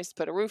families, to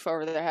put a roof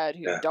over their head,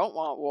 who Yeah. don't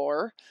want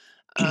war,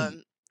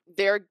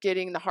 they're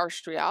getting the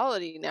harsh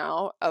reality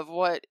now of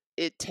what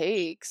it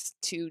takes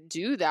to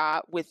do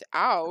that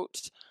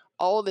without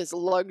all this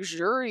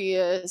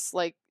luxurious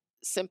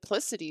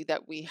simplicity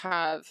that we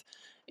have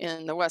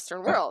in the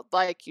Western Yeah. world.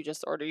 Like you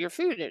just order your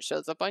food and it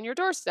shows up on your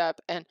doorstep.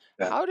 And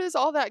Yeah. how does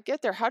all that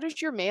get there? How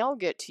does your mail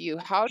get to you?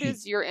 How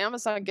does your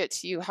Amazon get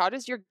to you? How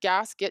does your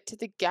gas get to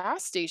the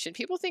gas station?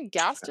 People think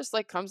gas just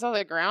comes out of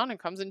the ground and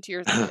comes into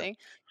your thing.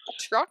 A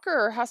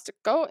trucker has to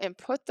go and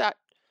put that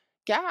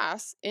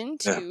gas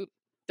into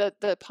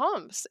the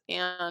pumps,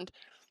 and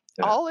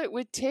Yeah. all it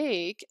would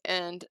take,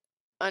 and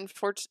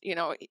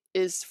unfortunately,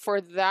 is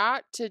for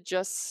that to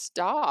just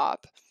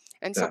stop.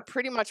 And so Yeah.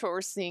 pretty much what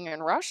we're seeing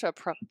in Russia,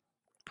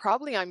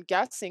 probably I'm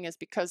guessing, is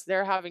because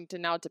they're having to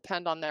now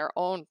depend on their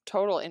own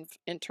total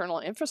internal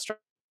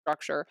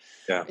infrastructure,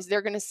 Yeah. is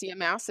they're going to see a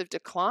massive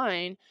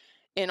decline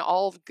in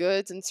all of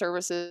goods and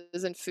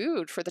services and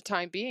food for the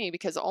time being,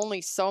 because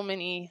only so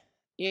many,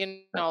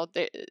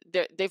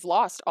 they've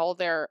lost all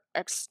their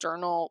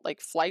external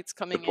flights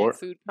coming in, Support.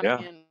 food coming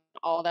Yeah. in,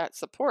 all that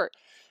support.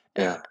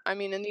 And Yeah. I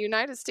mean, in the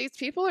United States,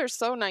 people are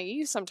so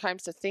naive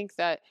sometimes to think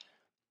that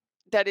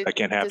that That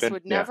can't this happen.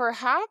 would Yeah. never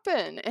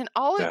happen. And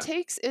all it Yeah.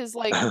 takes is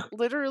like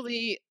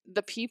literally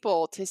the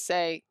people to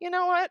say, you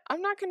know what,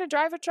 I'm not going to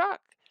drive a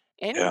truck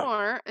Yeah.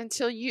 anymore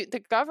until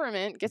the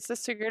government gets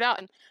this figured out.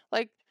 And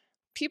like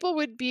people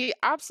would be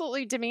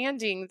absolutely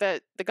demanding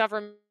that the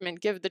government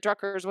give the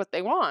truckers what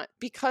they want Yeah.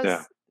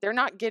 because they're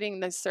not getting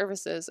these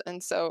services.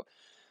 And so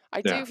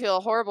I Yeah. do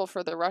feel horrible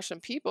for the Russian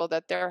people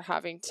that they're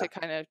having to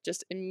kind of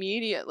just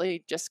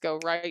immediately just go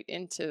right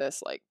into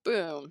this like,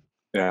 boom,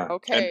 Yeah. And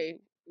okay,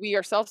 we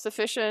are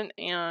self-sufficient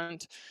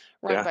and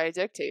run yeah. by a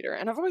dictator.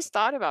 And I've always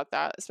thought about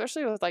that,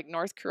 especially with like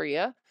North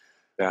Korea.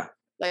 Yeah.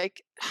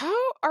 Like, how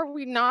are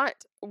we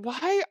not,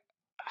 why,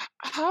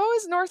 how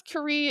is North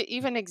Korea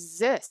even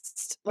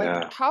exist? Like,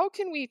 Yeah. how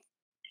can we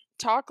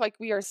talk like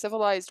we are a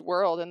civilized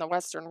world in the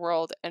Western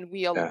world and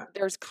Yeah.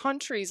 there's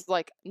countries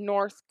like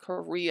North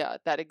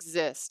Korea that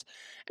exist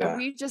and Yeah.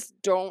 we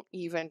just don't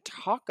even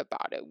talk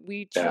about it.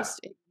 We Yeah. just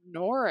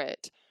ignore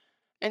it.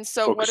 And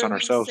so what Focus are on we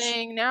ourselves.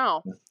 saying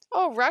now? Yeah.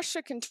 Oh,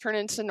 Russia can turn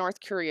into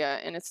North Korea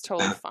and it's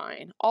totally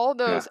fine. All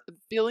Yeah. those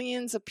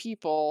billions of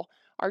people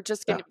are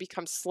just going Yeah. to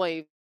become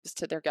slaves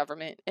to their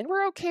government. And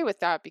we're okay with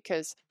that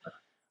because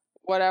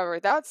whatever.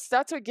 That's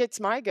what gets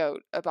my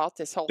goat about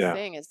this whole Yeah.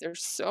 thing is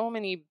there's so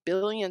many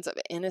billions of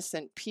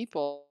innocent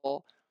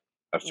people,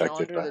 Affected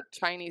under by. the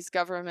Chinese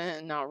government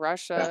and now Yeah.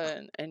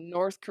 Russia and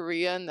North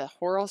Korea and the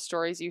horror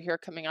stories you hear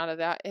coming out of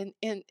that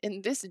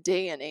in this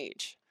day and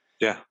age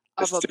Yeah.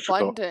 of It's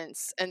difficult.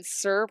 abundance and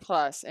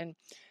surplus. And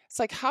it's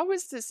like, how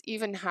is this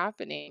even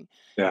happening?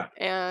 Yeah.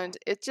 And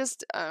it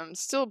just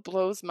still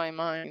blows my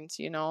mind,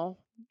 Yeah.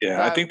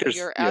 I that think we there's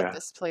are at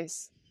this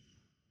place.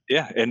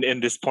 Yeah, and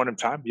in this point in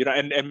time,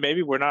 and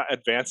maybe we're not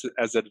advanced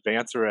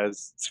or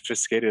as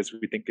sophisticated as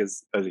we think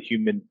as a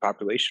human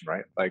population,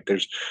 right? Like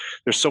there's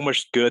so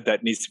much good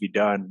that needs to be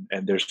done,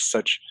 and there's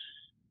such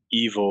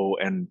evil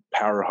and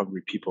power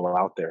hungry people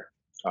out there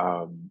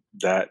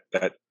that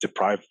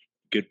deprive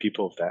good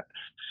people of that.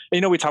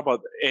 And, we talk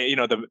about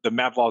the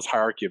Maslow's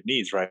hierarchy of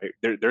needs, right?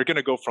 They're going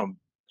to go from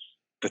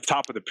the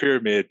top of the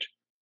pyramid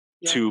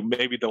Yeah. to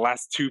maybe the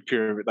last two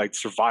pyramid, like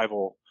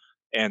survival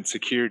and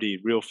security,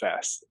 real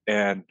fast.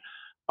 And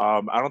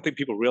I don't think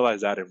people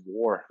realize that in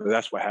war.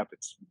 That's what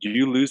happens.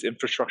 You lose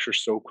infrastructure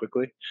so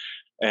quickly,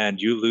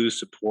 and you lose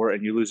support,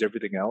 and you lose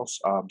everything else.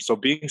 So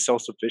being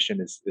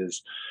self-sufficient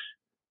is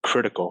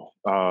critical.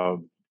 I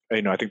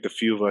think the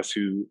few of us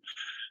who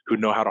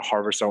know how to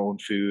harvest our own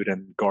food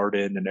and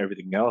garden and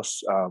everything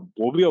else,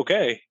 we'll be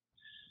okay.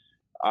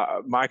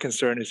 My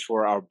concern is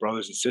for our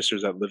brothers and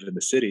sisters that live in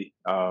the city,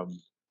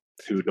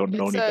 who don't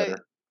know It's any a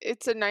better.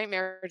 it's a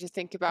nightmare to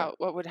think Yeah. about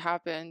what would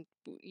happen.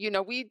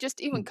 We just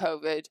even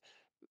COVID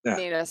Yeah.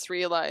 made us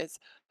realize,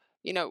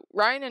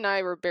 Ryan and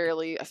I were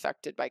barely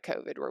affected by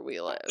COVID where we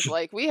live.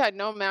 Like we had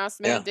no mask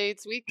Yeah.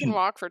 mandates. We can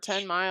walk for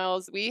 10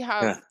 miles. We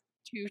have Yeah.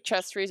 2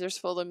 chest freezers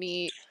full of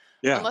meat.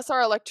 Yeah. Unless our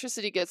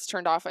electricity gets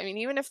turned off. I mean,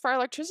 even if our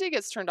electricity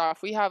gets turned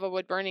off, we have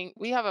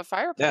a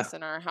fireplace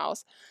in our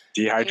house.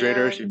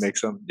 Dehydrators, you And make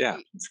some. Yeah. y-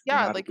 You know yeah,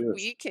 how to like do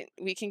this.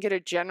 we can get a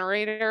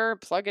generator,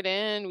 plug it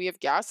in. We have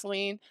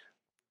gasoline.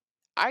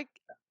 I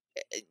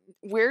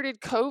Where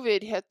did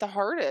COVID hit the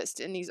hardest?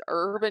 In these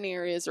urban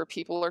areas where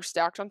people are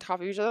stacked on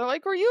top of each other,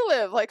 like where you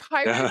live, like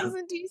high Yeah. rises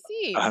in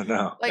DC. I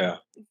know. Like Yeah.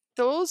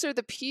 those are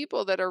the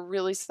people that are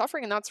really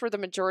suffering, and that's where the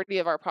majority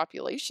of our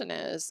population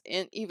is,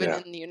 even Yeah.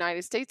 in the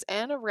United States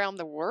and around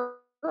the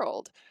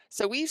world.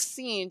 So we've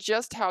seen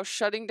just how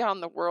shutting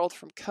down the world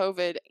from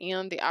COVID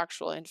and the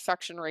actual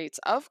infection rates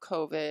of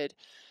COVID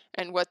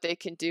and what they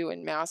can do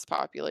in mass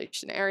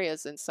population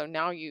areas. And so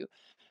now you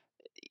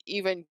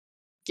even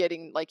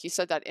getting, like you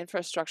said, that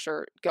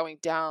infrastructure going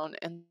down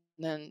and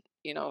then,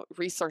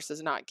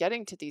 resources not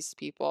getting to these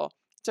people.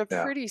 It's a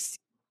Yeah. pretty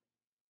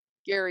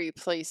scary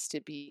place to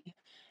be.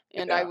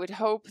 And I Yeah. would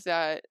hope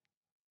that,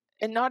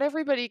 and not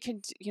everybody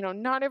can,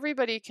 not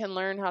everybody can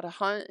learn how to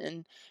hunt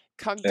and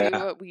come do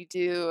Yeah. what we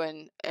do.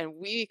 And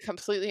we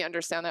completely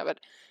understand that. But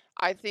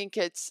I think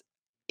it's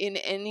in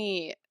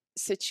any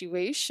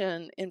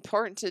situation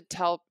important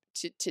to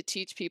to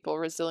teach people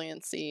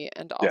resiliency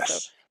and also,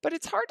 Yes. but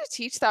it's hard to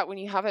teach that when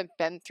you haven't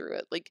been through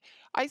it. Like,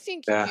 I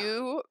think Yeah.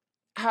 you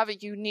have a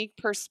unique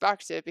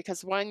perspective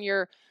because when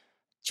you're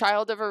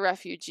child of a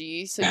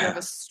refugee, so you have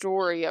a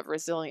story of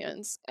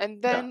resilience.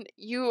 And Yeah. then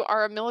you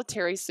are a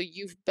military, so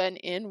you've been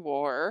in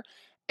war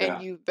and Yeah.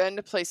 you've been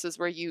to places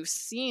where you've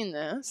seen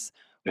this,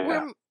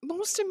 where Yeah.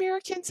 most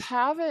Americans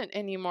haven't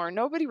anymore.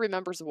 Nobody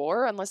remembers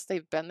war unless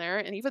they've been there.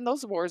 And even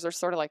those wars are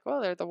sort of like,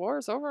 well, the war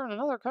is over in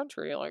another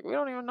country. Like, we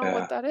don't even know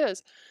what Yeah. that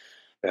is.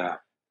 Yeah.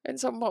 And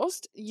so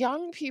most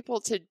young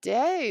people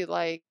today,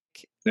 like,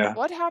 Yeah.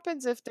 what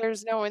happens if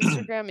there's no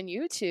Instagram and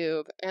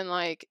YouTube and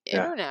like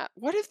Yeah. internet?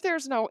 What if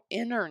there's no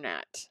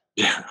internet?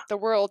 Yeah. The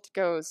world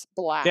goes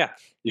black. Yeah.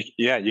 You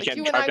Like can't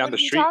you and drive I down the wouldn't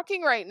be street.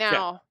 talking right Yeah.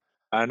 now.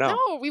 I know.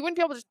 No, we wouldn't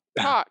be able to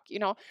talk.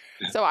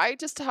 So I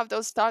just have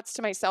those thoughts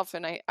to myself,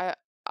 and I Yeah.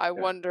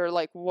 wonder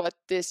like what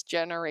this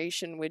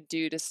generation would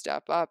do to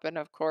step up. And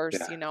of course,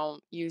 Yeah.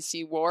 you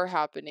see war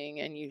happening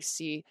and you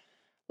see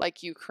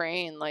like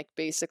Ukraine, like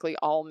basically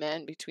all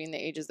men between the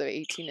ages of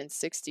 18 and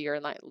 60 are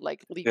like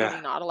legally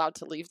Yeah. not allowed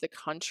to leave the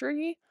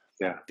country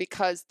Yeah.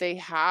 because they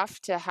have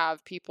to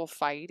have people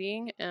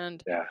fighting,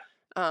 and Yeah.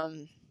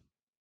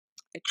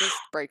 it just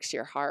breaks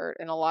your heart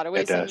in a lot of It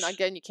ways. And does.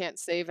 again, you can't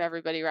save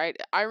everybody, right?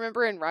 I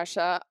remember in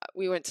Russia,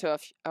 we went to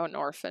an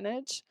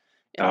orphanage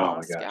in Oh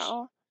my gosh.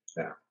 Moscow.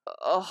 Yeah.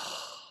 Oh,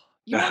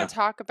 you want to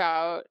talk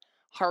about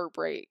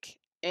heartbreak.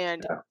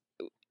 And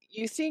Yeah.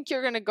 you think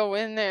you're going to go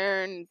in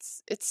there, and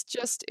it's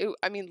just,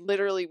 I mean,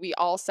 literally, we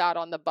all sat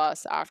on the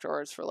bus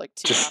afterwards for like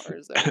 2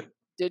 hours and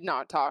did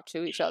not talk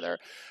to each other.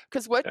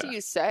 Because what do Yeah.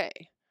 you say?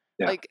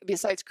 Yeah. Like,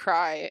 besides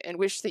cry and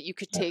wish that you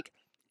could Yeah. take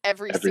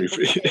every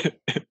single kid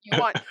you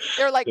want.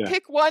 They're like, Yeah.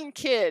 pick one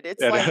kid.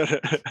 It's Yeah.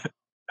 like,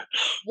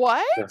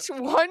 what? Yeah.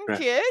 One Yeah.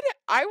 kid?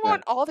 I Yeah.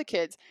 want all the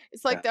kids.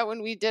 It's like Yeah. that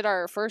when we did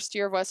our first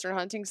year of Western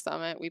Hunting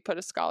Summit, we put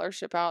a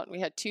scholarship out and we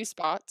had 2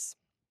 spots,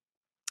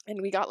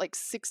 and we got like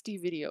 60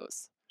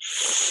 videos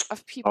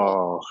of people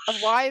Oh,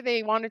 of why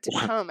they wanted to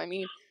come. I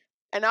mean,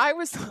 and I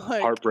was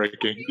like,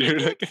 heartbreaking. "You You're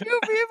pick like, 2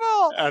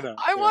 people. I know.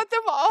 I Yeah. want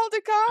them all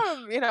to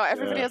come." You know,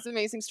 everybody Yeah. has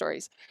amazing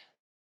stories.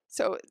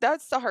 So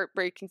that's the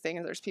heartbreaking thing,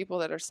 is there's people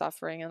that are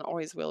suffering and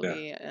always will Yeah.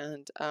 be.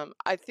 And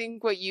I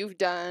think what you've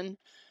done,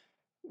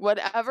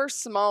 whatever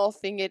small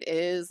thing it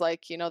is,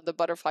 like, you know, the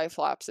butterfly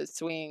flaps its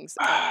wings,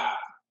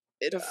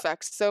 it Yeah.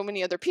 affects so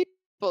many other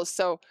people.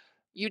 So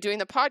you doing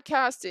the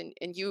podcast,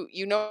 and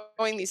you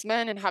knowing these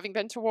men and having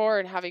been to war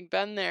and having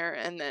been there,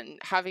 and then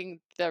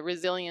having the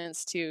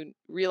resilience to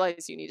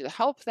realize you need to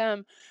help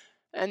them,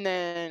 and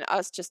then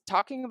us just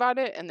talking about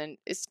it, and then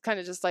it's kind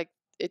of just like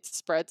it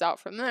spreads out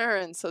from there.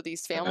 And so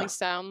these I know. families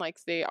sound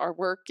like they are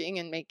working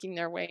and making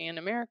their way in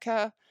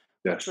America,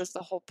 which Yes. was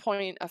the whole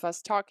point of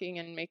us talking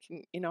and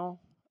making, you know,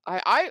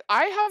 I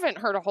haven't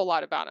heard a whole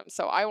lot about them,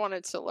 so I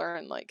wanted to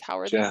learn, like, how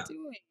are they Yeah.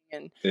 doing.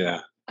 And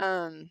Yeah.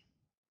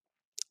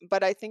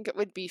 but I think it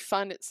would be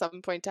fun at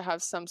some point to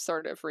have some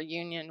sort of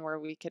reunion where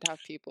we could have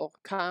people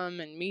come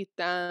and meet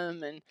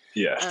them. And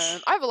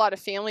Yes. I have a lot of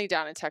family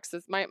down in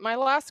Texas. My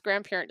last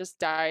grandparent just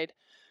died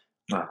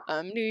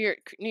Oh. New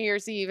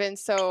Year's Eve, and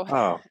so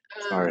Oh,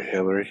 sorry, as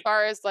Hillary.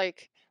 far as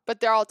like, but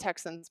they're all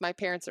Texans. My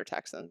parents are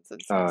Texans,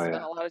 and so I Oh spent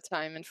yeah. a lot of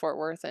time in Fort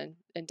Worth and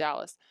in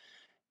Dallas.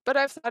 But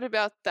I've thought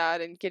about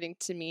that and getting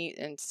to meet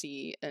and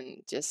see,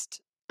 and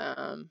just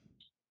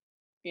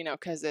you know,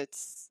 because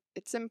it's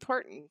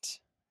important.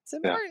 It's Yeah.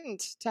 important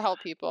to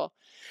help people.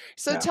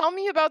 So Yeah. tell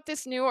me about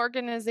this new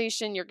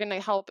organization. You're going to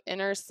help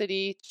inner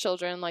city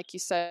children, like you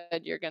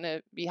said. You're going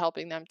to be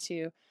helping them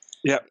too.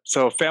 Yeah.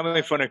 So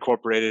Family Fund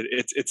Incorporated,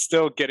 it's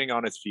still getting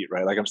on its feet,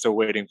 right? Like I'm still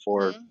waiting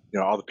for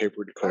Mhm. all the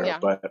paperwork to Oh clear up. yeah,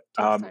 But takes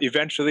time.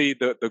 eventually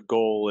the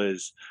goal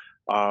is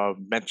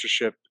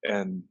mentorship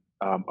and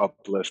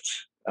uplift.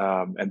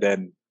 And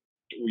then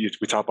we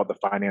talk about the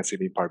financing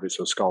being part of it,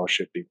 so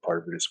scholarship being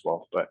part of it as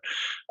well. But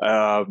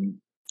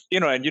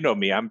and you know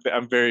me, I'm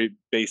very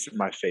based in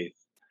my faith.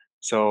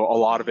 So a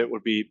lot of it Mhm.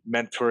 would be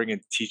mentoring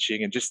and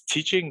teaching, and just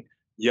teaching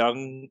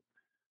young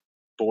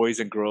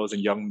boys and girls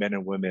and young men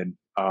and women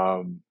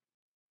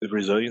the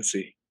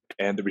resiliency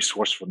and the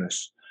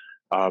resourcefulness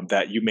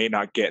that you may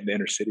not get in the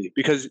inner city.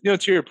 Because,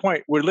 to your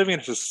point, we're living in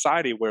a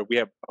society where we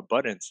have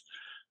abundance,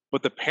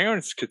 but the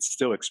parents could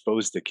still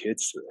expose the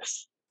kids to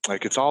this.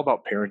 Like, it's all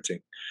about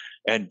parenting.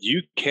 And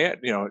you can't,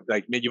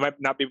 like, you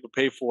might not be able to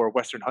pay for a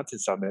Western Hunting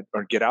Summit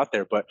or get out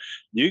there, but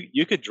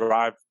you could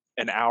drive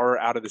an hour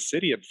out of the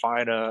city and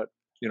find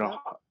Yep.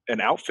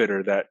 an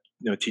outfitter that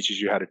teaches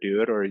you how to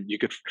do it, or you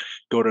could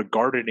go to a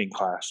gardening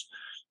class.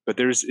 But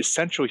there's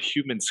essential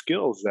human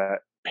skills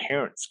that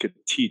parents could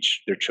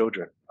teach their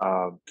children.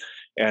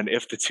 And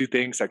if the 2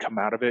 things that come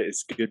out of it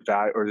is good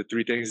value, or the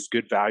 3 things is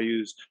good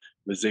values,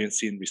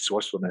 resiliency, and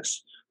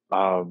resourcefulness,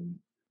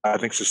 I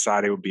think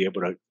society would be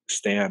able to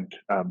stand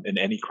in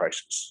any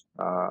crisis,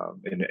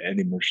 in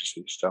any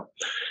emergency. So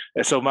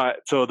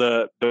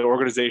the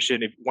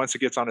organization, once it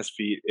gets on its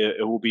feet,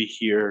 it will be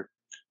here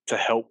to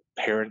help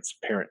parents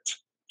parent.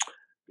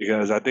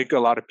 Because I think a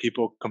lot of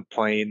people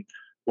complain,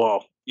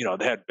 well,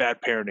 they had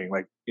bad parenting,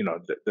 like,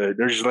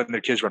 they're just letting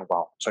their kids run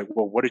wild. It's like,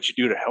 well, what did you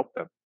do to help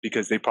them?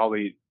 Because the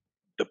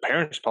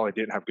parents probably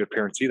didn't have good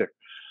parents either.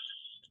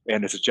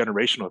 And it's a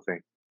generational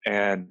thing.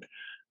 And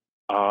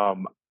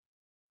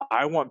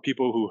I want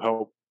people who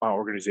help my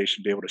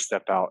organization be able to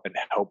step out and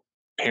help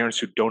parents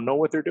who don't know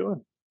what they're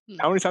doing.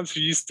 How many times have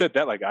you said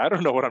that? Like, I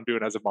don't know what I'm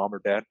doing as a mom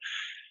or dad.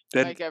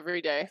 Then, Like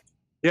every day.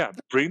 yeah,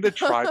 bring the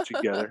tribe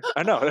together.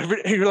 I know.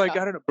 You're like,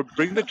 Yeah. I don't know, but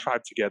bring the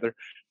tribe together,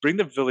 bring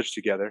the village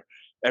together.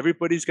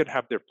 Everybody's going to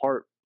have their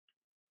part.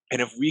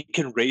 And if we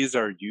can raise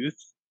our youth,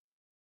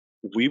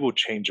 we will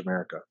change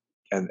America.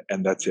 And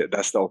that's it.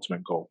 That's the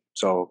ultimate goal.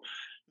 So,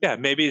 yeah,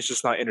 maybe it's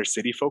just not inner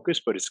city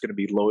focused, but it's going to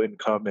be low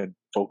income and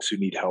folks who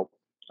need help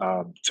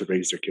to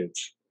raise their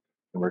kids.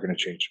 And we're going to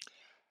change.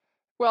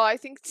 Well, I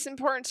think it's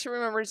important to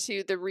remember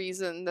too the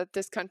reason that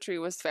this country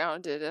was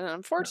founded. And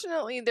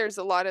unfortunately, there's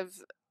a lot of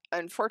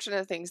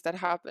unfortunate things that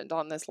happened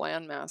on this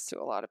landmass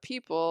to a lot of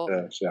people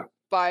Yes, yeah.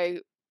 by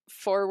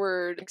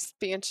forward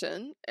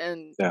expansion,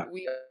 and Yeah.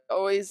 we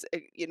always,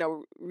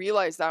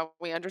 realize that,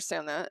 we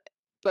understand that,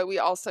 but we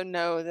also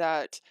know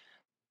that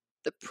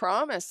the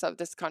promise of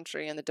this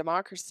country and the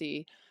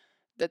democracy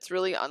that's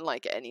really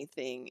unlike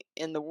anything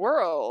in the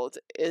world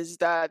is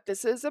that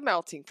this is a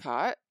melting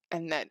pot,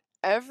 and that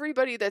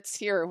everybody that's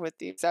here, with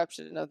the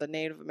exception of the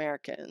Native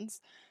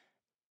Americans,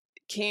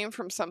 came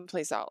from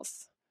someplace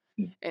else.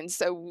 Mm. And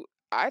so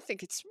I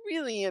think it's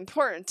really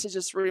important to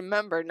just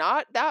remember,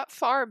 not that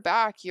far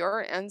back,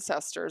 your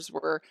ancestors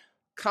were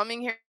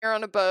coming here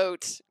on a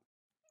boat,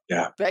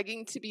 Yeah.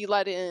 begging to be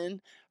let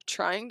in,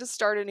 trying to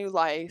start a new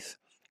life,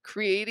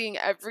 creating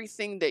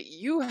everything that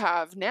you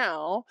have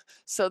now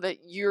so that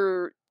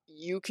you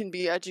can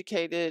be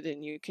educated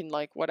and you can,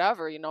 like,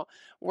 whatever,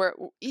 where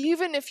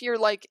even if you're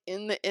like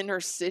in the inner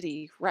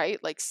city,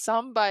 right? Like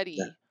somebody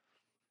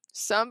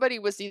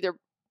was either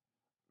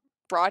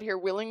brought here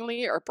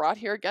willingly or brought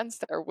here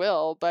against their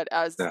will, but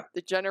as Yeah.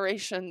 the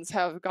generations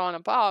have gone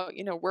about,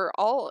 we're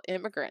all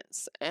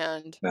immigrants,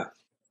 and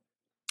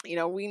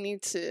Yeah. we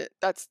need to,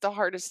 that's the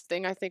hardest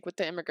thing, I think, with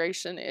the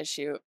immigration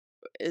issue,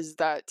 is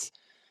that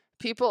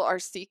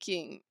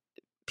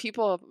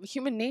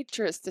human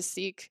nature is to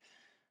seek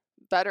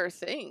better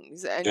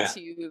things and Yeah.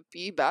 to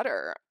be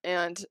better.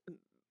 And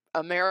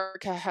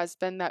America has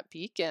been that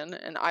beacon,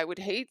 and I would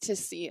hate to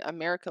see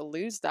America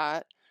lose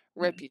that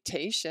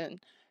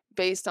reputation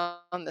based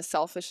on the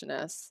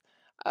selfishness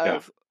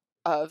Yeah.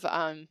 of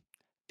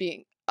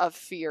being of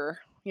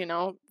fear,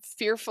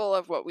 fearful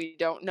of what we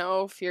don't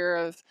know, fear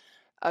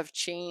of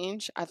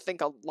change. I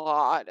think a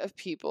lot of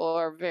people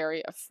are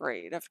very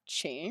afraid of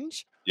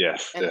change,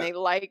 Yes. and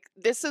Yeah.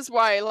 this is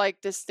why,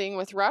 like, this thing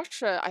with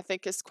Russia, I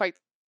think, is quite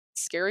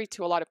scary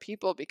to a lot of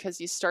people, because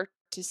you start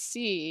to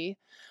see,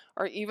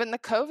 or even the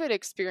COVID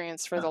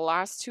experience for the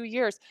last 2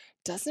 years,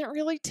 doesn't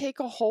really take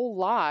a whole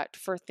lot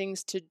for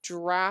things to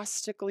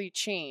drastically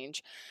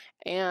change,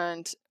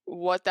 and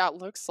what that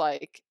looks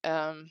like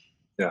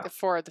Yeah.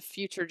 for the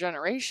future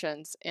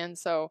generations. And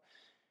so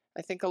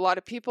I think a lot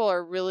of people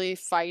are really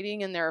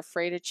fighting, and they're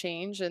afraid of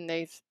change, and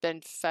they've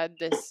been fed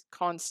this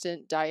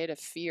constant diet of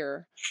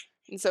fear.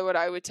 And so what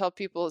I would tell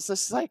people is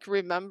just, like,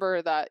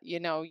 remember that,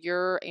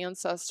 your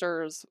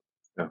ancestors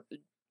Yeah.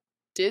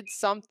 did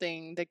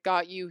something that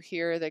got you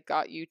here, that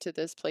got you to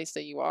this place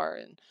that you are.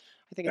 And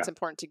I think it's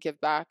important to give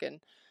back,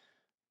 and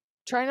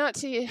try not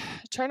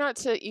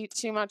to eat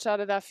too much out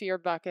of that fear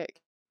bucket,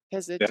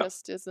 because it Yeah.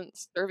 just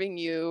isn't serving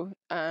you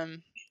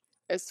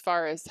as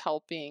far as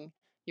helping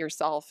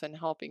yourself and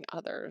helping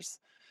others.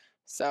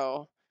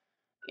 So,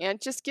 and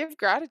just give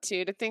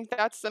gratitude. I think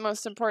that's the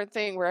most important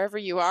thing wherever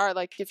you are.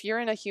 Like, if you're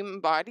in a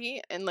human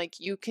body and, like,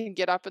 you can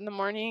get up in the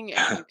morning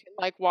and you can,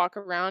 like, walk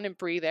around and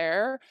breathe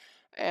air,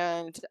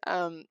 and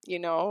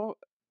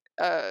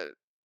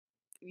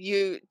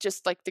you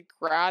just, like, the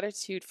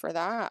gratitude for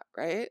that,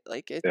 right?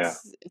 Like, Yeah.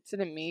 it's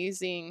an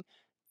amazing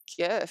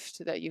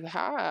gift that you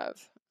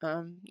have,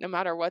 no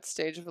matter what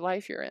stage of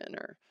life you're in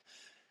or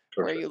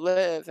where Perfect. you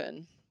live.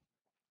 And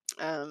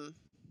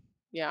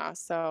yeah,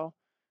 so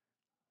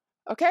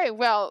okay,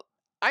 well,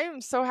 I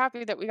am so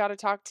happy that we got to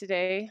talk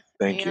today.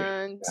 Thank you.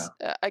 And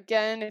Yeah.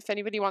 again, if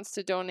anybody wants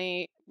to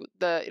donate,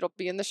 it'll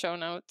be in the show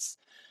notes.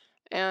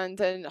 And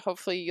then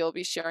hopefully you'll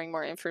be sharing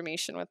more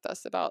information with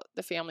us about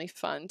the Family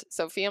Fund.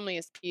 So family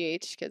is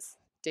PH, because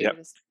David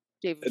is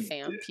David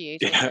Pham,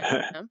 PH.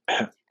 Yeah.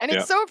 And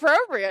it's so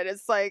appropriate.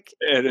 It's like,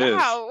 It is.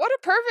 wow, what a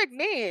perfect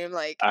name.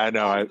 Like, I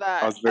know. love I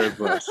that. was very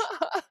blessed.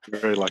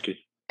 Very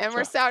lucky. And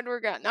we're So, sad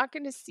we're not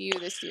going to see you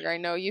this year. I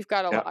know you've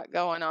got a yeah. lot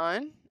going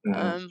on.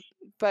 Mhm.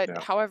 But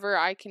Yeah. however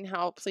I can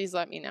help, please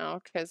let me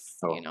know, because,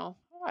 Oh.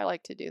 I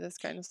like to do this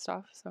kind of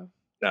stuff. So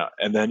Yeah.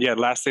 And then,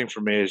 last thing for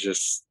me is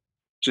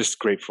just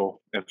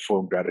grateful and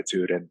full of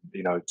gratitude, and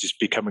just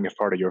becoming a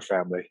part of your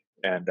family.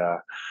 And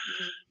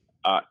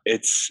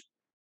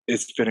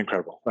it's been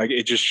incredible. Like,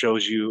 it just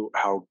shows you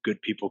how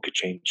good people could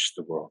change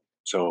the world.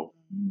 So,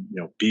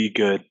 be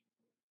good,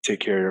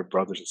 take care of your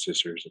brothers and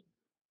sisters, and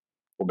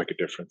we'll make a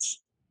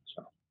difference.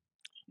 So,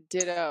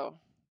 ditto.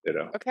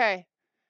 ditto. Okay.